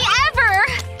best day ever!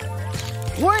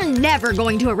 We're never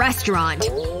going to a restaurant.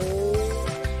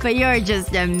 But you're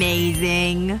just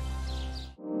amazing.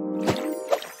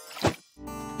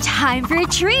 Time for a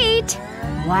treat!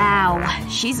 Wow,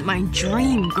 she's my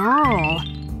dream girl.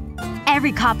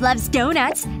 Every cop loves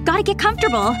donuts. Gotta get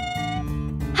comfortable.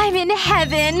 I'm in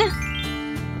heaven.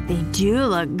 They do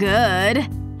look good.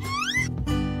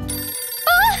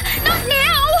 Not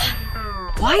now!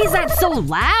 Why is that so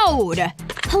loud?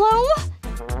 Hello?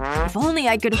 If only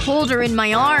I could hold her in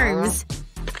my arms.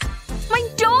 My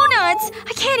donuts!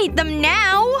 I can't eat them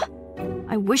now!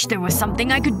 I wish there was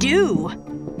something I could do.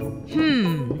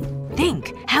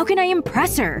 Think. How can I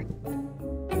impress her?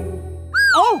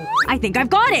 Oh! I think I've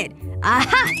got it!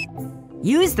 Aha!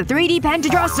 Use the 3D pen to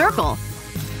draw a circle.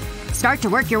 Start to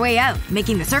work your way out,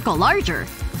 making the circle larger.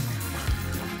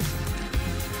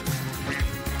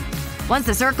 Once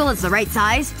the circle is the right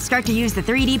size, start to use the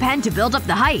 3D pen to build up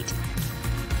the height.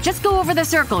 Just go over the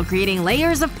circle, creating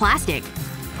layers of plastic.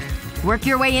 Work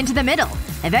your way into the middle.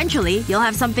 Eventually, you'll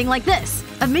have something like this.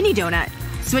 A mini donut.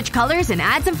 Switch colors and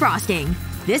add some frosting.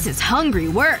 This is hungry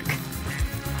work.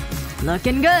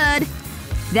 Looking good.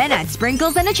 Then add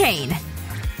sprinkles and a chain.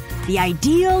 The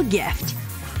ideal gift.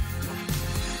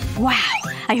 Wow.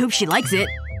 I hope she likes it.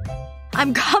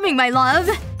 I'm coming, my love!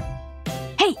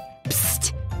 Hey!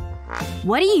 Psst!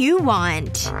 What do you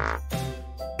want?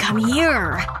 Come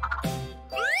here.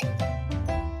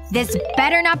 This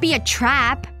better not be a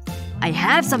trap. I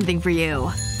have something for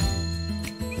you.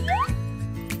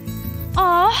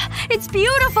 Aw, it's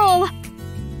beautiful!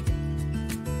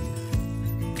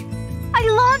 I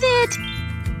love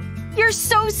it! You're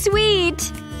so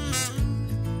sweet!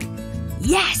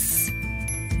 Yes!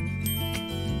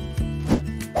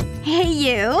 Hey,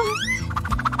 you.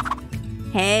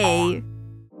 Hey.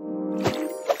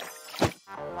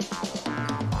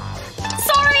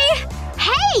 Sorry!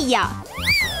 Hey!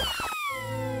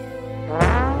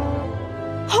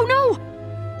 Oh no!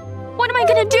 What am I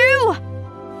gonna do?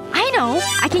 I know!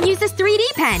 I can use this 3D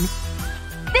pen.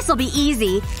 This'll be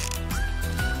easy.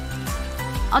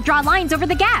 I'll draw lines over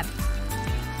the gap.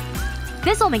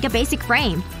 This'll make a basic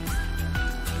frame.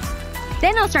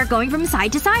 Then I'll start going from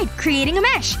side to side, creating a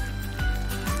mesh.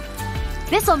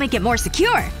 This'll make it more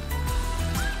secure.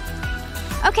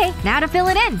 Okay, now to fill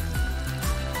it in.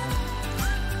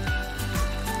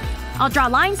 I'll draw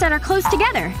lines that are close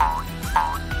together.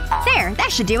 There, that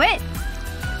should do it.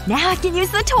 Now I can use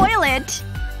the toilet.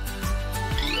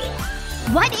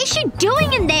 What is she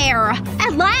doing in there?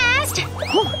 At last!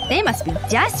 Whew, they must be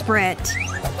desperate.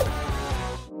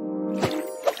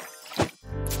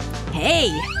 Hey.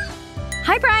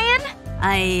 Hi, Brian.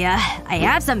 I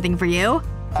have something for you.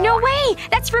 No way!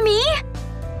 That's for me?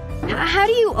 How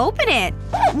do you open it?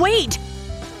 Wait!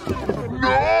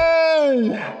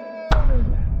 No!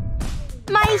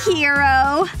 My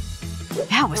hero.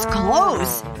 That was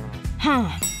close.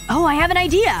 Oh, I have an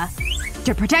idea.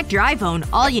 To protect your iPhone,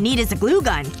 all you need is a glue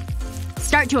gun.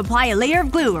 Start to apply a layer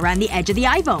of glue around the edge of the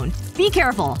iPhone. Be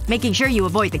careful, making sure you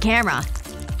avoid the camera.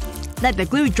 Let the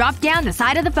glue drop down the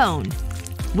side of the phone.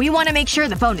 We want to make sure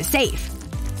the phone is safe.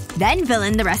 Then fill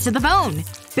in the rest of the phone.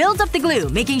 Build up the glue,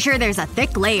 making sure there's a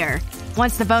thick layer.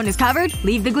 Once the phone is covered,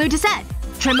 leave the glue to set.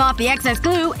 Trim off the excess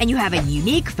glue and you have a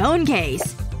unique phone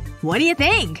case. What do you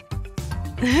think?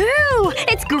 Ooh!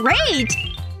 It's great!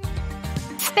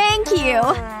 Thank you.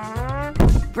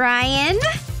 Brian?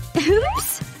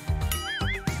 Oops.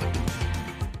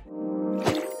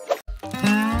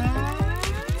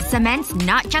 Cement's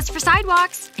not just for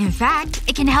sidewalks. In fact,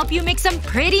 it can help you make some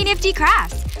pretty nifty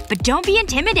crafts. But don't be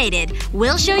intimidated.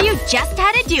 We'll show you just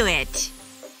how to do it.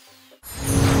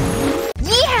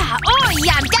 Yeah! Oh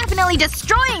yeah, I'm definitely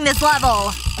destroying this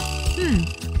level!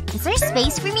 Is there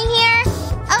space for me here?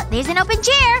 Oh, there's an open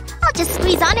chair. I'll just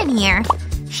squeeze on in here.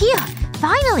 Phew.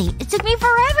 Finally! It took me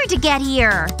forever to get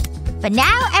here. But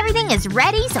now everything is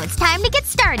ready, so it's time to get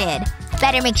started.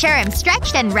 Better make sure I'm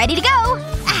stretched and ready to go.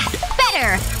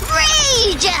 Better!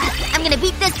 Rage! I'm gonna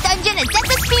beat this dungeon and set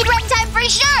the speedrun time for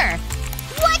sure!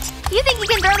 What? You think you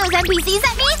can throw those NPCs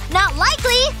at me? Not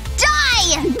likely!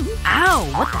 Die! Ow,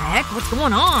 what the heck? What's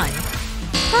going on?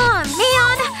 Oh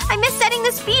man! I missed setting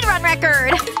the speedrun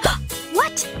record!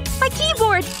 What? My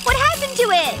keyboard! What happened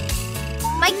to it?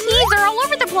 My keys are all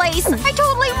over the place! I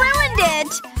totally ruined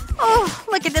it! Oh,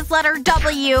 look at this letter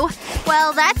W.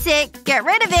 Well, that's it. Get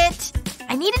rid of it.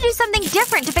 I need to do something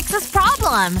different to fix this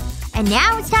problem. And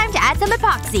now it's time to add some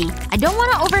epoxy. I don't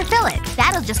want to overfill it.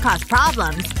 That'll just cause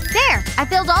problems. There! I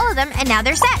filled all of them and now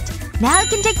they're set. Now I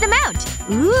can take them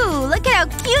out. Ooh, look at how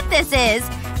cute this is!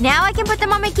 Now I can put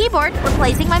them on my keyboard,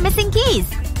 replacing my missing keys.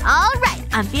 Alright,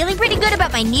 I'm feeling pretty good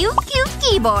about my new cute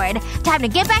keyboard. Time to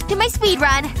get back to my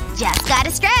speedrun. Just gotta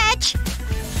stretch.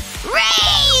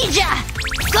 Rage!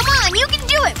 Come on, you can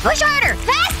do it! Push harder!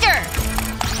 Faster!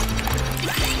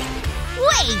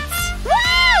 Wait! Woo!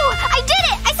 I did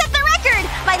it! I set the record!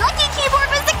 My lucky keyboard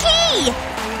was the key!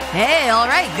 Hey,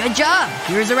 alright, good job.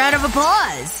 Here's a round of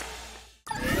applause.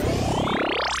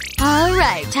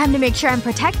 Alright, time to make sure I'm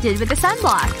protected with the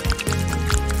sunblock.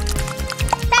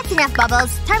 That's enough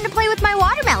bubbles. Time to play with my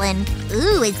watermelon.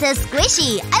 Ooh, it's so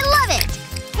squishy. I love it!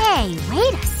 Hey,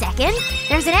 wait a second.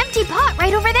 There's an empty pot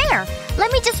right over there.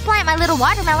 Let me just plant my little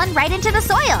watermelon right into the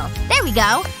soil. There we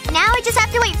go. Now I just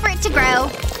have to wait for it to grow.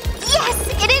 Yes!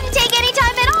 It didn't take any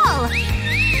time at all!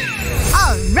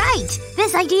 Alright!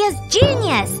 This idea's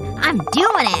genius! I'm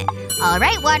doing it!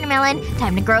 Alright, watermelon.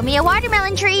 Time to grow me a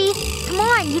watermelon tree. Come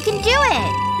on, you can do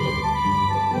it!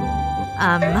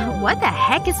 What the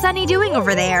heck is Sunny doing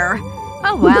over there?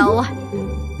 Oh well.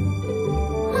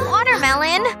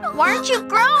 Watermelon, why aren't you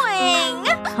growing?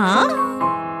 Huh?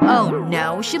 Oh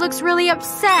no, she looks really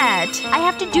upset. I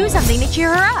have to do something to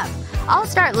cheer her up. I'll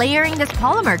start layering this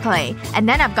polymer clay. And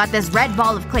then I've got this red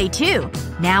ball of clay too.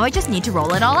 Now I just need to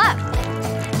roll it all up.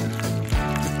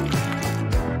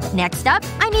 Next up,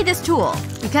 I need this tool.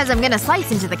 Because I'm gonna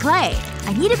slice into the clay.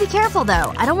 I need to be careful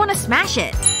though. I don't want to smash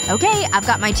it. Okay, I've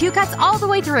got my 2 cuts all the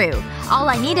way through. All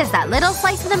I need is that little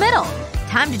slice in the middle.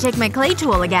 Time to take my clay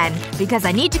tool again. Because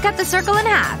I need to cut the circle in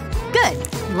half. Good.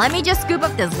 Let me just scoop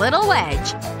up this little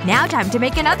wedge. Now time to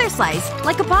make another slice,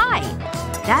 like a pie.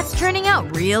 That's turning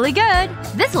out really good.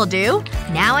 This'll do.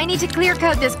 Now I need to clear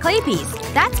coat this clay piece.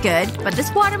 That's good, but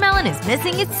this watermelon is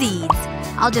missing its seeds.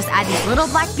 I'll just add these little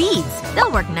black beads.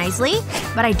 They'll work nicely.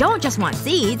 But I don't just want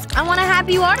seeds. I want a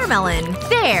happy watermelon.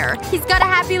 There! He's got a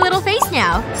happy little face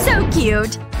now. So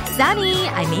cute. Sunny,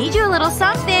 I made you a little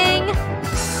something.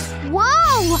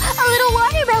 Whoa! A little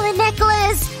watermelon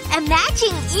necklace! And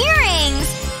matching earrings!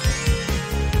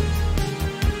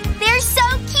 They're so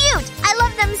cute! I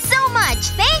love them so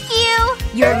much! Thank you!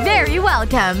 You're very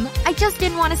welcome. I just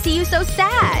didn't want to see you so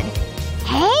sad.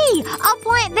 Hey! I'll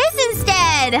plant this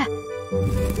instead!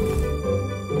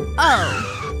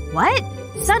 Oh. What?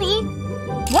 Sunny?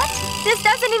 What? This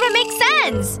doesn't even make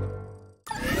sense!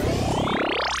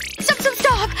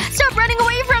 Stop! Stop running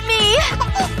away from me!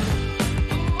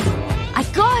 I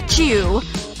got you!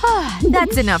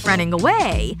 That's enough running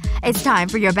away. It's time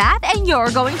for your bath and you're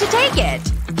going to take it.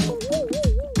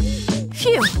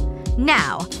 Phew.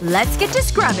 Now, let's get to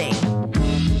scrubbing.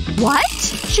 What?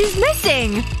 She's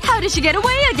missing! How did she get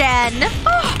away again?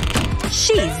 Oh,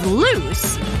 she's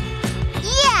loose.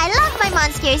 Yeah, I love my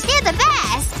monsters. They're the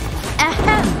best!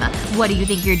 Ahem. What do you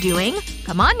think you're doing?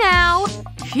 Come on now.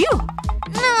 Phew.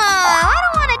 No, I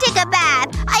don't want to take a bath.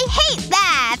 I hate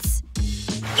baths.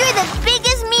 You're the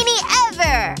biggest meanie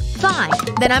ever!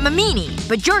 Fine. Then I'm a meanie.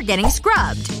 But you're getting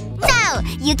scrubbed. No!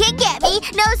 You can get me!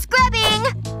 No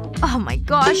scrubbing! Oh my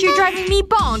gosh, you're driving me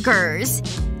bonkers.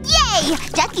 Yay!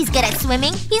 Ducky's good at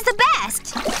swimming. He's the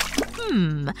best!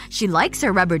 She likes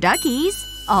her rubber duckies.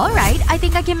 Alright, I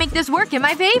think I can make this work in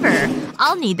my favor.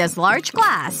 I'll need this large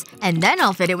glass. And then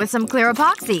I'll fit it with some clear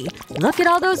epoxy. Look at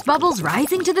all those bubbles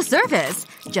rising to the surface.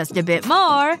 Just a bit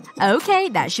more. Okay,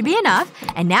 that should be enough.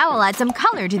 And now I'll add some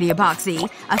color to the epoxy.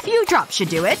 A few drops should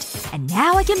do it. And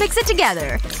now I can mix it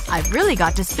together. I've really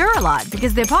got to stir a lot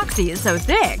because the epoxy is so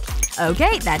thick.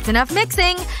 Okay, that's enough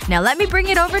mixing. Now let me bring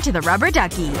it over to the rubber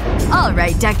ducky.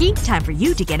 Alright, ducky. Time for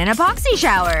you to get an epoxy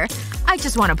shower. I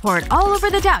just want to pour it all over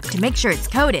the duck to make sure it's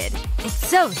coated. It's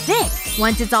so thick.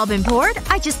 Once it's all been poured,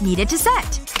 I just need it to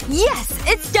set. Yes!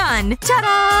 It's done!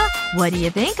 Ta-da! What do you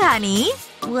think, honey?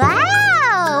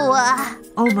 Wow!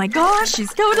 Oh my gosh,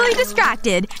 she's totally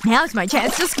distracted. Now's my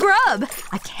chance to scrub.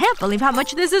 I can't believe how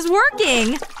much this is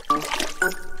working.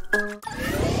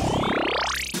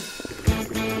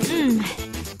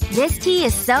 This tea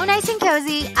is so nice and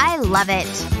cozy. I love it.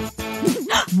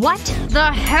 What the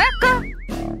heck?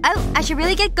 Oh, I should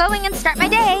really get going and start my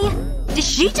day. Did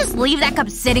she just leave that cup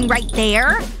sitting right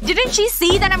there? Didn't she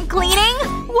see that I'm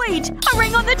cleaning? Wait, a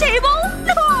ring on the table?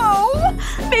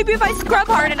 No! Maybe if I scrub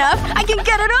hard enough, I can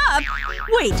get it up.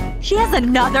 Wait, she has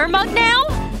another mug now?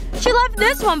 She left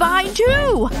this one behind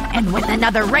too. And with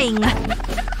another ring.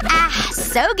 Ah,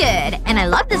 so good. And I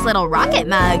love this little rocket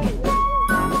mug.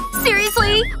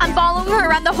 Seriously? I'm following her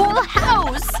around the whole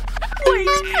house. Wait,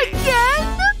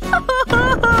 again?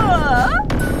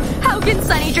 How can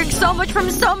Sunny drink so much from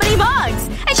so many mugs?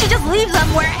 And she just leaves them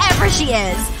wherever she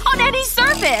is. On any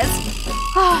surface.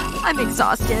 I'm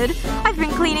exhausted. I've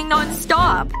been cleaning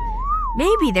non-stop.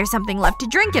 Maybe there's something left to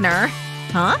drink in her.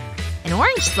 Huh? An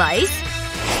orange slice?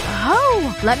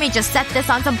 Oh. Let me just set this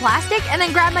on some plastic and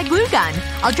then grab my glue gun.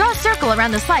 I'll draw a circle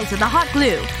around the slice with the hot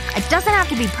glue. It doesn't have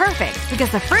to be perfect,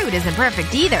 because the fruit isn't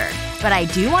perfect either. But I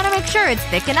do want to make sure it's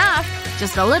thick enough.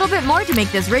 Just a little bit more to make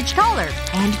this rich color.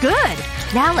 And good!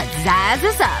 Now let's zazz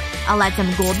this up. I'll add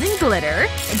some golden glitter.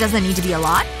 It doesn't need to be a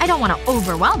lot. I don't want to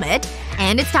overwhelm it.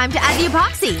 And it's time to add the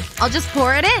epoxy. I'll just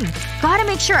pour it in. Gotta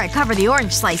make sure I cover the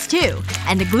orange slice too.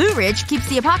 And the glue ridge keeps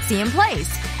the epoxy in place.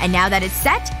 And now that it's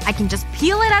set, I can just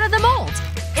peel it out of the mold.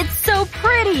 It's so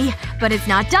pretty! But it's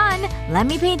not done. Let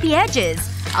me paint the edges.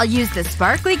 I'll use the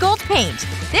sparkly gold paint.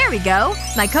 There we go.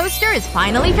 My coaster is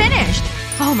finally finished.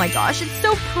 Oh my gosh, it's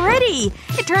so pretty!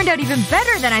 It turned out even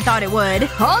better than I thought it would.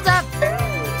 Hold up!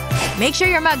 Make sure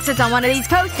your mug sits on one of these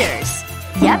coasters.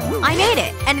 Yep, I made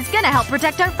it. And it's gonna help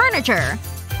protect our furniture.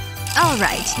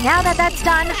 Alright, now that that's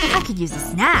done, I could use a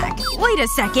snack. Wait a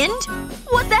second.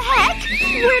 What the heck?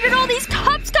 Where did all these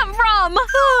cups come from?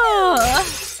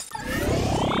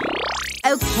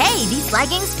 Okay, these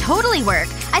leggings totally work.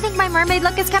 I think my mermaid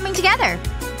look is coming together.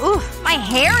 Oof, my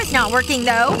hair is not working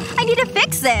though. I need to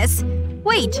fix this.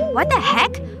 Wait, what the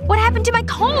heck? What happened to my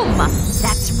comb?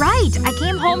 That's right, I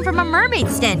came home from a mermaid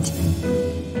stint.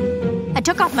 I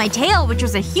took off my tail, which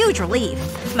was a huge relief.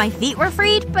 My feet were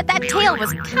freed, but that tail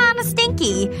was kinda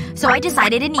stinky. So I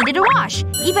decided it needed a wash.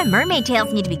 Even mermaid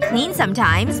tails need to be cleaned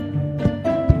sometimes.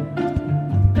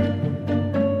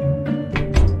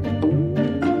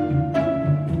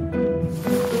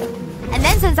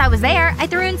 since I was there, I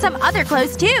threw in some other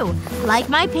clothes too. Like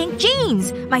my pink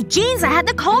jeans. My jeans that had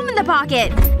the comb in the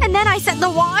pocket. And then I set the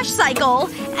wash cycle.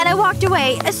 And I walked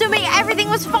away, assuming everything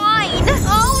was fine.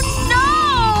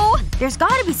 Oh no! There's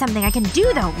gotta be something I can do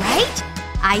though, right?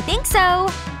 I think so.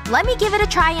 Let me give it a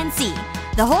try and see.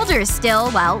 The holder is still,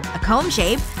 well, a comb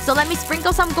shape, so let me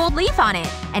sprinkle some gold leaf on it.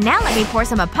 And now let me pour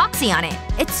some epoxy on it.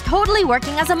 It's totally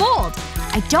working as a mold.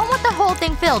 I don't want the whole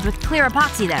thing filled with clear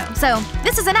epoxy though, so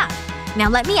this is enough. Now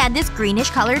let me add this greenish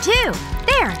color too.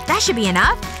 There, that should be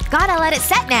enough. Gotta let it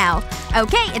set now.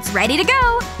 Okay, it's ready to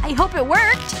go. I hope it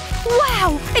worked.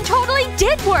 Wow! It totally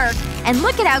did work! And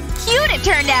look at how cute it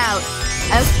turned out!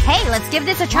 Okay, let's give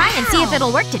this a try and see if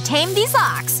it'll work to tame these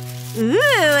locks. Ooh,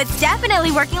 it's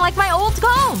definitely working like my old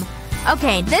comb.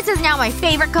 Okay, this is now my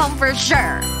favorite comb for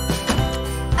sure.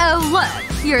 Oh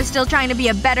look, you're still trying to be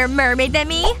a better mermaid than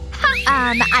me?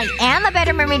 I am a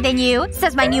better mermaid than you,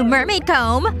 says my new mermaid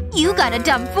comb. You got a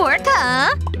dumb fork,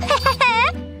 huh?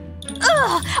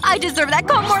 Ugh, I deserve that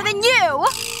comb more than you!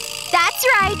 That's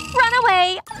right, run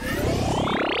away!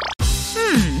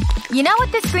 You know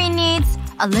what this screen needs?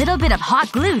 A little bit of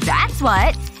hot glue, that's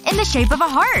what. In the shape of a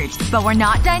heart. But we're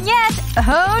not done yet.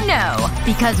 Oh no.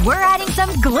 Because we're adding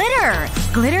some glitter.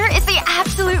 Glitter is the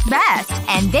absolute best.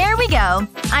 And there we go.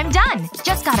 I'm done.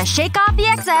 Just gotta shake off the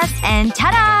excess and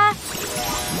ta-da!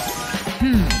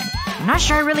 I'm not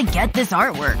sure I really get this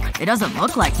artwork. It doesn't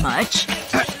look like much.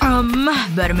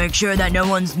 Better make sure that no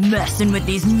one's messing with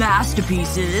these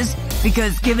masterpieces.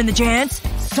 Because given the chance,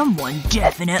 someone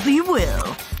definitely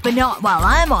will. But not while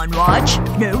I'm on watch.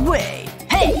 No way.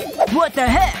 Hey! What the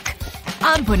heck?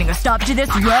 I'm putting a stop to this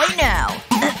right now.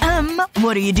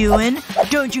 What are you doing?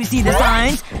 Don't you see the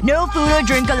signs? No food or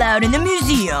drink allowed in the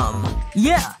museum.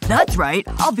 Yeah, that's right.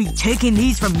 I'll be taking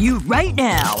these from you right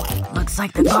now. Looks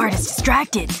like the guard is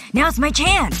distracted. Now's my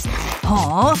chance.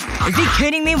 Aw. Is he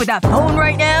kidding me with that phone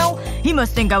right now? He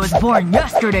must think I was born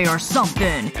yesterday or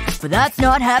something. But that's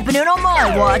not happening on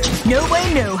my watch. No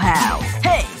way, no how.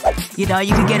 Hey! You thought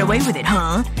you could get away with it,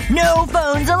 huh? No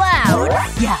phones allowed!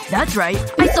 Yeah, that's right.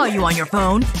 I saw you on your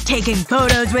phone. Taking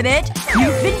photos with it.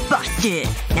 You've been busted.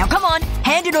 Now come on,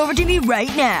 hand it over to me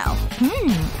right now.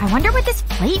 I wonder what this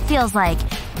plate feels like.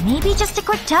 Maybe just a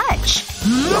quick touch.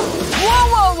 Whoa,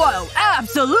 whoa, whoa!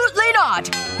 Absolutely not!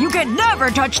 You can never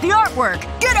touch the artwork!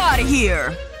 Get out of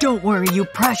here! Don't worry, you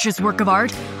precious work of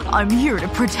art. I'm here to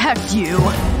protect you.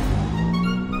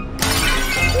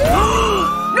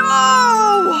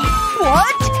 No!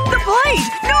 What? The plate!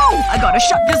 No! I gotta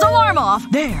shut this alarm off.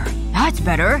 There. That's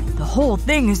better. The whole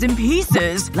thing is in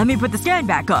pieces. Let me put the stand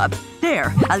back up.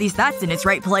 There. At least that's in its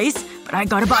right place. But I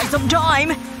gotta buy some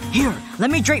time. Here,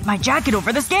 let me drape my jacket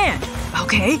over the stand.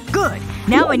 Okay, good.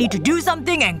 Now I need to do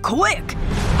something and quick.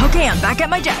 Okay, I'm back at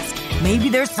my desk. Maybe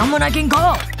there's someone I can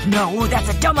call. No, that's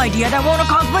a dumb idea that won't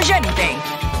accomplish anything.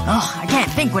 Ugh, I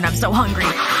can't think when I'm so hungry.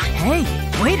 Hey,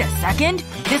 wait a second.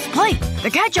 This plate. The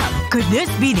ketchup. Could this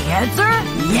be the answer?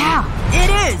 Yeah,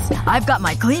 it is! I've got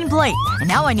my clean plate. And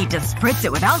now I need to spritz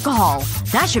it with alcohol.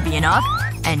 That should be enough.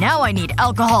 And now I need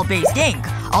alcohol-based ink.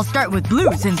 I'll start with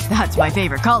blue since that's my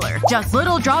favorite color. Just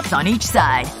little drops on each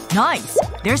side. Nice.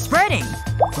 They're spreading.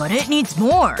 But it needs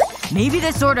more. Maybe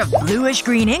this sort of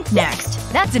bluish-green ink next.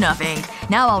 That's enough ink.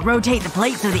 Now I'll rotate the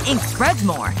plate so the ink spreads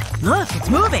more. Look, it's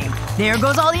moving. There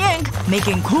goes all the ink,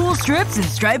 making cool strips and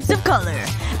stripes of color.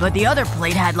 But the other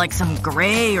plate had like some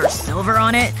gray or silver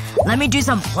on it. Let me do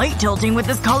some plate tilting with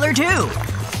this color too.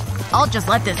 I'll just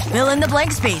let this fill in the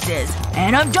blank spaces.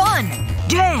 And I'm done!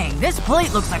 Dang, this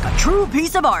plate looks like a true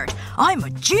piece of art. I'm a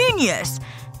genius!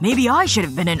 Maybe I should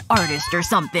have been an artist or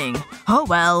something. Oh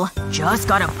well. Just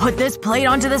gotta put this plate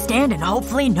onto the stand and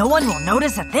hopefully no one will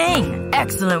notice a thing.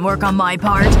 Excellent work on my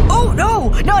part. Oh no!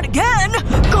 Not again!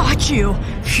 Got you!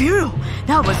 Phew.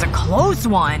 That was a close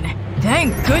one.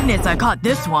 Thank goodness I caught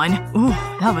this one. Ooh,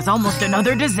 that was almost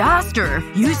another disaster.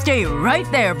 You stay right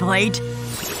there, plate.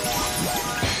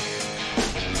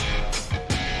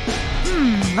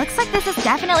 Looks like this is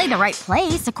definitely the right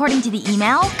place, according to the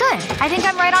email. Good. I think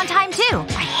I'm right on time, too.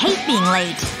 I hate being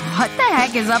late. What the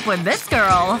heck is up with this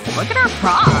girl? Look at her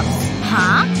props.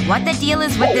 Huh? What the deal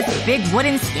is with this big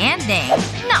wooden stand thing?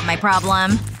 Not my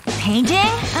problem.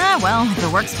 Painting? Ah, well, if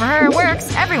it works for her, it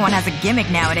works. Everyone has a gimmick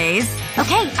nowadays.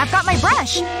 Okay, I've got my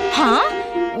brush.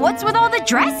 Huh? What's with all the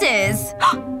dresses?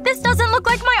 This doesn't look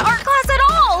like my art class at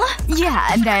all! Yeah,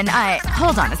 and then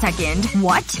hold on a second.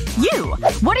 What? You!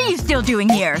 What are you still doing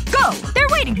here? Go! They're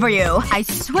waiting for you! I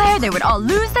swear they would all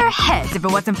lose their heads if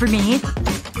it wasn't for me.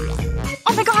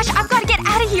 Oh my gosh, I've gotta get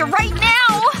out of here right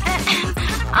now!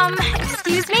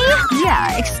 Excuse me?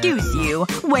 Yeah, excuse you.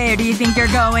 Where do you think you're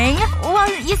going?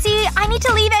 Well, you see, I need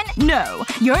to leave in… No,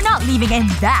 you're not leaving in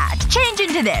that. Change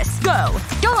into this. Go.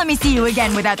 Don't let me see you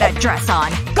again without that dress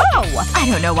on. Go! I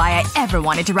don't know why I ever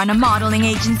wanted to run a modeling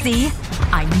agency.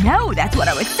 I know, that's what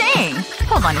I was saying.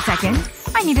 Hold on a second.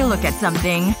 I need to look at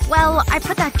something. Well, I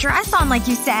put that dress on like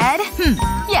you said.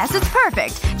 Yes, it's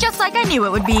perfect. Just like I knew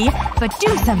it would be. But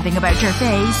do something about your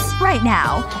face. Right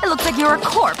now. It looks like you're a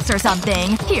corpse or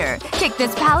something. Here, take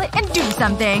this palette and do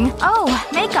something. Oh,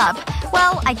 makeup.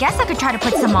 Well, I guess I could try to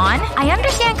put some on. I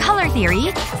understand color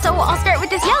theory, so I'll start with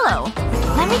this yellow.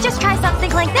 Let me just try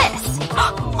something like this.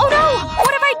 Oh no!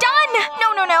 What have I done?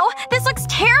 No. This looks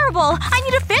terrible. I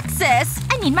need to fix this.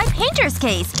 I need my painter's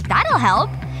case. That'll help.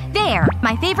 There.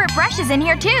 My favorite brush is in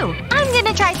here too. I'm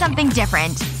gonna try something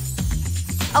different.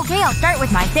 Okay, I'll start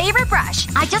with my favorite brush.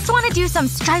 I just want to do some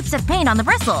stripes of paint on the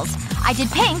bristles. I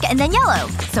did pink and then yellow.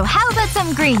 So how about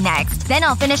some green next? Then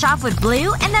I'll finish off with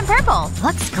blue and then purple.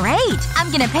 Looks great.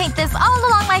 I'm gonna paint this all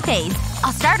along my face.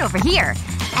 I'll start over here.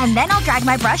 And then I'll drag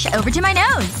my brush over to my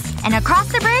nose. And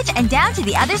across the bridge and down to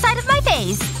the other side of my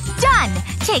face. Done!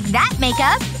 Take that,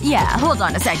 makeup! Yeah, hold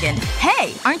on a second.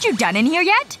 Hey, aren't you done in here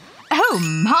yet? Oh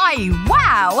my,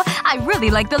 wow! I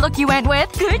really like the look you went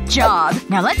with. Good job.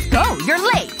 Now let's go. You're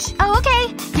late. Oh,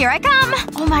 okay. Here I come.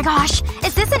 Oh my gosh.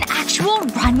 Is this an actual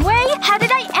runway? How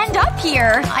did I end up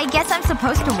here? I guess I'm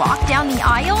supposed to walk down the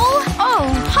aisle?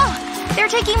 Oh, huh. They're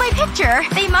taking my picture.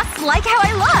 They must like how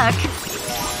I look.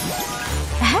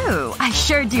 Oh, I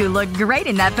sure do look great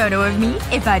in that photo of me,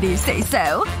 if I do say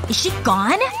so. Is she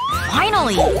gone?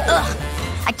 Finally. Ugh.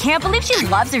 I can't believe she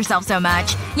loves herself so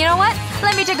much. You know what?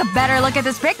 Let me take a better look at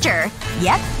this picture.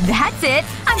 Yep, that's it.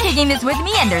 I'm taking this with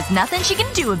me and there's nothing she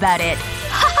can do about it.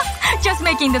 Just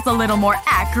making this a little more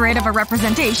accurate of a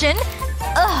representation.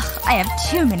 Ugh, I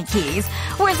have too many keys.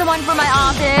 Where's the one for my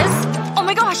office? Oh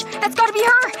my gosh, that's gotta be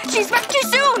her! She's back too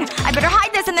soon! I better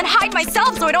hide this and then hide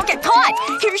myself so I don't get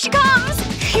caught! Here she comes!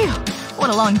 Phew. What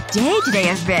a long day today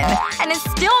has been. And it's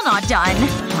still not done.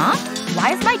 Huh?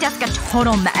 Why is my desk a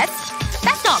total mess?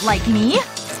 That's not like me.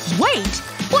 Wait!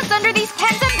 What's under these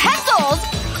pens and pencils?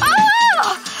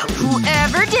 Ah!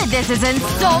 Whoever did this is in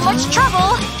so much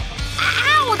trouble.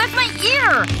 Ow! That's my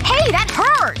ear! Hey, that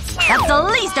hurts! That's the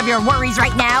least of your worries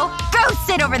right now. Go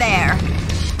sit over there!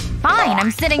 Fine, I'm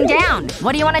sitting down.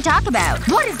 What do you want to talk about?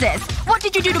 What is this? What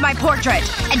did you do to my portrait?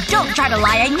 And don't try to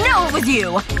lie, I know it was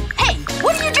you! Hey!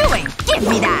 What are you doing? Give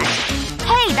me that!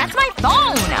 Hey, that's my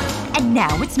phone! And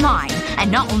now it's mine.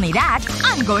 And not only that,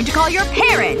 I'm going to call your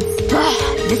parents.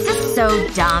 This is so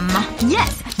dumb.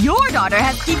 Yes, your daughter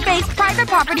has defaced private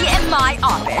property in my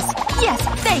office. Yes,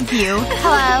 thank you.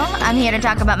 Hello? I'm here to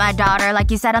talk about my daughter like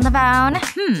you said on the phone.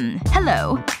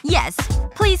 Hello. Yes.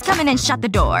 Please come in and shut the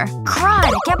door. Crud,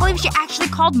 I can't believe she actually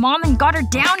called mom and got her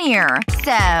down here.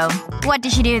 So, what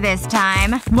did she do this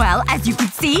time? Well, as you can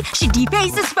see, she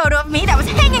defaced this photo of me that was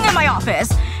hanging in my office.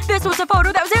 This was a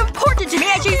photo that was important to me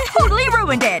and she totally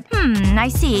ruined it. I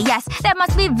see. Yes, that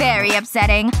must be very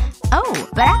upsetting. Oh,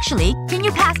 but actually, can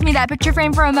you pass me that picture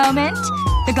frame for a moment?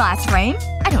 The glass frame?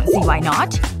 I don't see why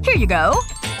not. Here you go.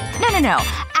 No.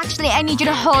 Actually, I need you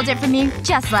to hold it for me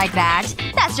just like that.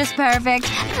 That's just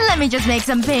perfect. Let me just make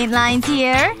some paint lines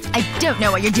here. I don't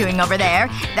know what you're doing over there.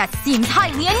 That seems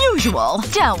highly unusual.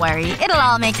 Don't worry. It'll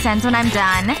all make sense when I'm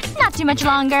done. Not too much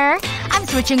longer. I'm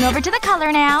switching over to the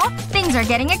color now. Things are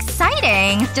getting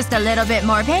exciting. Just a little bit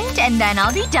more paint and then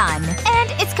I'll be done.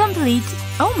 And it's complete.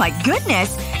 Oh my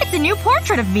goodness. It's a new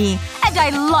portrait of me. And I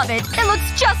love it. It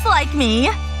looks just like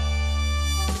me.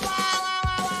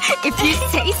 If you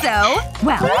say so.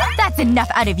 Well, that's enough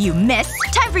out of you, miss.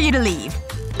 Time for you to leave.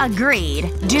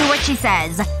 Agreed. Do what she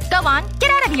says. Go on.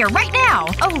 Get out of here right now.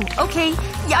 Oh, okay.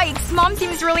 Yikes. Mom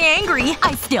seems really angry.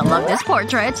 I still love this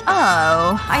portrait.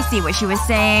 Oh. I see what she was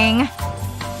saying.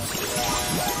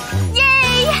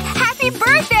 Yay! Happy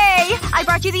birthday! I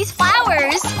brought you these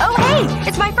flowers. Oh, hey!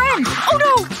 It's my friend. Oh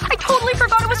no! I totally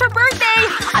forgot it was her birthday!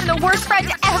 I'm the worst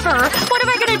friend ever! What am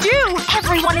I gonna do?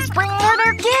 Everyone is bringing her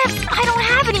their gifts! I don't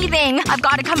have anything! I've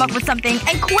gotta come up with something,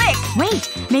 and quick!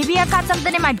 Wait, maybe I've got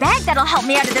something in my bag that'll help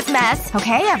me out of this mess.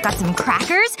 Okay, I've got some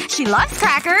crackers. She loves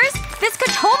crackers. This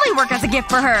could totally work as a gift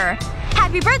for her.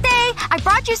 Happy birthday! I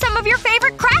brought you some of your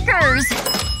favorite crackers!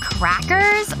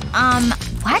 Crackers?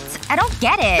 What? I don't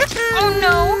get it. Oh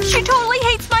no. She totally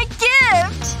hates my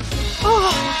gift! Oh,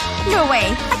 no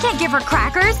way. I can't give her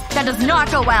crackers. That does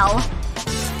not go well.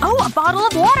 Oh, a bottle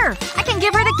of water. I can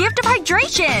give her the gift of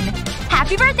hydration.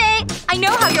 Happy birthday! I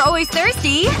know how you're always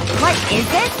thirsty. What is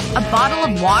this? A bottle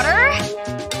of water?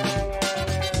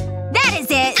 That is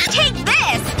it! Take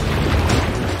this!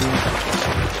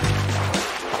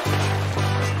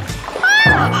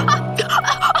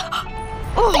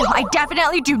 Oh, I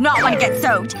definitely do not want to get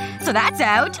soaked. So that's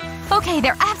out. Okay,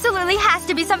 there absolutely has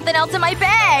to be something else in my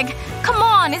bag. Come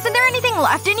on, isn't there anything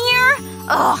left in here?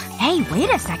 Ugh. Hey, wait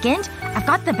a second. I've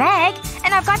got the bag,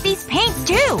 and I've got these paints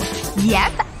too.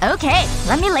 Yep. Okay,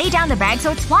 let me lay down the bag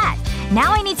so it's flat.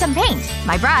 Now I need some paint,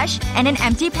 my brush, and an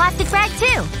empty plastic bag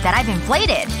too, that I've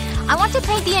inflated. I want to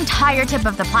paint the entire tip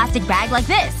of the plastic bag like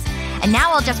this. And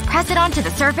now I'll just press it onto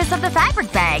the surface of the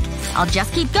fabric bag. I'll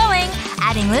just keep going,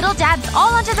 adding little dabs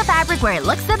all onto the fabric where it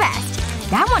looks the best.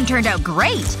 That one turned out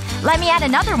great. Let me add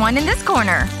another one in this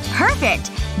corner.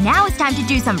 Perfect. Now it's time to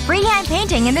do some freehand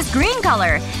painting in this green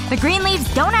color. The green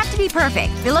leaves don't have to be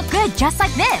perfect. They look good just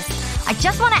like this. I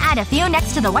just want to add a few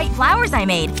next to the white flowers I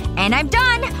made. And I'm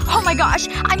done! Oh my gosh,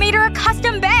 I made her a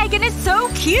custom bag and it's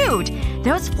so cute!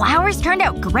 Those flowers turned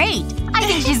out great. I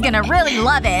think she's gonna really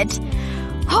love it.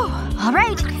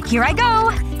 Alright, here I go.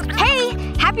 Hey!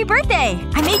 Happy birthday!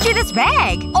 I made you this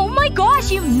bag! Oh my gosh,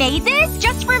 you made this?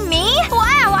 Just for me?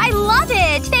 Wow, I love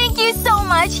it! Thank you so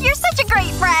much! You're such a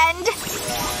great friend!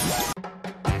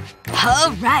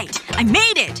 Alright, I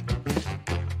made it!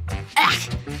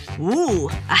 Ooh.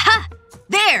 Aha!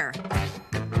 There!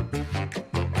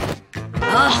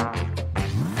 Ugh.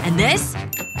 And this?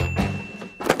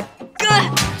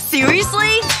 Gah!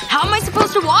 Seriously? How am I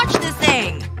supposed to watch this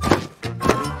thing?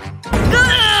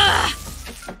 Ugh!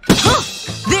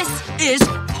 This is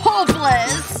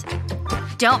hopeless!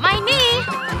 Don't mind me.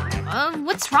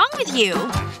 What's wrong with you?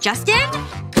 Justin?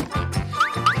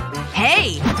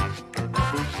 Hey!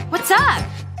 What's up?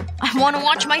 I want to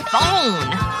watch my phone.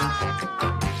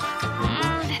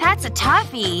 That's a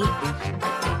toughie.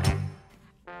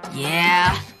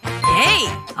 Yeah. Hey!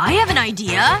 I have an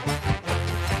idea.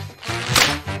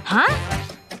 Huh?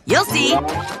 You'll see.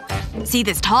 See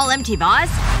this tall empty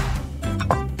vase?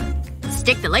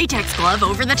 Stick the latex glove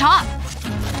over the top.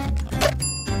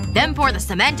 Then pour the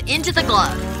cement into the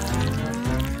glove.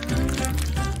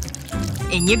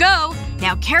 In you go.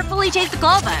 Now carefully take the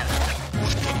glove out.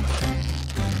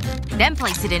 Then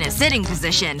place it in a sitting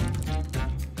position.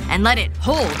 And let it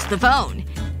hold the phone.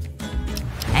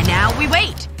 And now we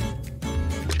wait.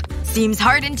 Seems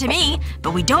hardened to me,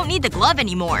 but we don't need the glove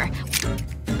anymore.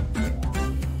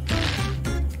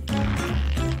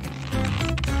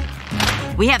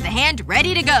 We have the hand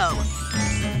ready to go.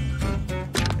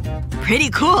 Pretty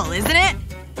cool, isn't it?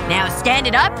 Now stand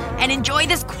it up and enjoy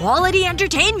this quality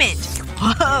entertainment.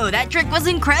 Whoa, that trick was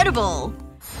incredible.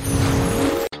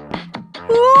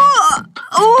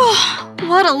 Oh,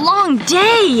 what a long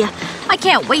day! I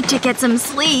can't wait to get some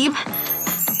sleep.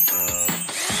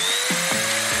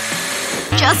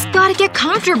 Just gotta get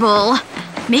comfortable.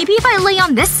 Maybe if I lay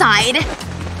on this side.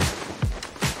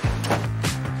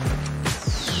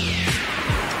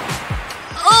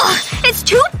 Ugh! It's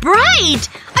too bright!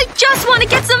 I just want to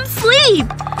get some sleep!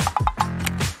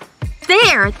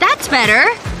 There, that's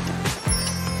better.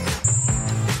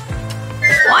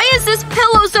 Why is this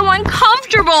pillow so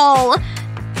uncomfortable?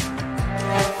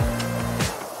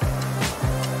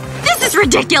 This is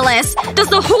ridiculous! Does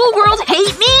the whole world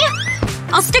hate me?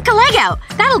 I'll stick a leg out.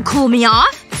 That'll cool me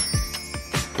off.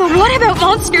 But what about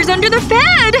monsters under the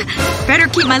bed? Better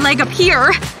keep my leg up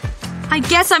here. I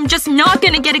guess I'm just not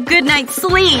gonna get a good night's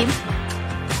sleep.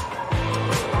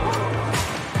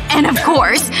 And of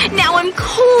course, now I'm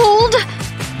cold.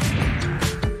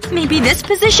 Maybe this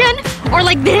position? Or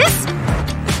like this?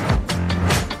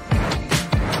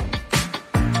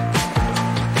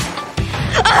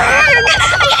 Ugh!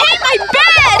 I hate my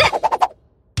bed!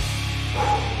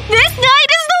 This night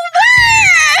is the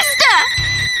worst!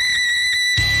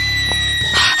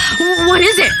 What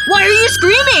is it? Why are you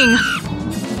screaming?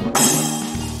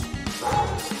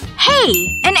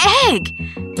 Hey, an egg!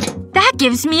 That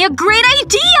gives me a great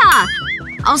idea!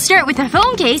 I'll start with a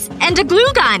phone case and a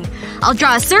glue gun. I'll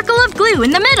draw a circle of glue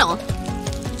in the middle.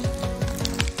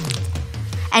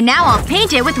 And now I'll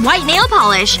paint it with white nail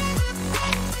polish.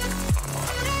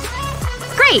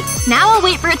 Great! Now I'll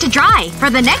wait for it to dry. For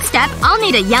the next step, I'll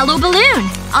need a yellow balloon.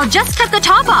 I'll just cut the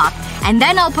top off. And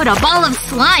then I'll put a ball of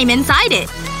slime inside it.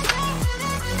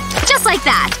 Just like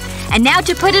that. And now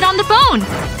to put it on the phone.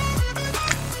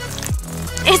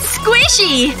 It's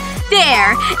squishy!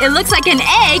 There! It looks like an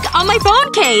egg on my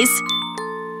phone case.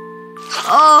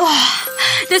 Oh.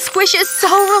 The squish is so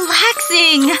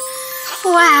relaxing.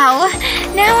 Wow.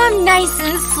 Now I'm nice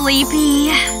and sleepy.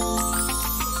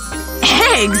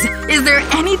 Eggs! Is there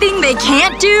anything they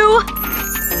can't do?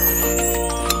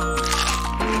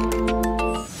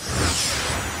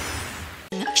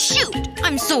 Shoot!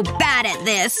 I'm so bad at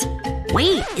this.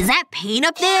 Wait, is that paint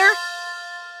up there?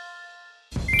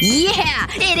 Yeah!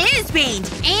 It is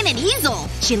paint! And an easel!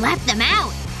 She left them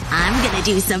out. I'm gonna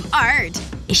do some art.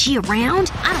 Is she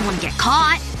around? I don't want to get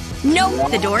caught.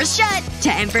 Nope, the door's shut.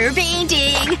 Time for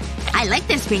painting. I like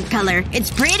this pink color.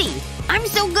 It's pretty. I'm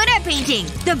so good at painting.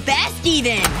 The best,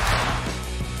 even.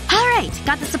 Alright,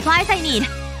 got the supplies I need.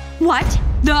 What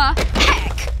the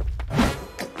heck?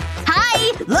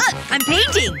 Hi! Look! I'm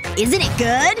painting! Isn't it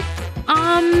good?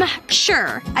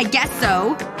 Sure. I guess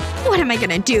so. What am I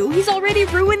gonna do? He's already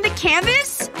ruined the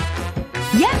canvas?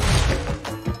 Yep.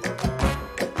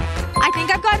 I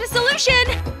think I've got a solution!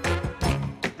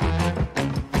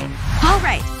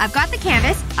 Alright, I've got the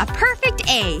canvas. A perfect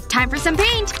A. Time for some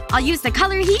paint. I'll use the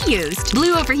color he used.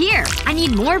 Blue over here. I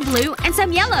need more blue and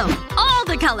some yellow. All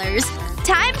the colors.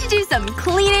 Time to do some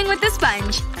cleaning with the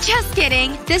sponge. Just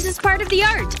kidding. This is part of the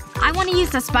art. I want to use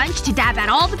the sponge to dab at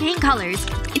all the paint colors.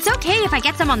 It's okay if I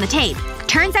get some on the tape.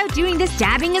 Turns out doing this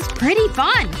dabbing is pretty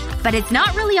fun. But it's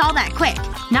not really all that quick.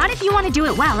 Not if you want to do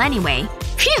it well anyway.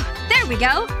 Phew! There we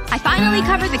go. I finally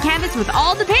covered the canvas with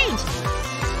all the paint.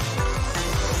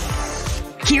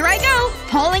 Here I go!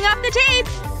 Pulling off the tape!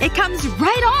 It comes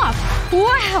right off!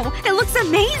 Wow! It looks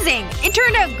amazing! It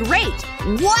turned out great!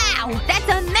 Wow! That's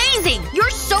amazing! You're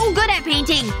so good at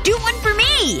painting! Do one for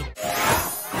me!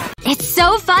 It's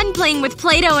so fun playing with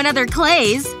Play-Doh and other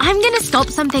clays. I'm gonna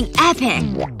sculpt something epic.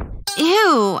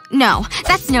 Ew. No.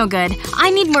 That's no good.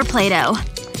 I need more Play-Doh.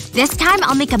 This time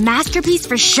I'll make a masterpiece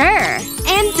for sure.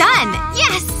 And done!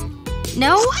 Yes!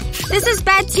 No? This is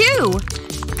bad too.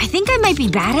 I think I might be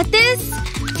bad at this.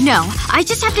 No. I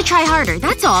just have to try harder,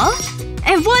 that's all.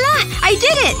 And voila! I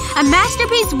did it! A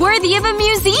masterpiece worthy of a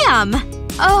museum!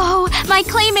 Oh, my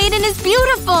clay maiden is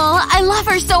beautiful! I love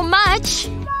her so much!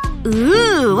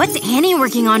 Ooh, what's Annie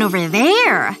working on over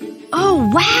there?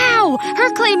 Oh, wow!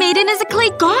 Her clay maiden is a clay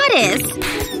goddess!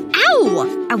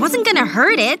 Ow! I wasn't gonna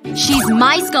hurt it. She's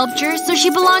my sculpture, so she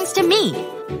belongs to me.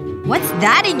 What's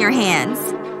that in your hands?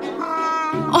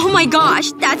 Oh my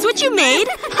gosh, that's what you made?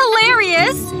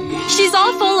 Hilarious! She's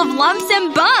all full of lumps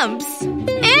and bumps.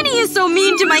 Annie is so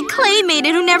mean to my clay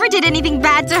maiden who never did anything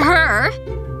bad to her.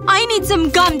 I need some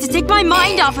gum to take my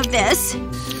mind off of this.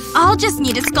 I'll just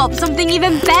need to sculpt something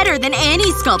even better than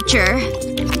Annie's sculpture.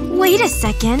 Wait a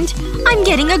second. I'm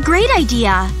getting a great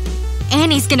idea.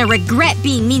 Annie's gonna regret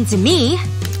being mean to me.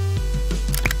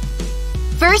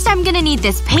 First I'm gonna need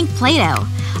this pink Play-Doh.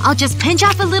 I'll just pinch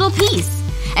off a little piece.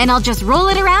 And I'll just roll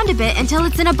it around a bit until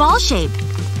it's in a ball shape.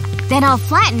 Then I'll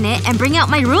flatten it and bring out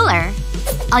my ruler.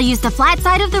 I'll use the flat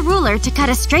side of the ruler to cut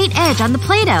a straight edge on the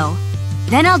Play-Doh.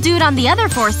 Then I'll do it on the other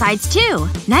 4 sides too.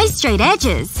 Nice straight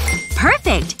edges.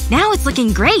 Perfect! Now it's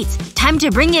looking great. Time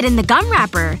to bring it in the gum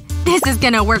wrapper. This is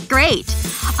gonna work great.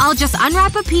 I'll just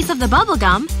unwrap a piece of the bubble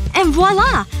gum, and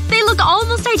voila! They look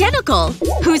almost identical.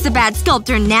 Who's the bad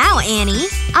sculptor now, Annie?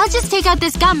 I'll just take out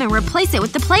this gum and replace it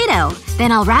with the Play-Doh.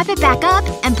 Then I'll wrap it back up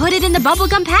and put it in the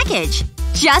bubblegum package.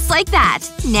 Just like that.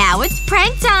 Now it's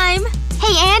prank time!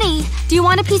 Hey, Annie. Do you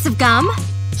want a piece of gum?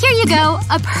 Here you go.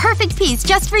 A perfect piece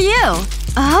just for you.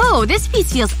 Oh, this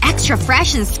piece feels extra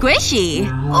fresh and squishy.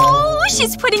 Oh,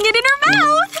 she's putting it in her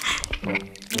mouth!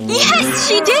 Yes!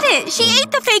 She did it! She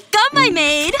ate the fake gum I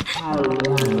made!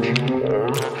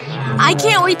 I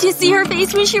can't wait to see her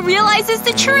face when she realizes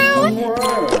the truth!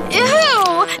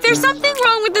 Ew! There's something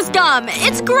wrong with this gum.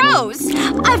 It's gross!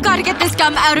 I've gotta get this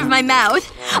gum out of my mouth.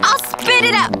 I'll spit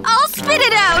it out! I'll spit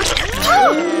it out!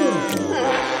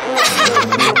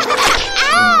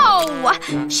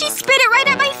 Ow! She spit it right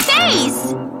at my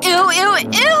face! Ew, ew,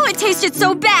 ew! It tasted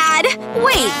so bad!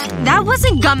 Wait, that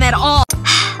wasn't gum at all.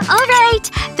 Alright.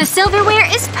 The silverware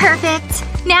is perfect.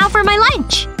 Now for my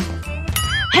lunch.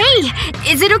 Hey!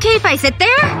 Is it okay if I sit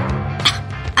there?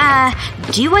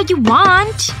 Do what you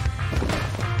want.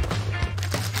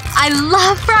 I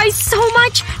love fries so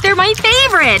much! They're my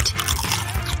favorite!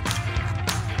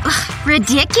 Ugh,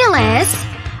 ridiculous.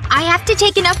 I have to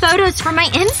take enough photos for my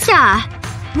Insta.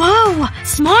 Whoa!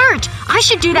 Smart! I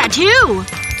should do that too!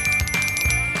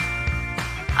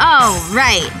 Oh,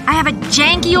 right. I have a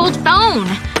janky old phone.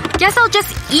 Guess I'll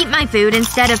just eat my food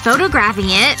instead of photographing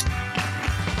it.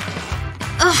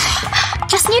 Ugh.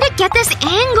 Just need to get this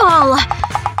angle.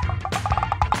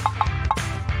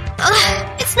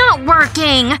 Ugh. It's not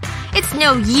working. It's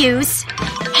no use.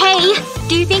 Hey,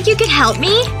 do you think you could help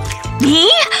me?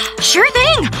 Me? Sure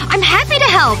thing! I'm happy to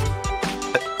help.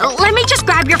 Let me just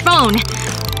grab your phone.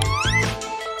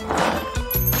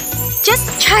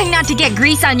 Just try not to get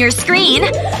grease on your screen.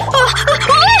 Oh,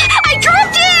 I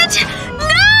dropped it! No!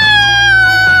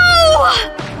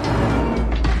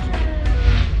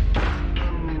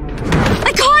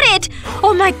 I got it!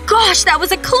 Oh my gosh, that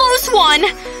was a close one!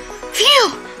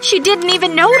 Phew! She didn't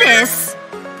even notice.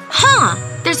 Huh.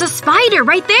 There's a spider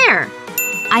right there.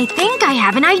 I think I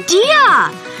have an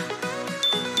idea.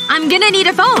 I'm gonna need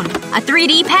a phone, a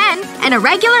 3D pen, and a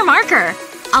regular marker.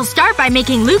 I'll start by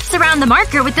making loops around the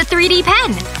marker with the 3D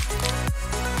pen.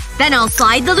 Then I'll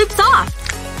slide the loops off.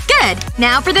 Good.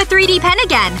 Now for the 3D pen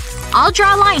again. I'll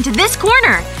draw a line to this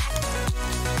corner.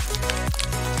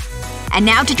 And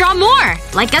now to draw more,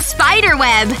 like a spider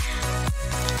web.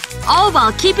 All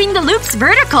while keeping the loops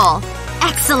vertical.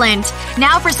 Excellent.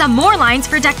 Now for some more lines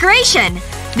for decoration.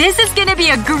 This is gonna be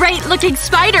a great-looking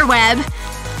spider web.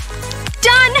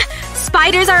 Done!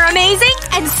 Spiders are amazing,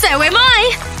 and so am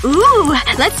I! Ooh,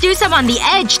 let's do some on the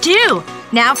edge, too.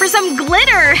 Now for some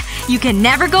glitter! You can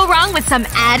never go wrong with some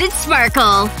added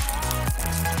sparkle.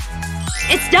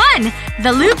 It's done!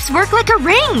 The loops work like a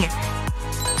ring.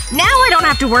 Now I don't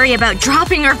have to worry about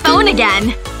dropping her phone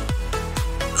again.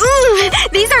 Ooh,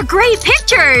 these are great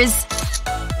pictures!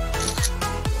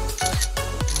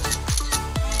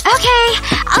 Okay,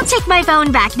 I'll take my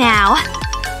phone back now.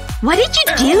 What did you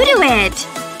do to it?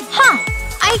 Huh.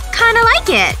 I kinda like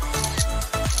it.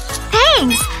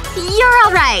 Thanks. You're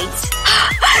alright.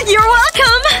 You're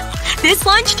welcome! This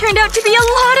lunch turned out to be a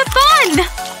lot of fun!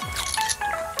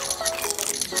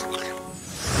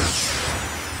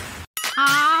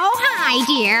 Oh, hi,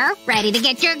 dear. Ready to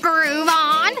get your groove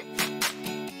on?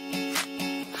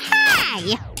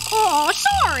 Hi! Oh,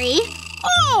 sorry.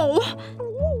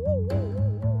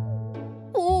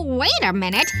 Oh, wait a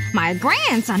minute. My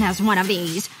grandson has one of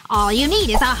these. All you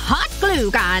need is a hot glue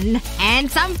gun.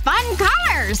 And some fun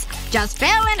colors. Just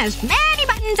fill in as many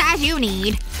buttons as you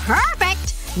need.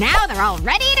 Perfect! Now they're all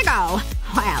ready to go.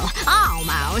 Well,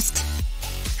 almost.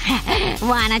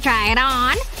 Wanna try it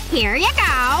on? Here you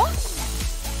go.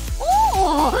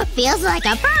 Ooh, feels like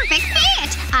a perfect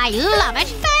fit. I love it.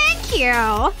 Thank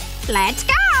you. Let's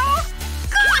go.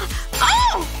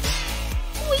 Oh!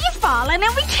 We've fallen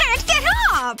and we can't get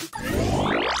up!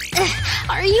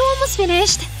 Are you almost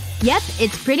finished? Yep,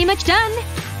 it's pretty much done.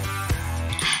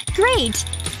 Great.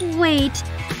 Wait.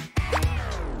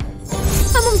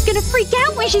 Someone's gonna freak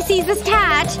out when she sees this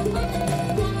cat.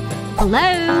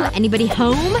 Hello? Anybody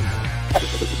home?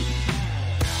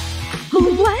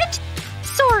 What?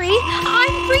 Sorry.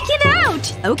 I'm freaking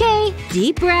out. Okay.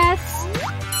 Deep breaths.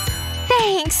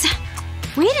 Thanks.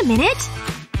 Wait a minute.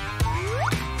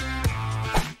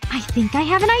 I think I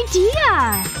have an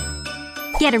idea!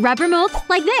 Get a rubber mold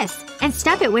like this and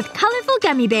stuff it with colorful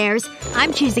gummy bears.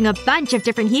 I'm choosing a bunch of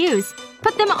different hues.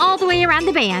 Put them all the way around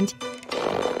the band.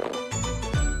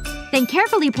 Then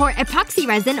carefully pour epoxy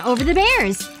resin over the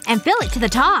bears and fill it to the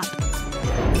top.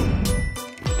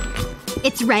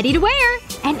 It's ready to wear!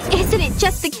 And isn't it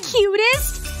just the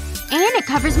cutest? And it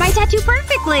covers my tattoo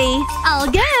perfectly! All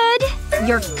good!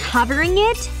 You're covering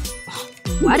it?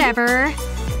 Whatever.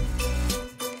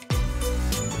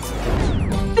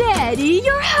 Betty,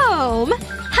 you're home!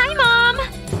 Hi, Mom!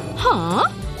 Huh?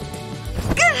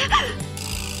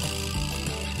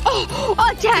 Oh,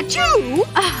 a tattoo!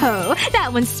 Oh,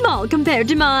 that one's small compared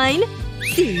to mine.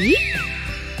 See?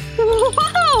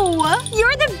 Whoa!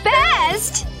 You're the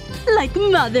best! Like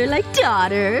mother, like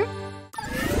daughter.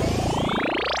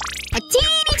 A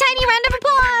teeny tiny round of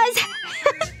applause!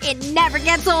 It never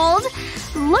gets old.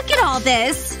 Look at all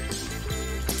this.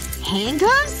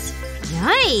 Handcuffs?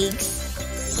 Yikes.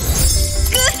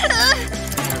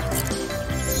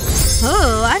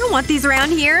 Oh, I don't want these around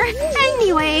here.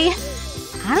 Anyway.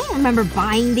 I don't remember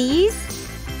buying these.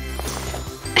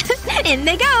 In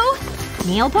they go.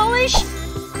 Nail polish.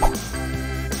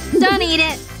 Don't eat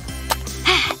it.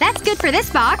 That's good for this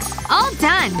box. All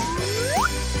done.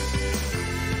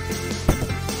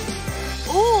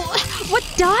 Oh, what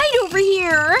died over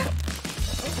here?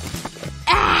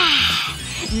 Ah,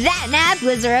 that nap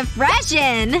was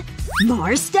refreshing.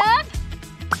 More stuff?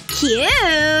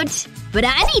 Cute! But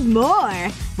I need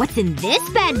more. What's in this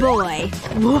bad boy?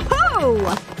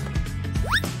 Whoa!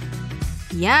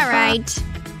 Yeah, right.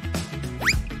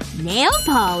 Nail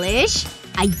polish?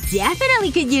 I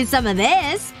definitely could use some of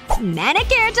this.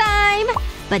 Manicure time!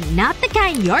 But not the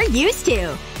kind you're used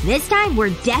to. This time we're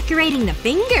decorating the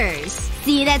fingers.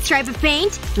 See that stripe of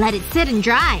paint? Let it sit and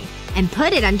dry. And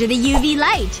put it under the UV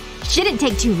light. Shouldn't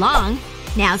take too long.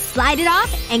 Now slide it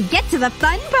off and get to the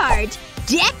fun part.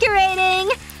 Decorating!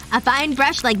 A fine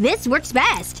brush like this works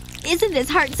best. Isn't this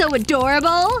heart so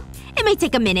adorable? It may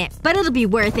take a minute, but it'll be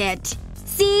worth it.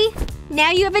 See?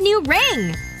 Now you have a new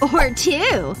ring. Or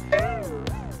two.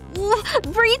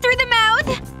 Breathe through the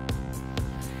mouth.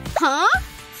 Huh?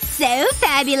 So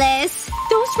fabulous.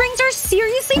 Those rings are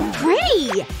seriously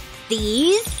pretty.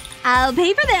 These? I'll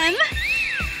pay for them.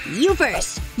 You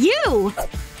first. You!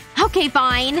 Okay,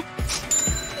 fine.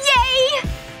 Yay!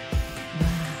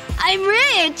 I'm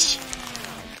rich!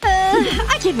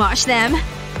 I can wash them.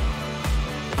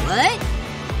 What?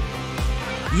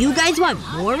 You guys want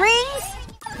more rings?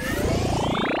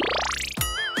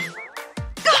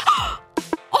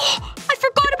 Oh! I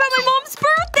forgot about my mom's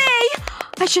birthday!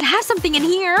 I should have something in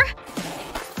here.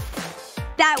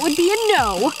 That would be a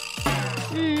no.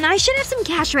 I should have some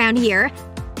cash around here.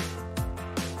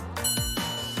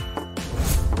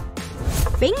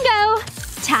 Bingo!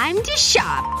 Time to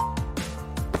shop.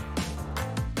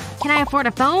 Can I afford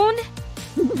a phone?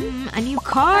 A new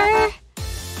car?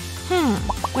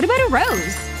 What about a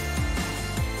rose?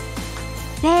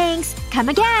 Thanks. Come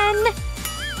again.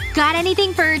 Got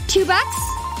anything for $2?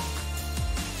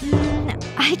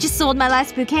 I just sold my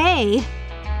last bouquet.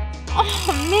 Oh,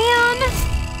 man.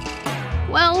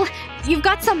 Well, you've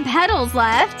got some petals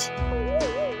left.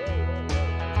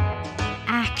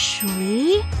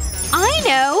 Actually… I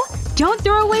know! Don't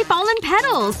throw away fallen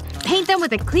petals! Paint them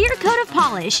with a clear coat of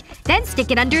polish. Then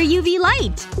stick it under a UV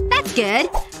light. That's good.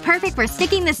 Perfect for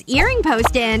sticking this earring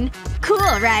post in.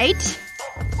 Cool, right?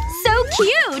 So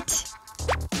cute!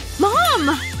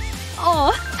 Mom!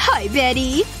 Oh, hi,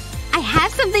 Betty. I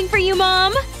have something for you,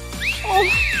 Mom. Oh,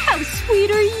 how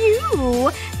sweet are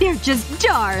you? They're just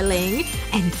darling.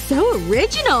 And so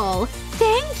original.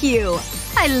 Thank you.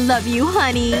 I love you,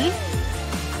 honey.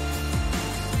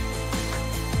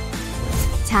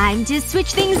 Time to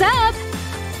switch things up.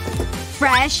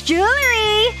 Fresh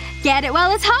jewelry! Get it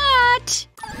while it's hot!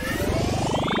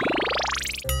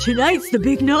 Tonight's the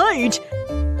big night.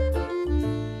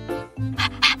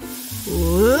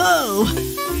 Whoa.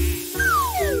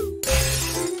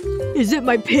 Is it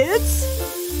my pits?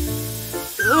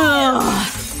 Ugh.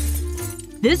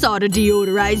 This ought to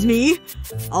deodorize me.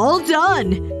 All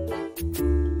done.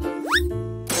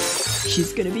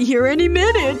 She's gonna be here any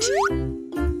minute.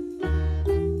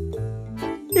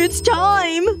 It's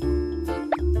time!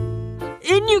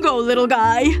 In you go, little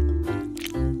guy.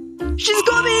 She's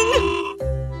coming!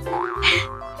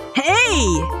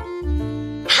 Hey!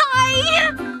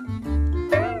 Hi!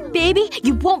 Baby,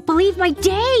 you won't believe my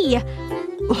day!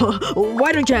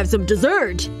 Why don't you have some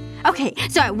dessert? Okay,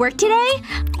 so at work today…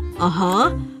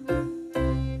 Uh-huh.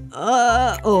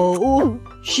 Oh.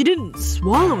 She didn't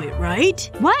swallow it, right?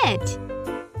 What?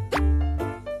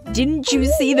 Didn't you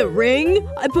see the ring?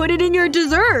 I put it in your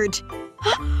dessert.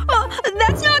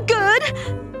 That's not good!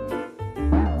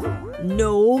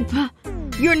 Nope.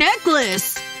 Your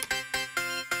necklace!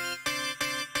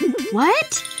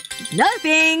 What?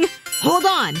 Nothing! Hold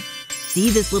on. See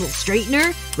this little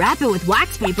straightener? Wrap it with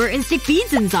wax paper and stick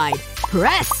beads inside.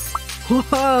 Press!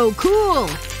 Whoa, cool!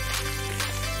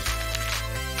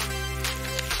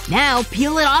 Now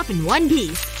peel it off in one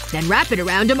piece. Then wrap it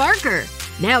around a marker.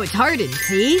 Now it's hardened,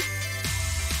 see?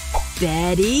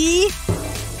 Betty?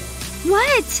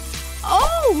 What?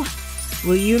 Oh!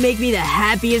 Will you make me the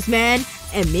happiest man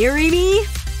and marry me?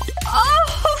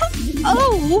 Oh!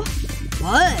 Oh!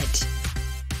 What?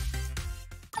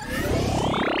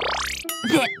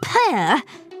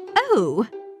 Oh.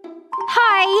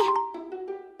 Hi.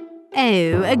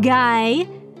 Oh, a guy.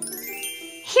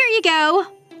 Here you go.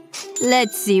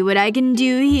 Let's see what I can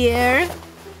do here.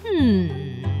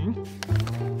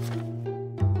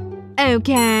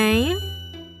 Okay.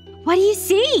 What do you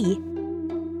see?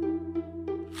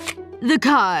 The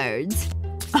cards.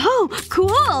 Oh,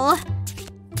 cool!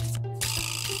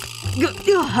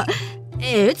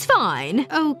 It's fine.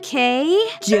 Okay.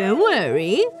 Don't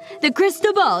worry. The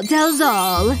crystal ball tells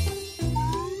all.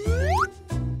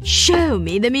 Show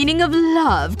me the meaning of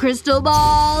love, crystal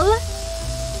ball.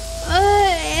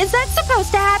 Is that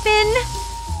supposed to happen?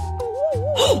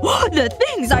 The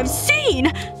things I've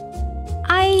seen!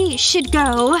 I should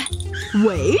go.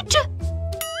 Wait.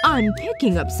 I'm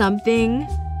picking up something.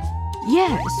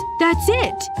 Yes, that's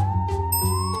it.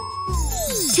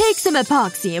 Take some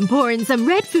epoxy and pour in some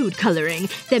red food coloring,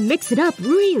 then mix it up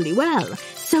really well.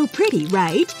 So pretty,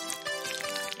 right?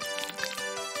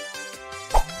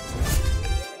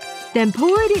 Then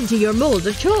pour it into your mold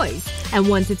of choice. And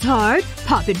once it's hard,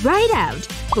 pop it right out.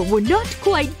 But we're not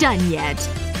quite done yet.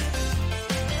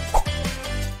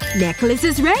 Necklace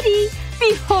is ready!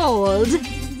 Behold!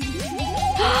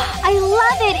 I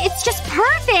love it! It's just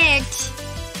perfect!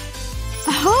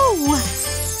 Oh!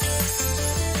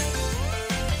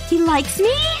 He likes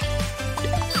me?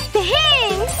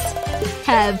 Thanks!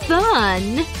 Have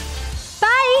fun!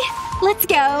 Bye! Let's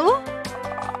go!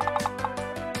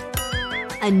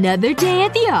 Another day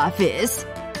at the office.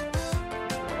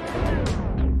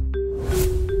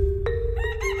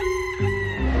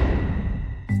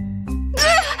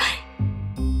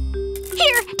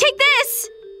 Here, take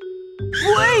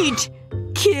great!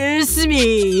 Kiss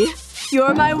me.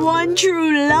 You're my one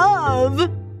true love.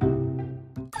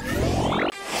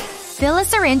 Fill a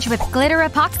syringe with glitter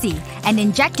epoxy and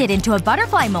inject it into a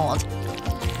butterfly mold.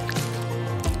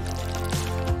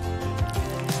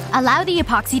 Allow the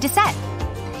epoxy to set.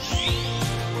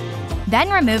 Then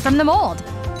remove from the mold.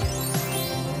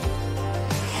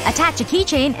 Attach a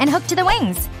keychain and hook to the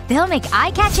wings. They'll make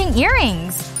eye-catching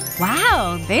earrings.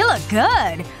 Wow, they look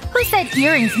good. Who said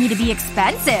earrings need to be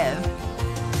expensive?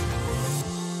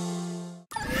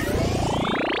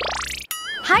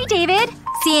 Hi, David.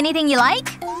 See anything you like?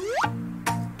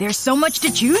 There's so much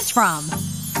to choose from.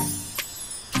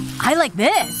 I like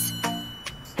this.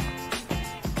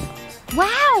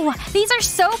 Wow, these are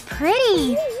so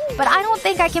pretty. But I don't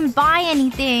think I can buy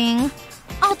anything.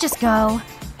 I'll just go.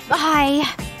 Bye.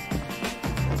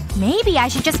 Maybe I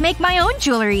should just make my own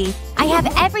jewelry. I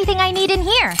have everything I need in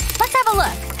here. Let's have a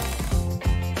look.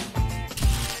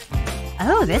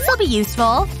 Oh, this'll be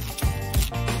useful.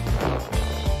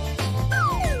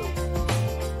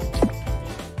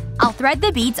 I'll thread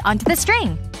the beads onto the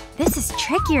string. This is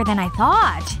trickier than I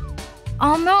thought.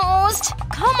 Almost.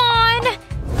 Come on!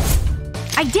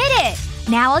 I did it!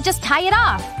 Now I'll just tie it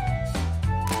off.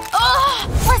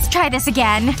 Oh! Let's try this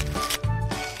again.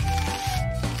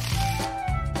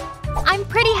 I'm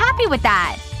pretty happy with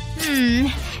that.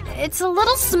 It's a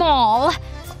little small.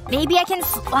 Maybe I can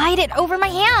slide it over my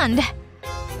hand.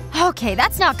 Okay,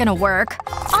 that's not gonna work.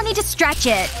 I'll need to stretch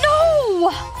it.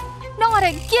 No! Not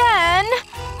again!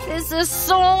 This is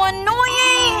so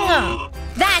annoying!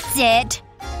 That's it!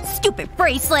 Stupid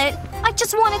bracelet. I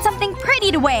just wanted something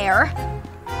pretty to wear.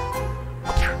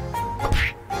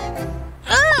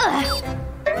 Ugh!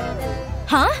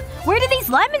 Huh? Where did these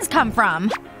lemons come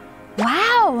from?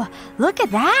 Wow! Look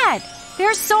at that!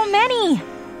 There's so many!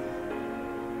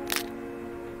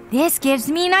 This gives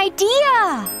me an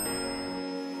idea!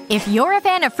 If you're a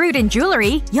fan of fruit and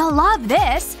jewelry, you'll love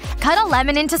this! Cut a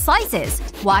lemon into slices.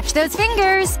 Watch those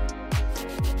fingers!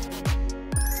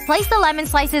 Place the lemon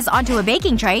slices onto a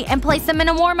baking tray and place them in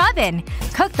a warm oven.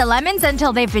 Cook the lemons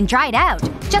until they've been dried out.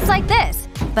 Just like this.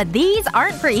 But these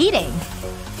aren't for eating.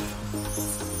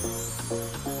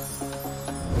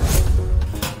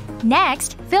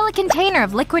 Next, fill a container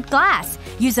of liquid glass.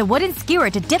 Use a wooden skewer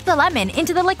to dip the lemon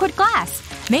into the liquid glass.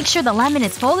 Make sure the lemon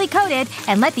is fully coated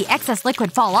and let the excess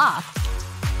liquid fall off.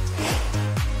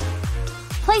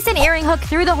 Place an earring hook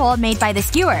through the hole made by the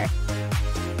skewer.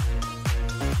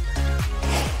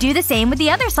 Do the same with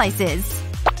the other slices.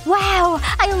 Wow!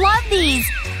 I love these!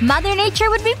 Mother Nature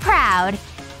would be proud.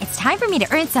 It's time for me to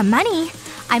earn some money.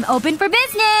 I'm open for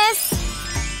business!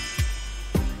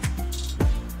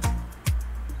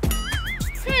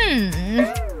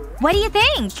 What do you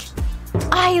think?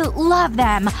 I love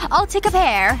them. I'll take a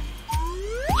pair.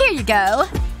 Here you go.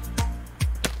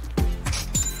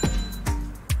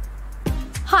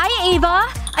 Hi, Ava.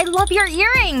 I love your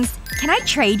earrings. Can I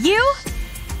trade you?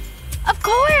 Of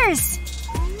course!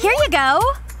 Here you go.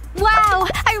 Wow,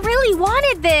 I really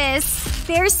wanted this.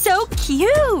 They're so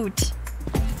cute.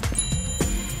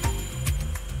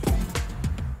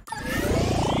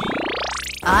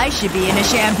 I should be in a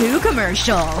shampoo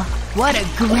commercial. What a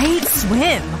great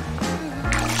swim.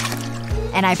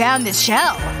 And I found this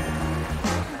shell.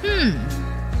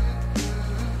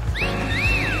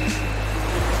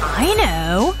 I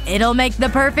know. It'll make the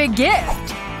perfect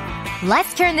gift.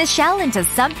 Let's turn this shell into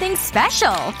something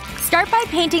special. Start by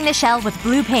painting the shell with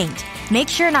blue paint. Make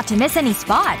sure not to miss any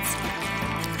spots.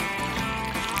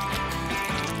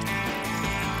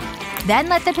 Then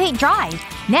let the paint dry.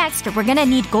 Next, we're gonna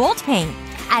need gold paint.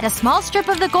 Add a small strip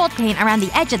of the gold paint around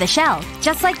the edge of the shell.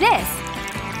 Just like this.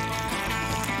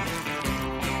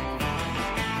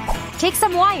 Take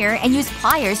some wire and use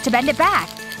pliers to bend it back.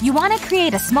 You want to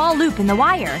create a small loop in the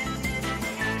wire.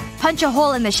 Punch a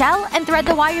hole in the shell and thread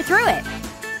the wire through it.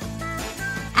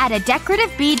 Add a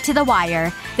decorative bead to the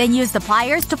wire. Then use the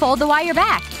pliers to fold the wire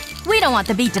back. We don't want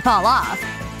the bead to fall off.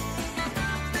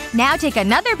 Now take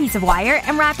another piece of wire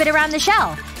and wrap it around the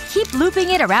shell. Keep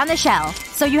looping it around the shell,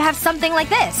 so you have something like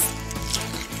this.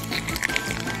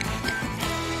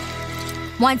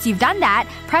 Once you've done that,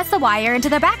 press the wire into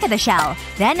the back of the shell.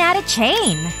 Then add a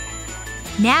chain.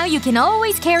 Now you can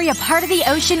always carry a part of the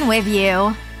ocean with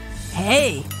you.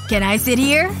 Hey, can I sit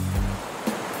here?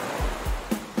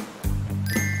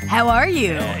 How are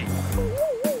you?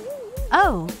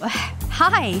 Oh,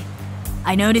 hi.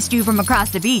 I noticed you from across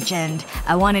the beach and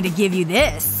I wanted to give you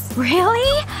this.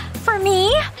 Really? For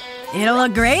me? It'll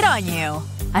look great on you.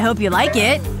 I hope you like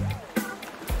it.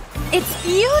 It's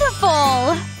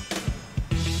beautiful!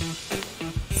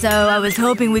 So I was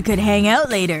hoping we could hang out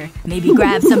later. Maybe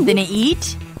grab something to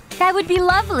eat? That would be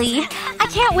lovely. I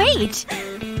can't wait.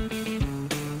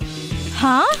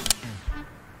 Huh?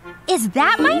 Is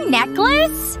that my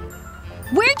necklace?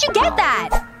 Where'd you get that?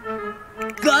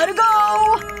 Gotta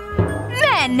go!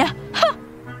 Men! Huh.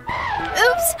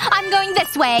 Oops, I'm going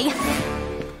this way.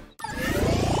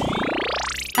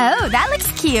 Oh, that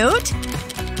looks cute.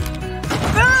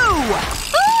 Boo!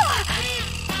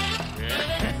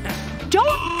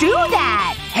 Don't do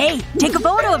that! Hey, take a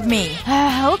photo of me.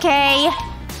 Okay.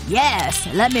 Yes,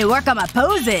 let me work on my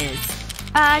poses.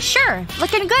 Sure.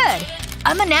 Looking good.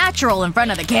 I'm a natural in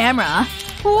front of the camera.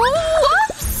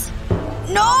 Whoops!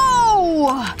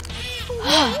 No!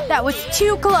 That was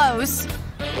too close.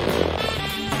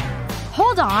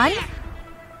 Hold on.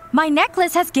 My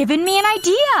necklace has given me an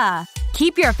idea.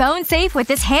 Keep your phone safe with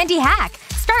this handy hack.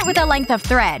 Start with a length of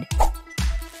thread.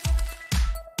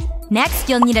 Next,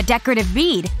 you'll need a decorative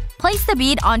bead. Place the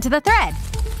bead onto the thread.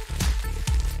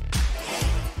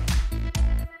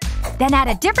 Then add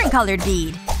a different colored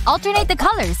bead. Alternate the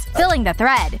colors, filling the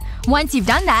thread. Once you've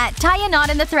done that, tie a knot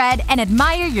in the thread and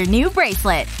admire your new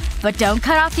bracelet. But don't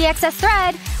cut off the excess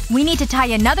thread. We need to tie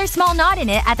another small knot in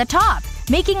it at the top,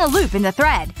 making a loop in the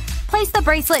thread. Place the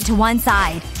bracelet to one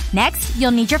side. Next,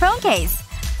 you'll need your phone case.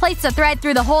 Place the thread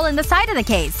through the hole in the side of the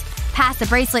case. Pass the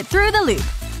bracelet through the loop.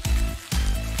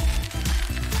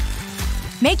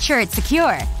 Make sure it's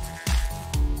secure.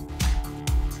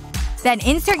 Then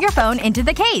insert your phone into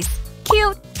the case.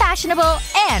 Cute, fashionable,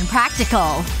 and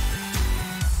practical.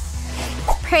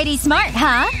 Pretty smart,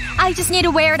 huh? I just need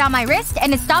to wear it on my wrist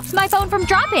and it stops my phone from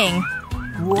dropping.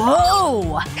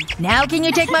 Whoa! Now can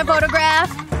you take my photograph?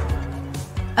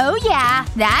 Oh yeah,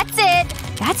 that's it.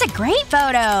 That's a great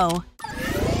photo.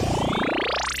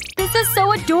 This is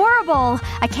so adorable.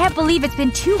 I can't believe it's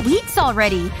been 2 weeks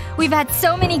already. We've had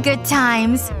so many good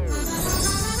times.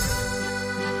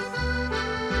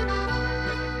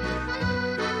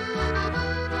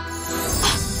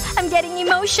 I'm getting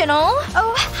emotional.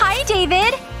 Oh, hi,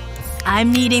 David.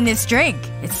 I'm needing this drink.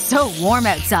 It's so warm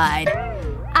outside.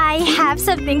 I have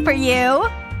something for you.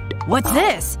 What's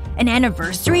this? An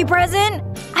anniversary present?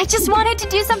 I just wanted to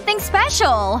do something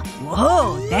special.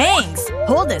 Whoa, thanks.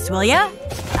 Hold this, will ya?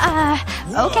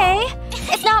 Okay.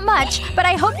 It's not much, but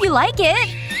I hope you like it.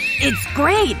 It's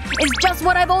great. It's just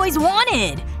what I've always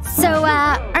wanted. So,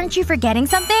 aren't you forgetting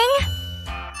something?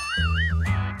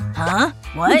 Huh?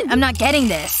 What? I'm not getting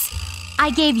this. I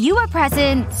gave you a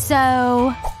present,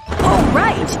 so… Oh,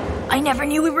 right! I never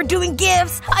knew we were doing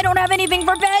gifts! I don't have anything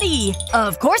for Betty!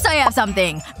 Of course I have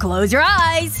something! Close your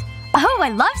eyes! Oh, I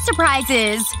love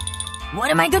surprises! What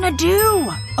am I gonna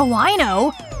do? Oh, I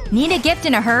know! Need a gift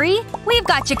in a hurry? We've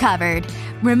got you covered.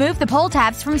 Remove the pull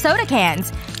tabs from soda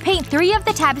cans. Paint 3 of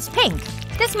the tabs pink.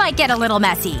 This might get a little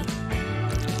messy.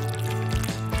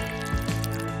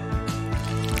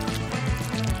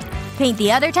 Paint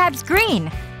the other tabs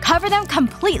green. Cover them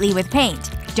completely with paint.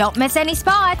 Don't miss any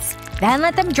spots. Then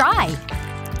let them dry.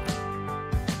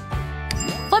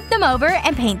 Flip them over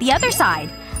and paint the other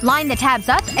side. Line the tabs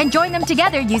up and join them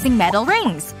together using metal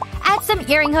rings. Add some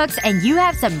earring hooks and you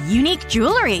have some unique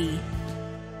jewelry.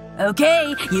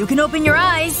 Okay, you can open your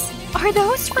eyes. Are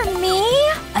those for me?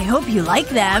 I hope you like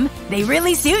them. They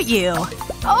really suit you.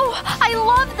 Oh, I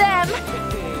love them!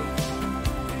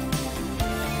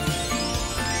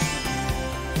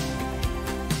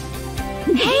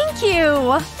 Thank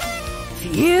you!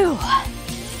 Phew.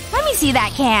 Let me see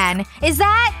that can. Is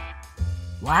that…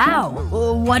 Wow.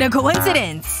 What a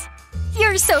coincidence.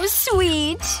 You're so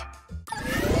sweet.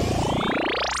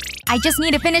 I just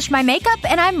need to finish my makeup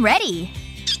and I'm ready.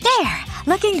 There.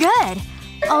 Looking good.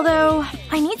 Although,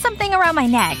 I need something around my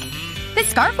neck. This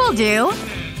scarf will do.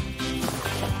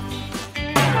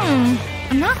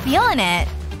 I'm not feeling it.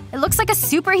 It looks like a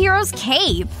superhero's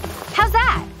cape. How's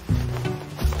that?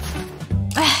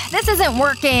 This isn't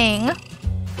working.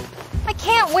 I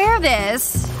can't wear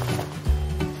this.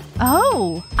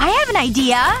 Oh. I have an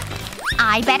idea.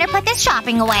 I better put this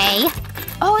shopping away.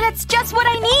 Oh, that's just what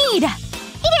I need.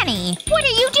 Annie, what are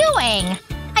you doing?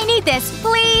 I need this,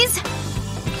 please.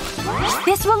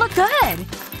 This will look good.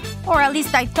 Or at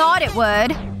least I thought it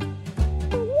would.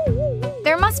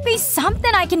 There must be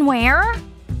something I can wear.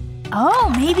 Oh,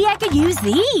 maybe I could use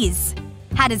these.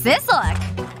 How does this look?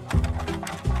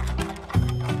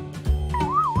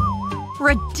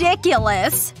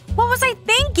 Ridiculous. What was I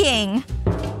thinking?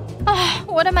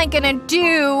 What am I gonna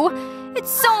do? It's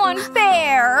so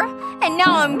unfair. And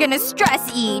now I'm gonna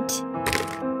stress eat.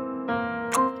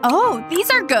 Oh, these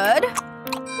are good.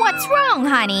 What's wrong,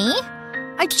 honey?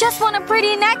 I just want a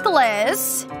pretty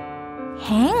necklace.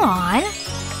 Hang on.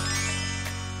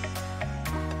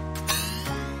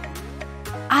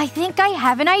 I think I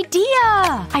have an idea!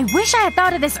 I wish I had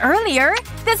thought of this earlier!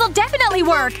 This'll definitely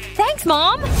work! Thanks,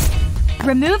 Mom!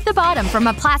 Remove the bottom from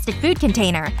a plastic food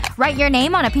container. Write your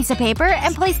name on a piece of paper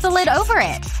and place the lid over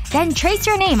it. Then trace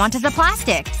your name onto the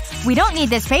plastic. We don't need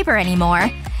this paper anymore.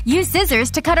 Use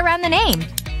scissors to cut around the name.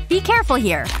 Be careful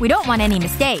here. We don't want any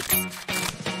mistakes.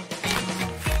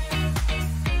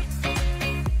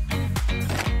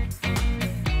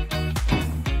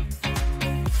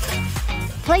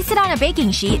 Place it on a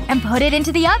baking sheet and put it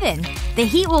into the oven. The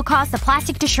heat will cause the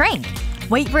plastic to shrink.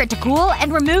 Wait for it to cool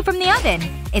and remove from the oven.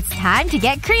 It's time to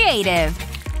get creative.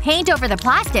 Paint over the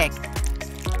plastic.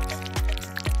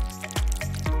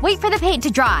 Wait for the paint to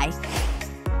dry.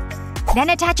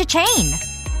 Then attach a chain.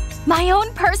 My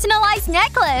own personalized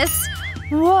necklace!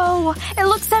 Whoa, it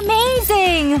looks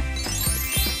amazing!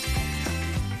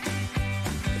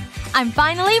 I'm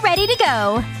finally ready to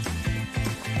go.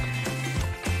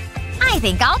 I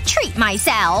think I'll treat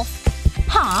myself.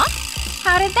 Huh?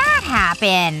 How did that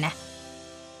happen?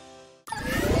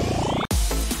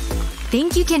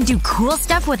 Think you can do cool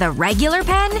stuff with a regular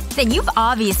pen? Then you've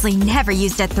obviously never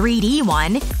used a 3D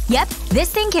one. Yep,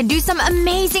 this thing can do some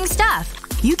amazing stuff.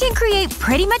 You can create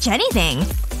pretty much anything.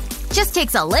 Just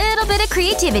takes a little bit of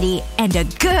creativity and a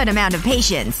good amount of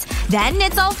patience. Then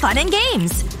it's all fun and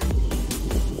games.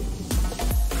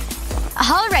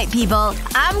 Alright, people.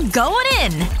 I'm going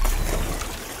in!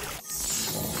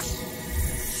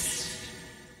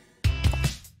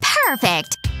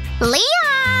 Perfect!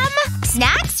 Liam!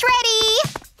 Snacks ready!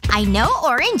 I know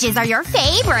oranges are your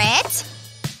favorite.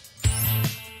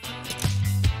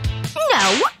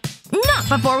 No. Not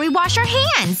before we wash our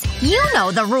hands. You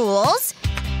know the rules.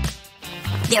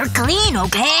 They're clean,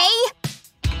 okay?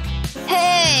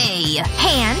 Hey!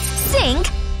 Hands, sink.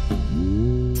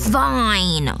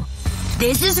 Fine.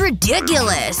 This is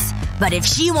ridiculous. But if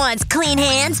she wants clean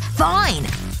hands, fine.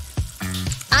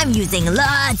 I'm using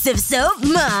lots of soap,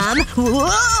 Mom.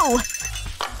 Whoa!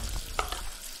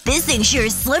 This thing sure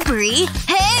is slippery.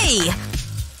 Hey!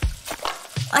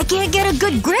 I can't get a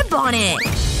good grip on it.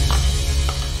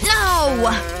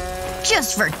 No!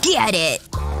 Just forget it.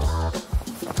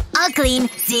 I'll clean.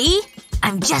 See?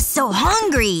 I'm just so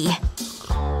hungry.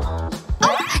 Oh,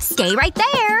 stay right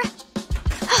there.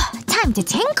 Time to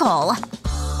tinkle.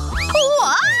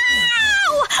 Wow!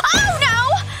 Oh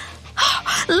no!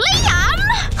 Liam!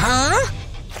 Huh?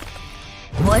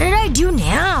 What did I do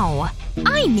now?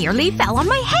 I nearly fell on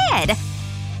my head.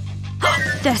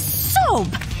 The soap!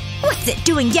 What's it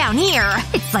doing down here?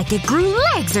 It's like it grew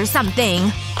legs or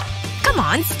something. Come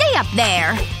on, stay up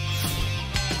there.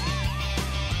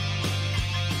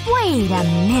 Wait a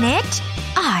minute.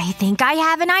 I think I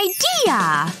have an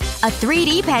idea. A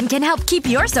 3D pen can help keep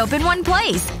your soap in one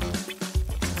place.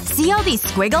 See all these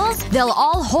squiggles? They'll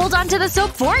all hold onto the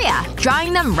soap for ya.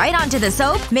 Drawing them right onto the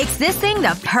soap makes this thing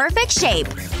the perfect shape.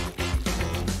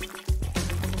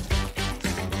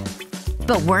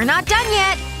 But we're not done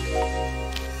yet.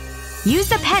 Use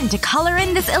the pen to color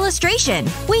in this illustration.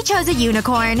 We chose a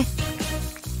unicorn.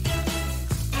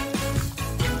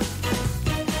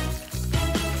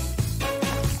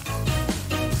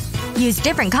 Use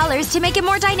different colors to make it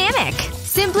more dynamic.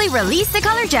 Simply release the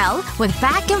color gel with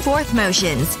back and forth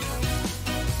motions.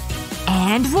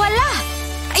 And voila!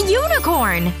 A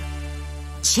unicorn!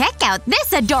 Check out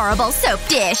this adorable soap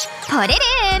dish. Put it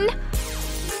in.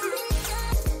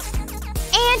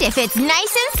 And if it's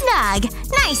nice and snug,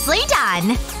 nicely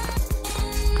done.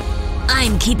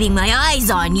 I'm keeping my eyes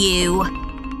on you.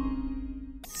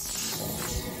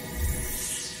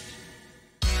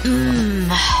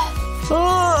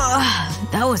 Oh,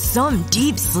 that was some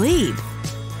deep sleep.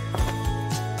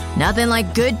 Nothing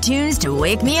like good tunes to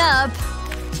wake me up.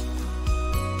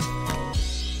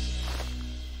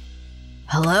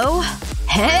 Hello?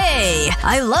 Hey!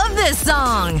 I love this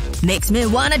song! Makes me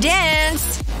wanna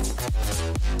dance!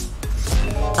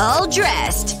 All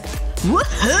dressed.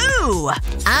 Woohoo!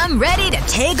 I'm ready to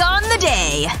take on the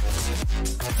day.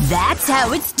 That's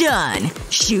how it's done.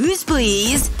 Shoes,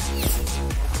 please.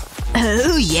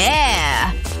 Oh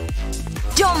yeah!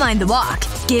 Don't mind the walk.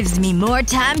 Gives me more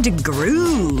time to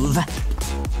groove.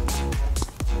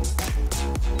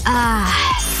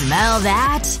 Ah, smell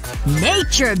that?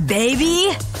 Nature,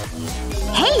 baby!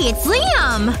 Hey, it's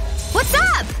Liam! What's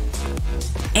up?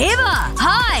 Ava!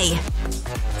 Hi!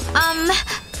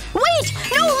 Wait!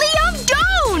 No, Liam,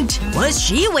 don't! What's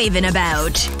she waving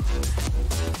about?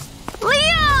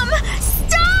 Liam!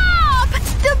 Stop!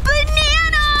 The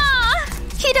banana!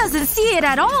 He doesn't see it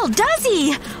at all, does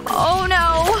he? Oh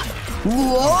no.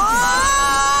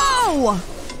 Whoa!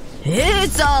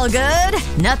 It's all good.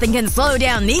 Nothing can slow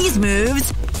down these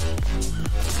moves.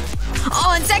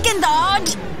 On second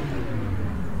thought…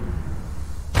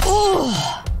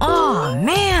 Oh,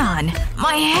 man.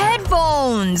 My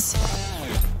headphones!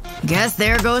 Guess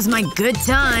there goes my good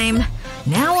time.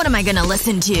 Now what am I gonna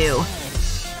listen to?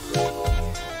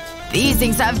 These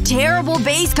things have terrible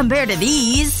bass compared to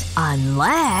these.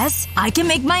 Unless I can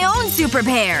make my own super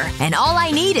pair. And all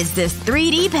I need is this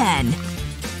 3D pen.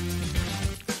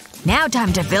 Now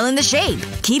time to fill in the shape.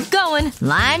 Keep going,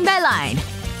 line by line.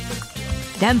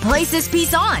 Then place this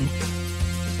piece on.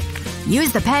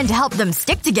 Use the pen to help them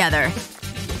stick together.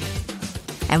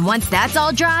 And once that's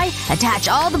all dry, attach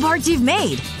all the parts you've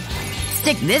made.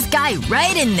 Stick this guy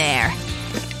right in there.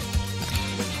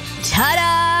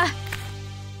 Ta-da!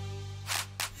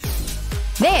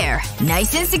 There.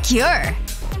 Nice and secure.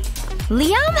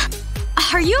 Liam?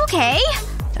 Are you okay?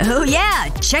 Oh yeah,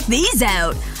 check these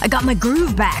out. I got my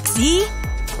groove back, see?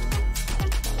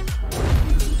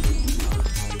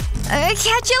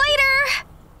 Catch you later!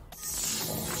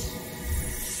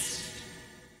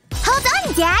 Hold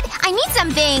on, Dad! I need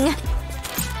something!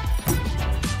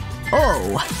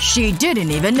 Oh, she didn't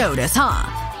even notice, huh?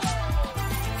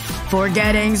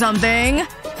 Forgetting something?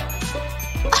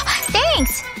 Oh,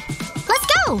 thanks! Let's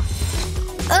go!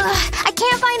 Ugh, I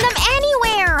can't find them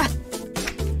anywhere!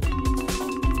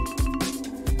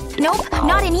 Nope,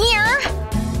 not in here!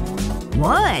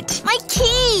 What? My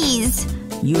keys!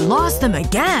 You lost them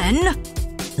again?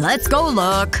 Let's go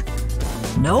look.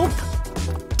 Nope.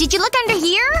 Did you look under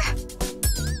here?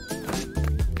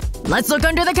 Let's look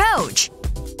under the couch.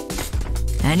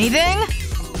 Anything?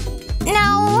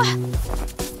 No.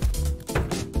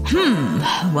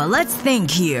 Well, let's think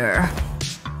here.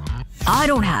 I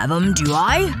don't have them, do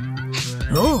I?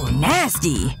 Oh,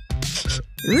 nasty.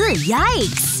 Ugh,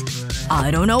 yikes. I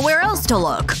don't know where else to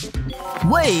look.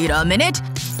 Wait a minute.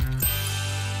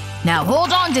 Now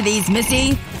hold on to these,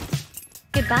 Missy.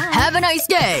 Goodbye. Have a nice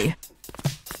day.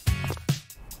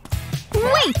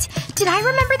 Wait! Did I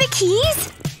remember the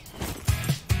keys?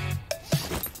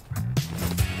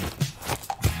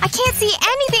 I can't see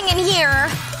anything in here.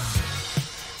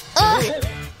 Ugh!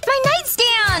 My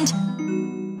nightstand!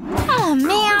 Oh,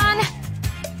 man.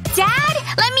 Dad?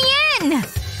 Let me in!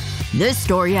 This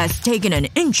story has taken an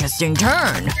interesting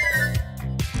turn.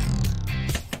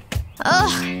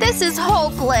 Ugh, this is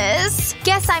hopeless.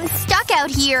 Guess I'm stuck out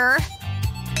here.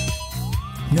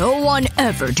 No one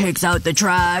ever takes out the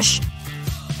trash.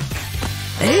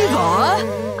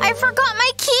 Ava? I forgot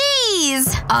my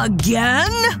keys!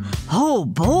 Again? Oh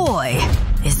boy.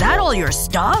 Is that all your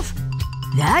stuff?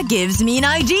 That gives me an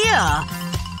idea.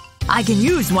 I can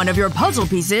use one of your puzzle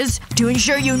pieces to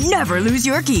ensure you never lose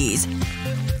your keys.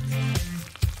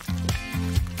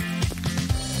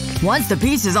 Once the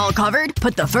piece is all covered,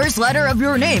 put the first letter of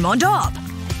your name on top.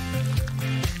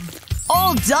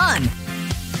 All done!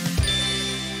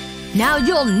 Now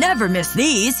you'll never miss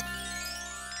these.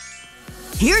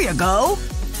 Here you go.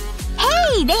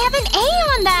 Hey! They have an A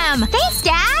on them! Thanks,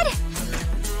 Dad!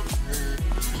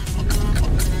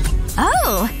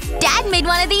 Oh! Dad made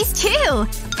one of these too!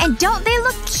 And don't they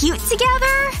look cute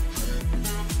together?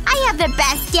 I have the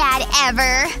best dad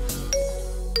ever!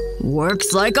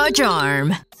 Works like a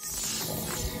charm.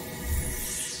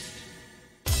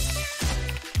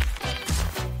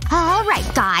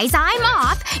 Alright, guys, I'm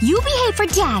off. You behave for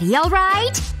Daddy,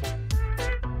 alright?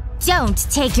 Don't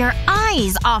take your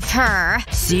eyes off her.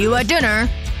 See you at dinner.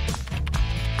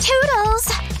 Toodles!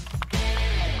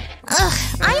 Ugh,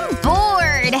 I'm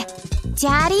bored.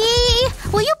 Daddy?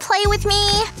 Will you play with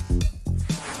me?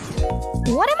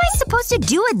 What am I supposed to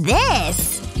do with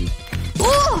this?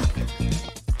 Ooh!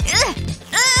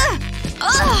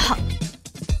 Ugh!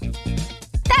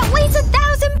 That weighs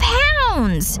 1,000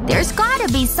 pounds! There's gotta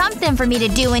be something for me to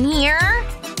do in here.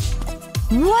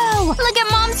 Whoa! Look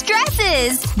at Mom's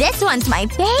dresses! This one's my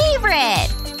favorite!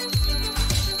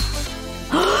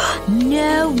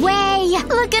 No way!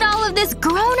 Look at all of this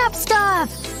grown-up stuff!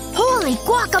 Holy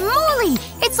guacamole!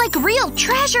 It's like real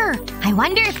treasure! I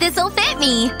wonder if this'll fit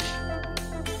me.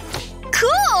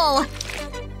 Cool!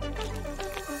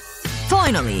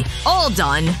 Finally. All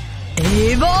done.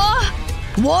 Ava?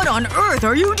 What on earth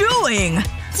are you doing?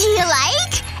 Do you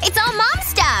like? It's all Mom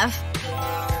stuff.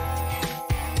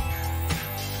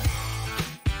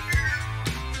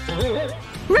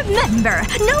 Remember,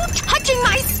 no touching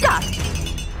my stuff!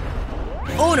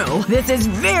 Oh no, this is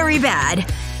very bad.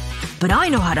 But I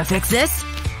know how to fix this.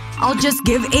 I'll just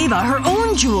give Ava her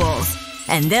own jewels.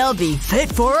 And they'll be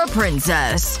fit for a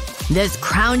princess. This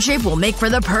crown shape will make for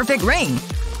the perfect ring.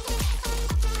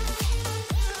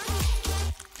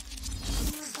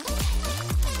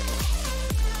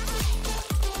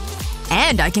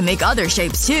 And I can make other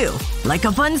shapes too. Like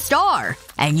a fun star.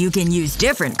 And you can use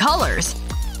different colors.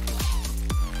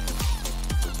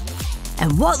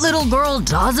 And what little girl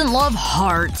doesn't love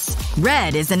hearts?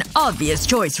 Red is an obvious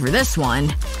choice for this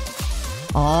one.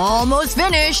 Almost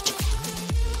finished!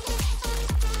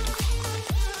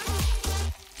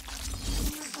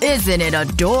 Isn't it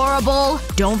adorable?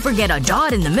 Don't forget a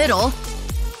dot in the middle.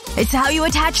 It's how you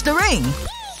attach the ring.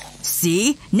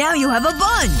 See? Now you have a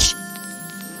bunch!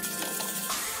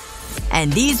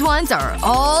 And these ones are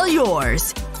all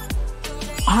yours.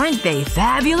 Aren't they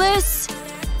fabulous?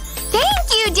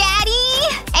 Thank you,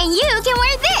 Daddy! And you can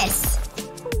wear this!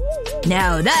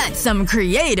 Now that's some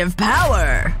creative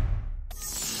power!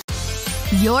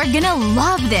 You're gonna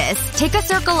love this! Take a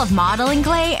circle of modeling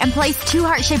clay and place 2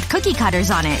 heart-shaped cookie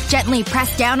cutters on it. Gently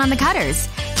press down on the cutters.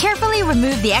 Carefully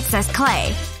remove the excess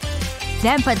clay.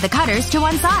 Then put the cutters to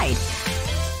one side.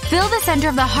 Fill the center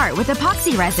of the heart with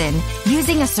epoxy resin.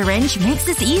 Using a syringe makes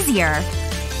this easier.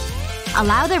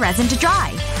 Allow the resin to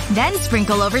dry. Then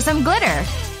sprinkle over some glitter.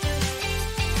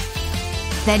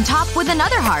 Then top with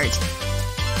another heart.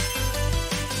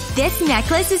 This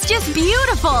necklace is just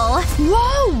beautiful!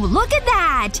 Whoa! Look at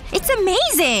that! It's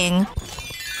amazing!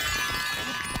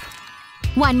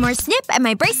 One more snip and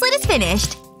my bracelet is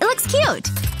finished. It looks cute.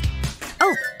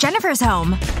 Oh, Jennifer's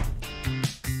home.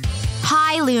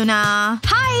 Hi, Luna.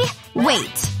 Hi!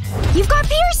 Wait. You've got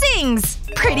piercings!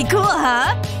 Pretty cool,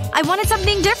 huh? I wanted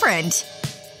something different.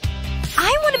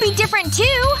 I want to be different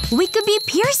too! We could be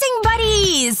piercing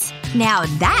buddies! Now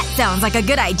that sounds like a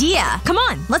good idea. Come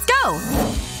on, let's go!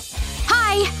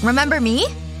 Hi! Remember me?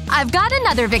 I've got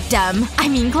another victim. I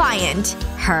mean client.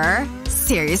 Her?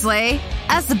 Seriously?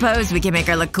 I suppose we can make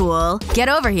her look cool. Get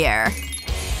over here.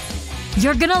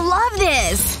 You're gonna love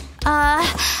this!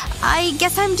 I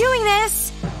guess I'm doing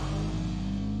this.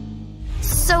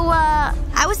 So,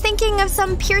 I was thinking of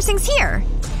some piercings here.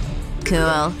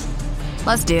 Cool.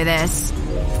 Let's do this.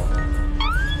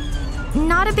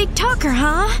 Not a big talker,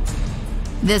 huh?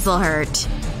 This'll hurt.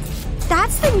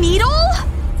 That's the needle?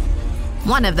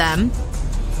 One of them.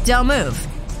 Don't move.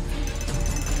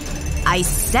 I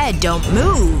said don't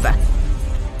move. No!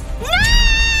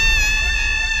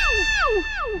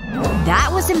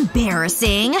 That was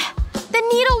embarrassing. The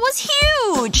needle was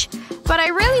huge! But I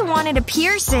really wanted a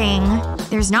piercing.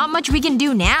 There's not much we can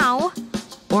do now.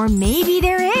 Or maybe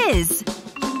there is.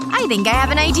 I think I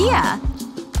have an idea.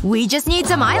 We just need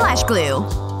some eyelash glue.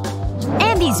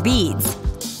 And these beads.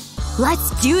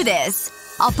 Let's do this.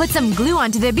 I'll put some glue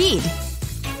onto the bead.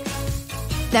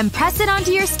 Then press it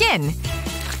onto your skin.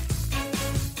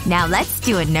 Now let's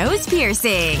do a nose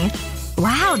piercing.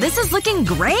 Wow, this is looking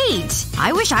great!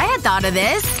 I wish I had thought of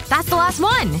this. That's the last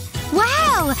one.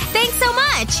 Wow! Thanks so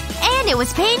much! And it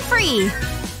was pain-free.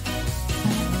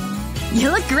 You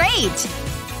look great!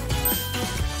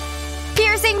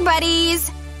 Piercing buddies!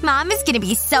 Mom is gonna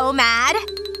be so mad.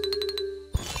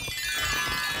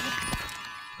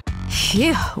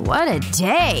 Phew, what a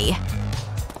day.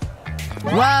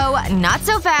 Whoa, not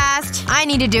so fast. I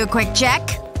need to do a quick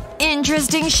check.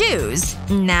 Interesting shoes.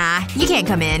 Nah, you can't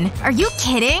come in. Are you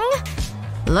kidding?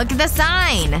 Look at the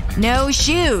sign. No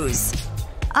shoes.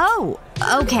 Oh,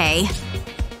 okay.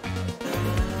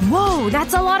 Whoa,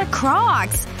 that's a lot of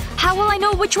Crocs. How will I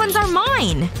know which ones are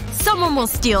mine? Someone will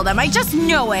steal them, I just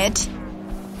know it.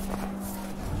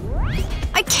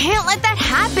 I can't let that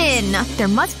happen. There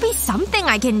must be something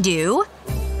I can do.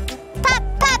 Pop,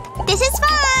 pop! This is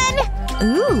fun!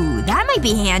 Ooh, that might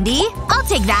be handy. I'll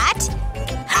take that.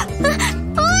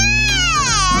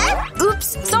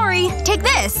 Oops, sorry. Take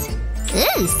this.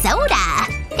 Ooh, soda!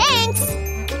 Thanks!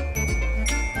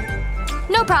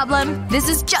 No problem. This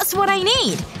is just what I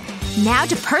need. Now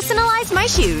to personalize my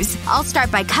shoes. I'll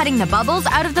start by cutting the bubbles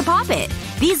out of the poppet.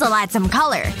 These'll add some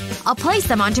color. I'll place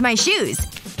them onto my shoes.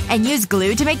 And use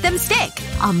glue to make them stick.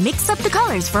 I'll mix up the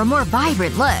colors for a more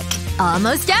vibrant look.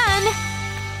 Almost done!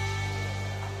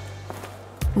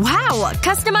 Wow!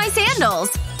 Customized sandals!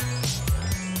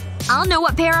 I'll know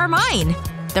what pair are mine.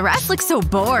 The rest looks so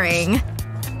boring.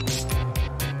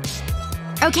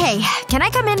 Okay, can I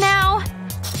come in now?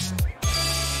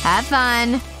 Have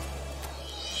fun.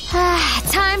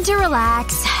 Time to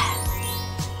relax.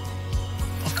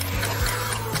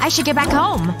 I should get back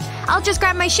home. I'll just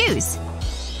grab my shoes.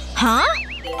 Huh?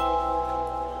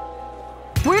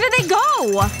 Where did they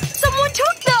go? Someone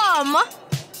took them!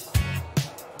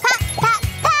 Pop, pop,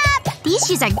 pop! These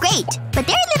shoes are great, but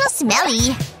they're a little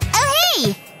smelly. Oh,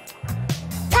 hey!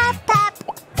 Pop, pop.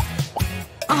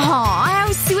 Aw,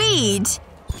 how sweet.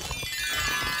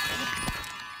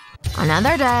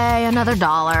 Another day, another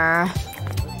 $1.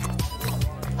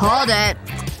 Hold it.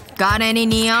 Got any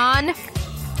neon?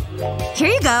 Here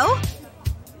you go.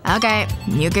 Okay,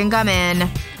 you can come in.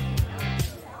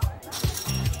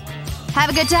 Have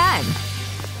a good time.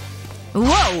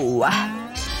 Whoa!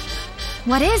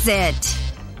 What is it?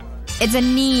 It's a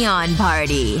neon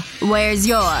party. Where's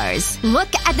yours?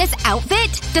 Look at this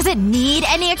outfit! Does it need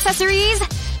any accessories?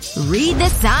 Read the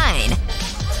sign.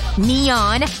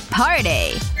 Neon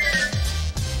party.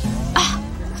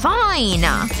 Fine.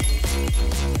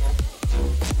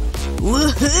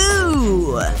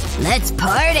 Woohoo! Let's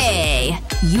party!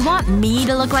 You want me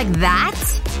to look like that?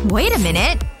 Wait a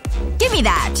minute. Give me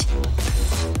that.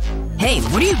 Hey,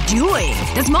 what are you doing?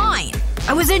 That's mine!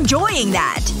 I was enjoying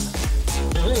that!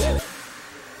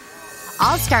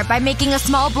 I'll start by making a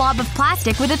small blob of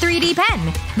plastic with a 3D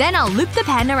pen. Then I'll loop the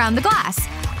pen around the glass.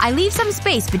 I leave some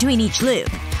space between each loop.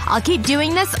 I'll keep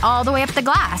doing this all the way up the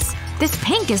glass. This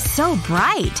pink is so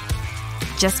bright.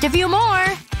 Just a few more.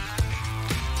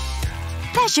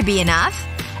 That should be enough.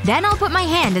 Then I'll put my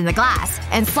hand in the glass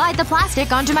and slide the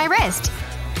plastic onto my wrist.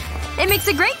 It makes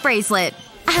a great bracelet.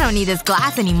 I don't need this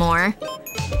glass anymore.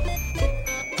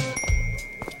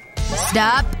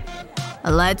 Stop.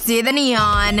 Let's see the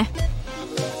neon.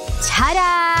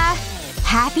 Ta-da!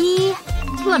 Happy?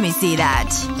 Let me see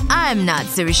that. I'm not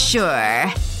so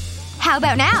sure. How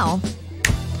about now?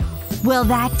 Will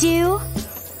that do?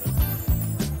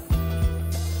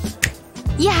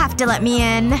 You have to let me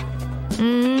in.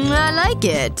 I like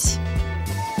it.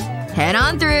 Head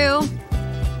on through.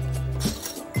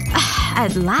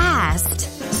 At last.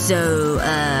 So,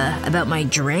 about my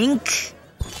drink?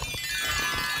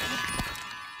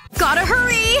 Gotta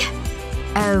hurry!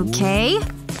 Okay.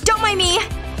 Don't mind me!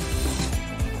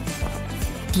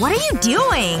 What are you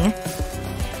doing?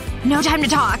 No time to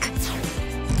talk.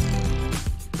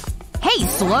 Hey,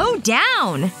 slow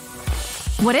down!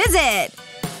 What is it?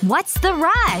 What's the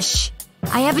rush?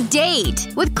 I have a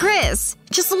date. With Chris.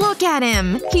 Just look at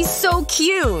him. He's so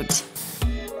cute.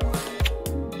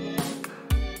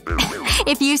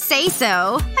 If you say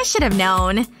so. I should have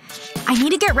known. I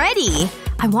need to get ready.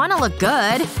 I want to look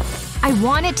good. I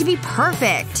want it to be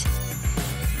perfect.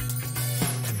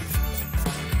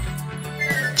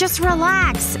 Just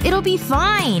relax. It'll be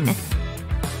fine.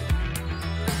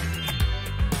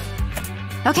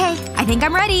 Okay, I think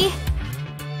I'm ready.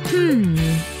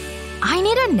 I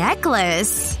need a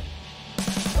necklace.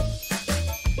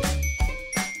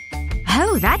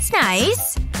 Oh, that's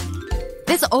nice.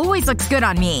 This always looks good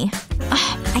on me.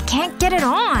 Ugh, I can't get it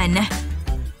on.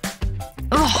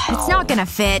 Ugh, it's not gonna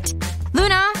fit.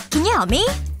 Luna, can you help me?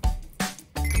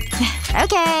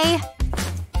 Okay.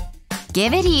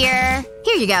 Give it here.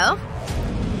 Here you go.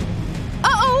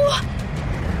 Uh-oh!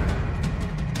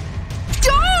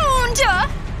 Don't!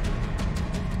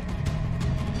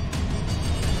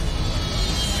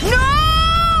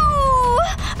 No!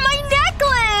 My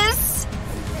necklace!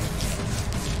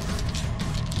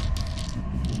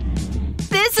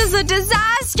 This is a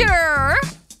disaster!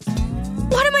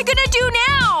 What am I gonna do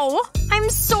now? I'm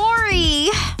sorry.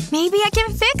 Maybe I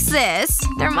can fix this.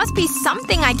 There must be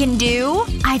something I can do.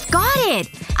 I've got it!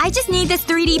 I just need this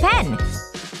 3D pen.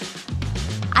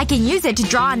 I can use it to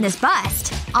draw on this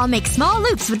bust. I'll make small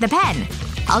loops with the pen.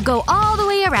 I'll go all the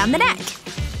way around the neck.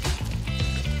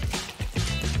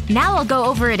 Now I'll go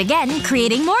over it again,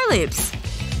 creating more loops.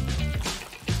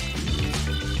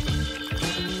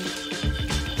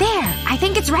 There! I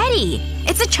think it's ready!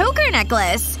 It's a choker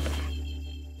necklace!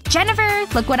 Jennifer,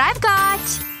 look what I've got!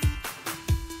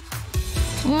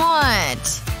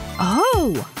 What?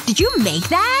 Oh! Did you make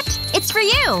that? It's for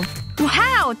you!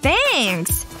 Wow,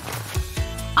 thanks!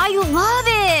 I love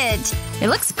it! It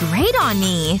looks great on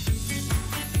me.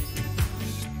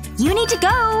 You need to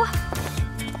go.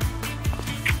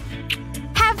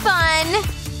 Have fun!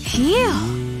 Phew.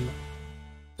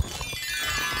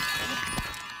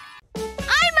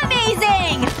 I'm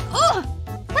amazing! Ugh!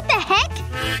 What the heck?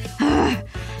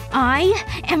 I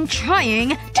am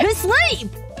trying to sleep!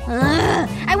 Ugh,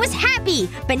 I was happy,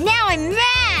 but now I'm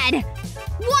mad!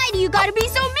 Why do you gotta be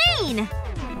so mean?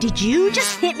 Did you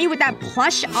just hit me with that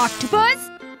plush octopus?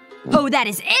 Oh, that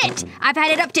is it! I've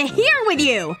had it up to here with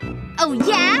you! Oh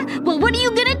yeah? Well, what are you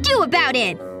gonna do about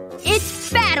it?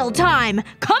 It's battle time!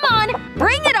 Come on!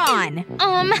 Bring it on!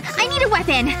 I need a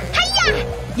weapon. Hi-ya!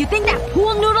 You think that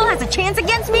pool noodle has a chance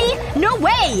against me? No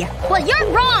way! Well,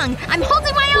 you're wrong! I'm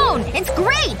holding my own! It's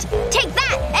great! Take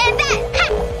that! And that! Ha!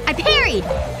 I parried!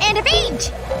 And I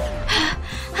beat!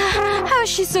 How is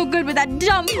she so good with that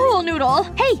dumb pool noodle?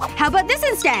 Hey, how about this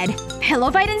instead?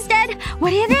 Pillow fight instead? What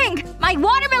do you think? My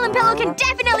watermelon pillow can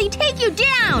definitely take you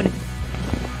down!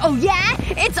 Oh yeah?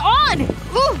 It's on!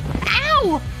 Ooh!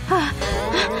 Ow!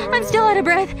 I'm still out of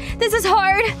breath. This is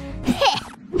hard.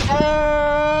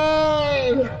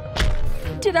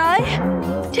 Did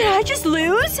I just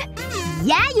lose?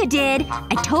 Yeah, you did.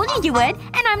 I told you you would,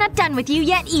 and I'm not done with you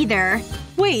yet either.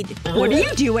 Wait, what are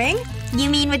you doing? You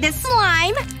mean with this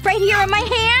slime? Right here in my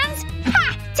hands?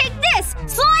 Ha! Take this!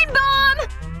 Slime bomb!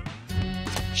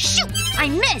 Shoot! I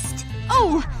missed!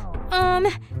 Oh,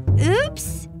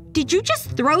 oops. Did you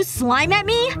just throw slime at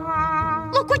me?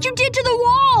 Look what you did to the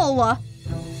wall!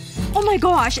 Oh my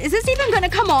gosh, is this even gonna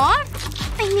come off?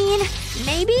 I mean,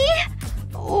 maybe?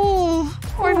 Oh,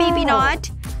 or maybe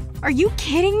not. Are you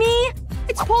kidding me?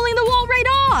 It's pulling the wall right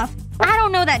off! I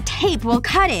don't know that tape will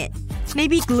cut it.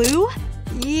 Maybe glue?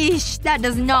 Yeesh, that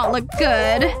does not look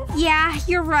good. Yeah,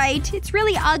 you're right. It's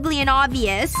really ugly and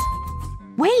obvious.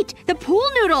 Wait! The pool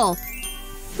noodle!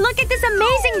 Look at this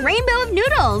amazing rainbow of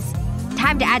noodles!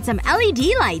 Time to add some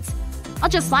LED lights. I'll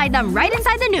just slide them right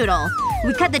inside the noodle.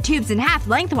 We cut the tubes in half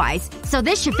lengthwise, so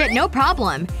this should fit no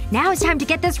problem. Now it's time to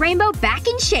get this rainbow back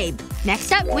in shape.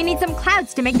 Next up, we need some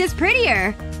clouds to make this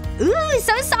prettier. Ooh,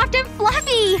 so soft and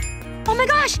fluffy! Oh my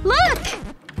gosh, look!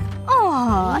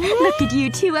 Aw, look at you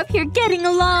two up here getting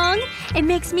along. It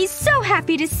makes me so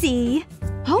happy to see.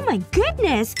 Oh my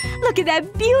goodness! Look at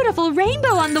that beautiful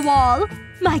rainbow on the wall!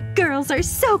 My girls are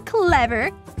so clever.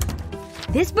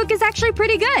 This book is actually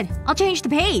pretty good. I'll change the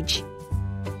page.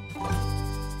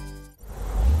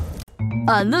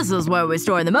 And this is where we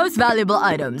store the most valuable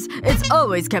items. It's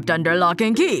always kept under lock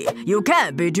and key. You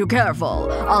can't be too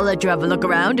careful. I'll let you have a look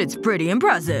around. It's pretty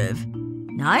impressive.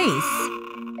 Nice.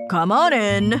 Come on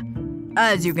in.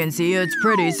 As you can see, it's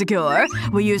pretty secure.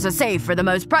 We use a safe for the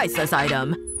most priceless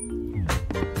item.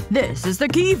 This is the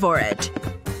key for it.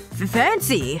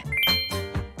 Fancy.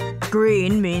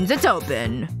 Green means it's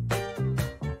open.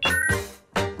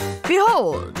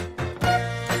 Behold!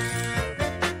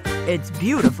 It's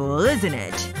beautiful, isn't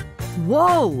it?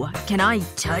 Whoa! Can I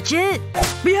touch it?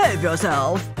 Behave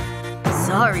yourself!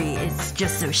 Sorry, it's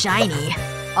just so shiny.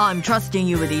 I'm trusting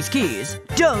you with these keys.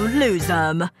 Don't lose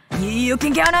them. You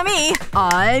can count on me.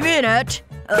 I'm in it.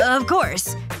 Of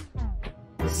course.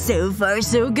 So far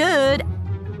so good.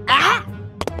 Ah!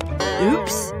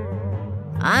 Oops.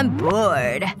 I'm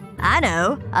bored. I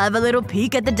know. I'll have a little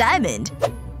peek at the diamond.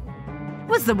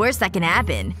 What's the worst that can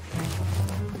happen?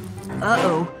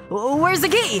 Uh-oh. Where's the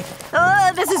key?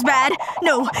 This is bad.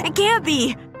 No, it can't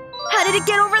be. How did it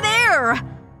get over there?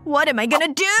 What am I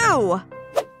gonna do?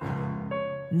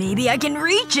 Maybe I can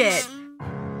reach it.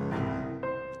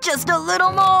 Just a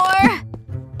little more.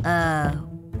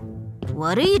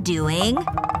 What are you doing?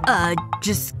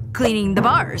 Just cleaning the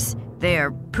bars.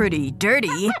 They're pretty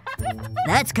dirty.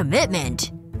 That's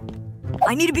commitment.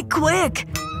 I need to be quick.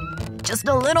 Just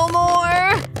a little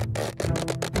more.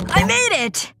 I made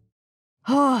it!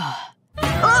 Oh!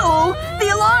 The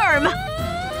alarm!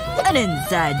 An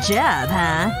inside job,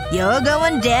 huh? You're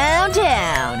going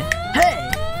downtown.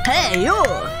 Hey! Hey, you!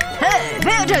 Hey!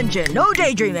 Pay attention! No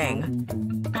daydreaming!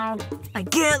 I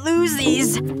can't lose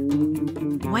these.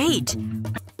 Wait.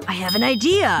 I have an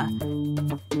idea.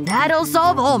 That'll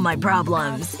solve all my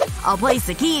problems. I'll place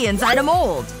the key inside a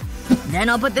mold. Then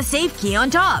I'll put the safe key on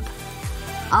top.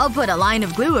 I'll put a line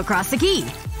of glue across the key.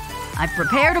 I've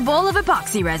prepared a bowl of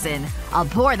epoxy resin. I'll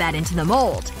pour that into the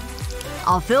mold.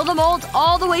 I'll fill the mold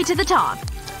all the way to the top,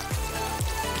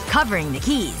 covering the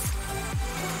keys.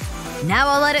 Now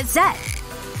I'll let it set.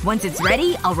 Once it's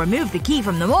ready, I'll remove the key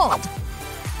from the mold.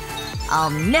 I'll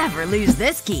never lose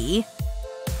this key.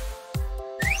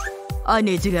 I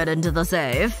need to get into the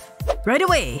safe. Right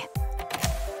away.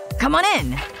 Come on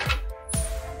in.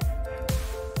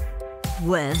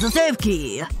 Where's the safe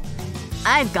key?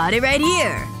 I've got it right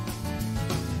here.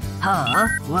 Huh?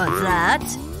 What's that?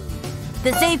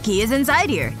 The safe key is inside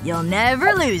here. You'll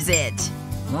never lose it.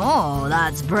 Oh,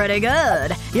 that's pretty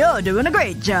good. You're doing a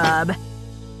great job.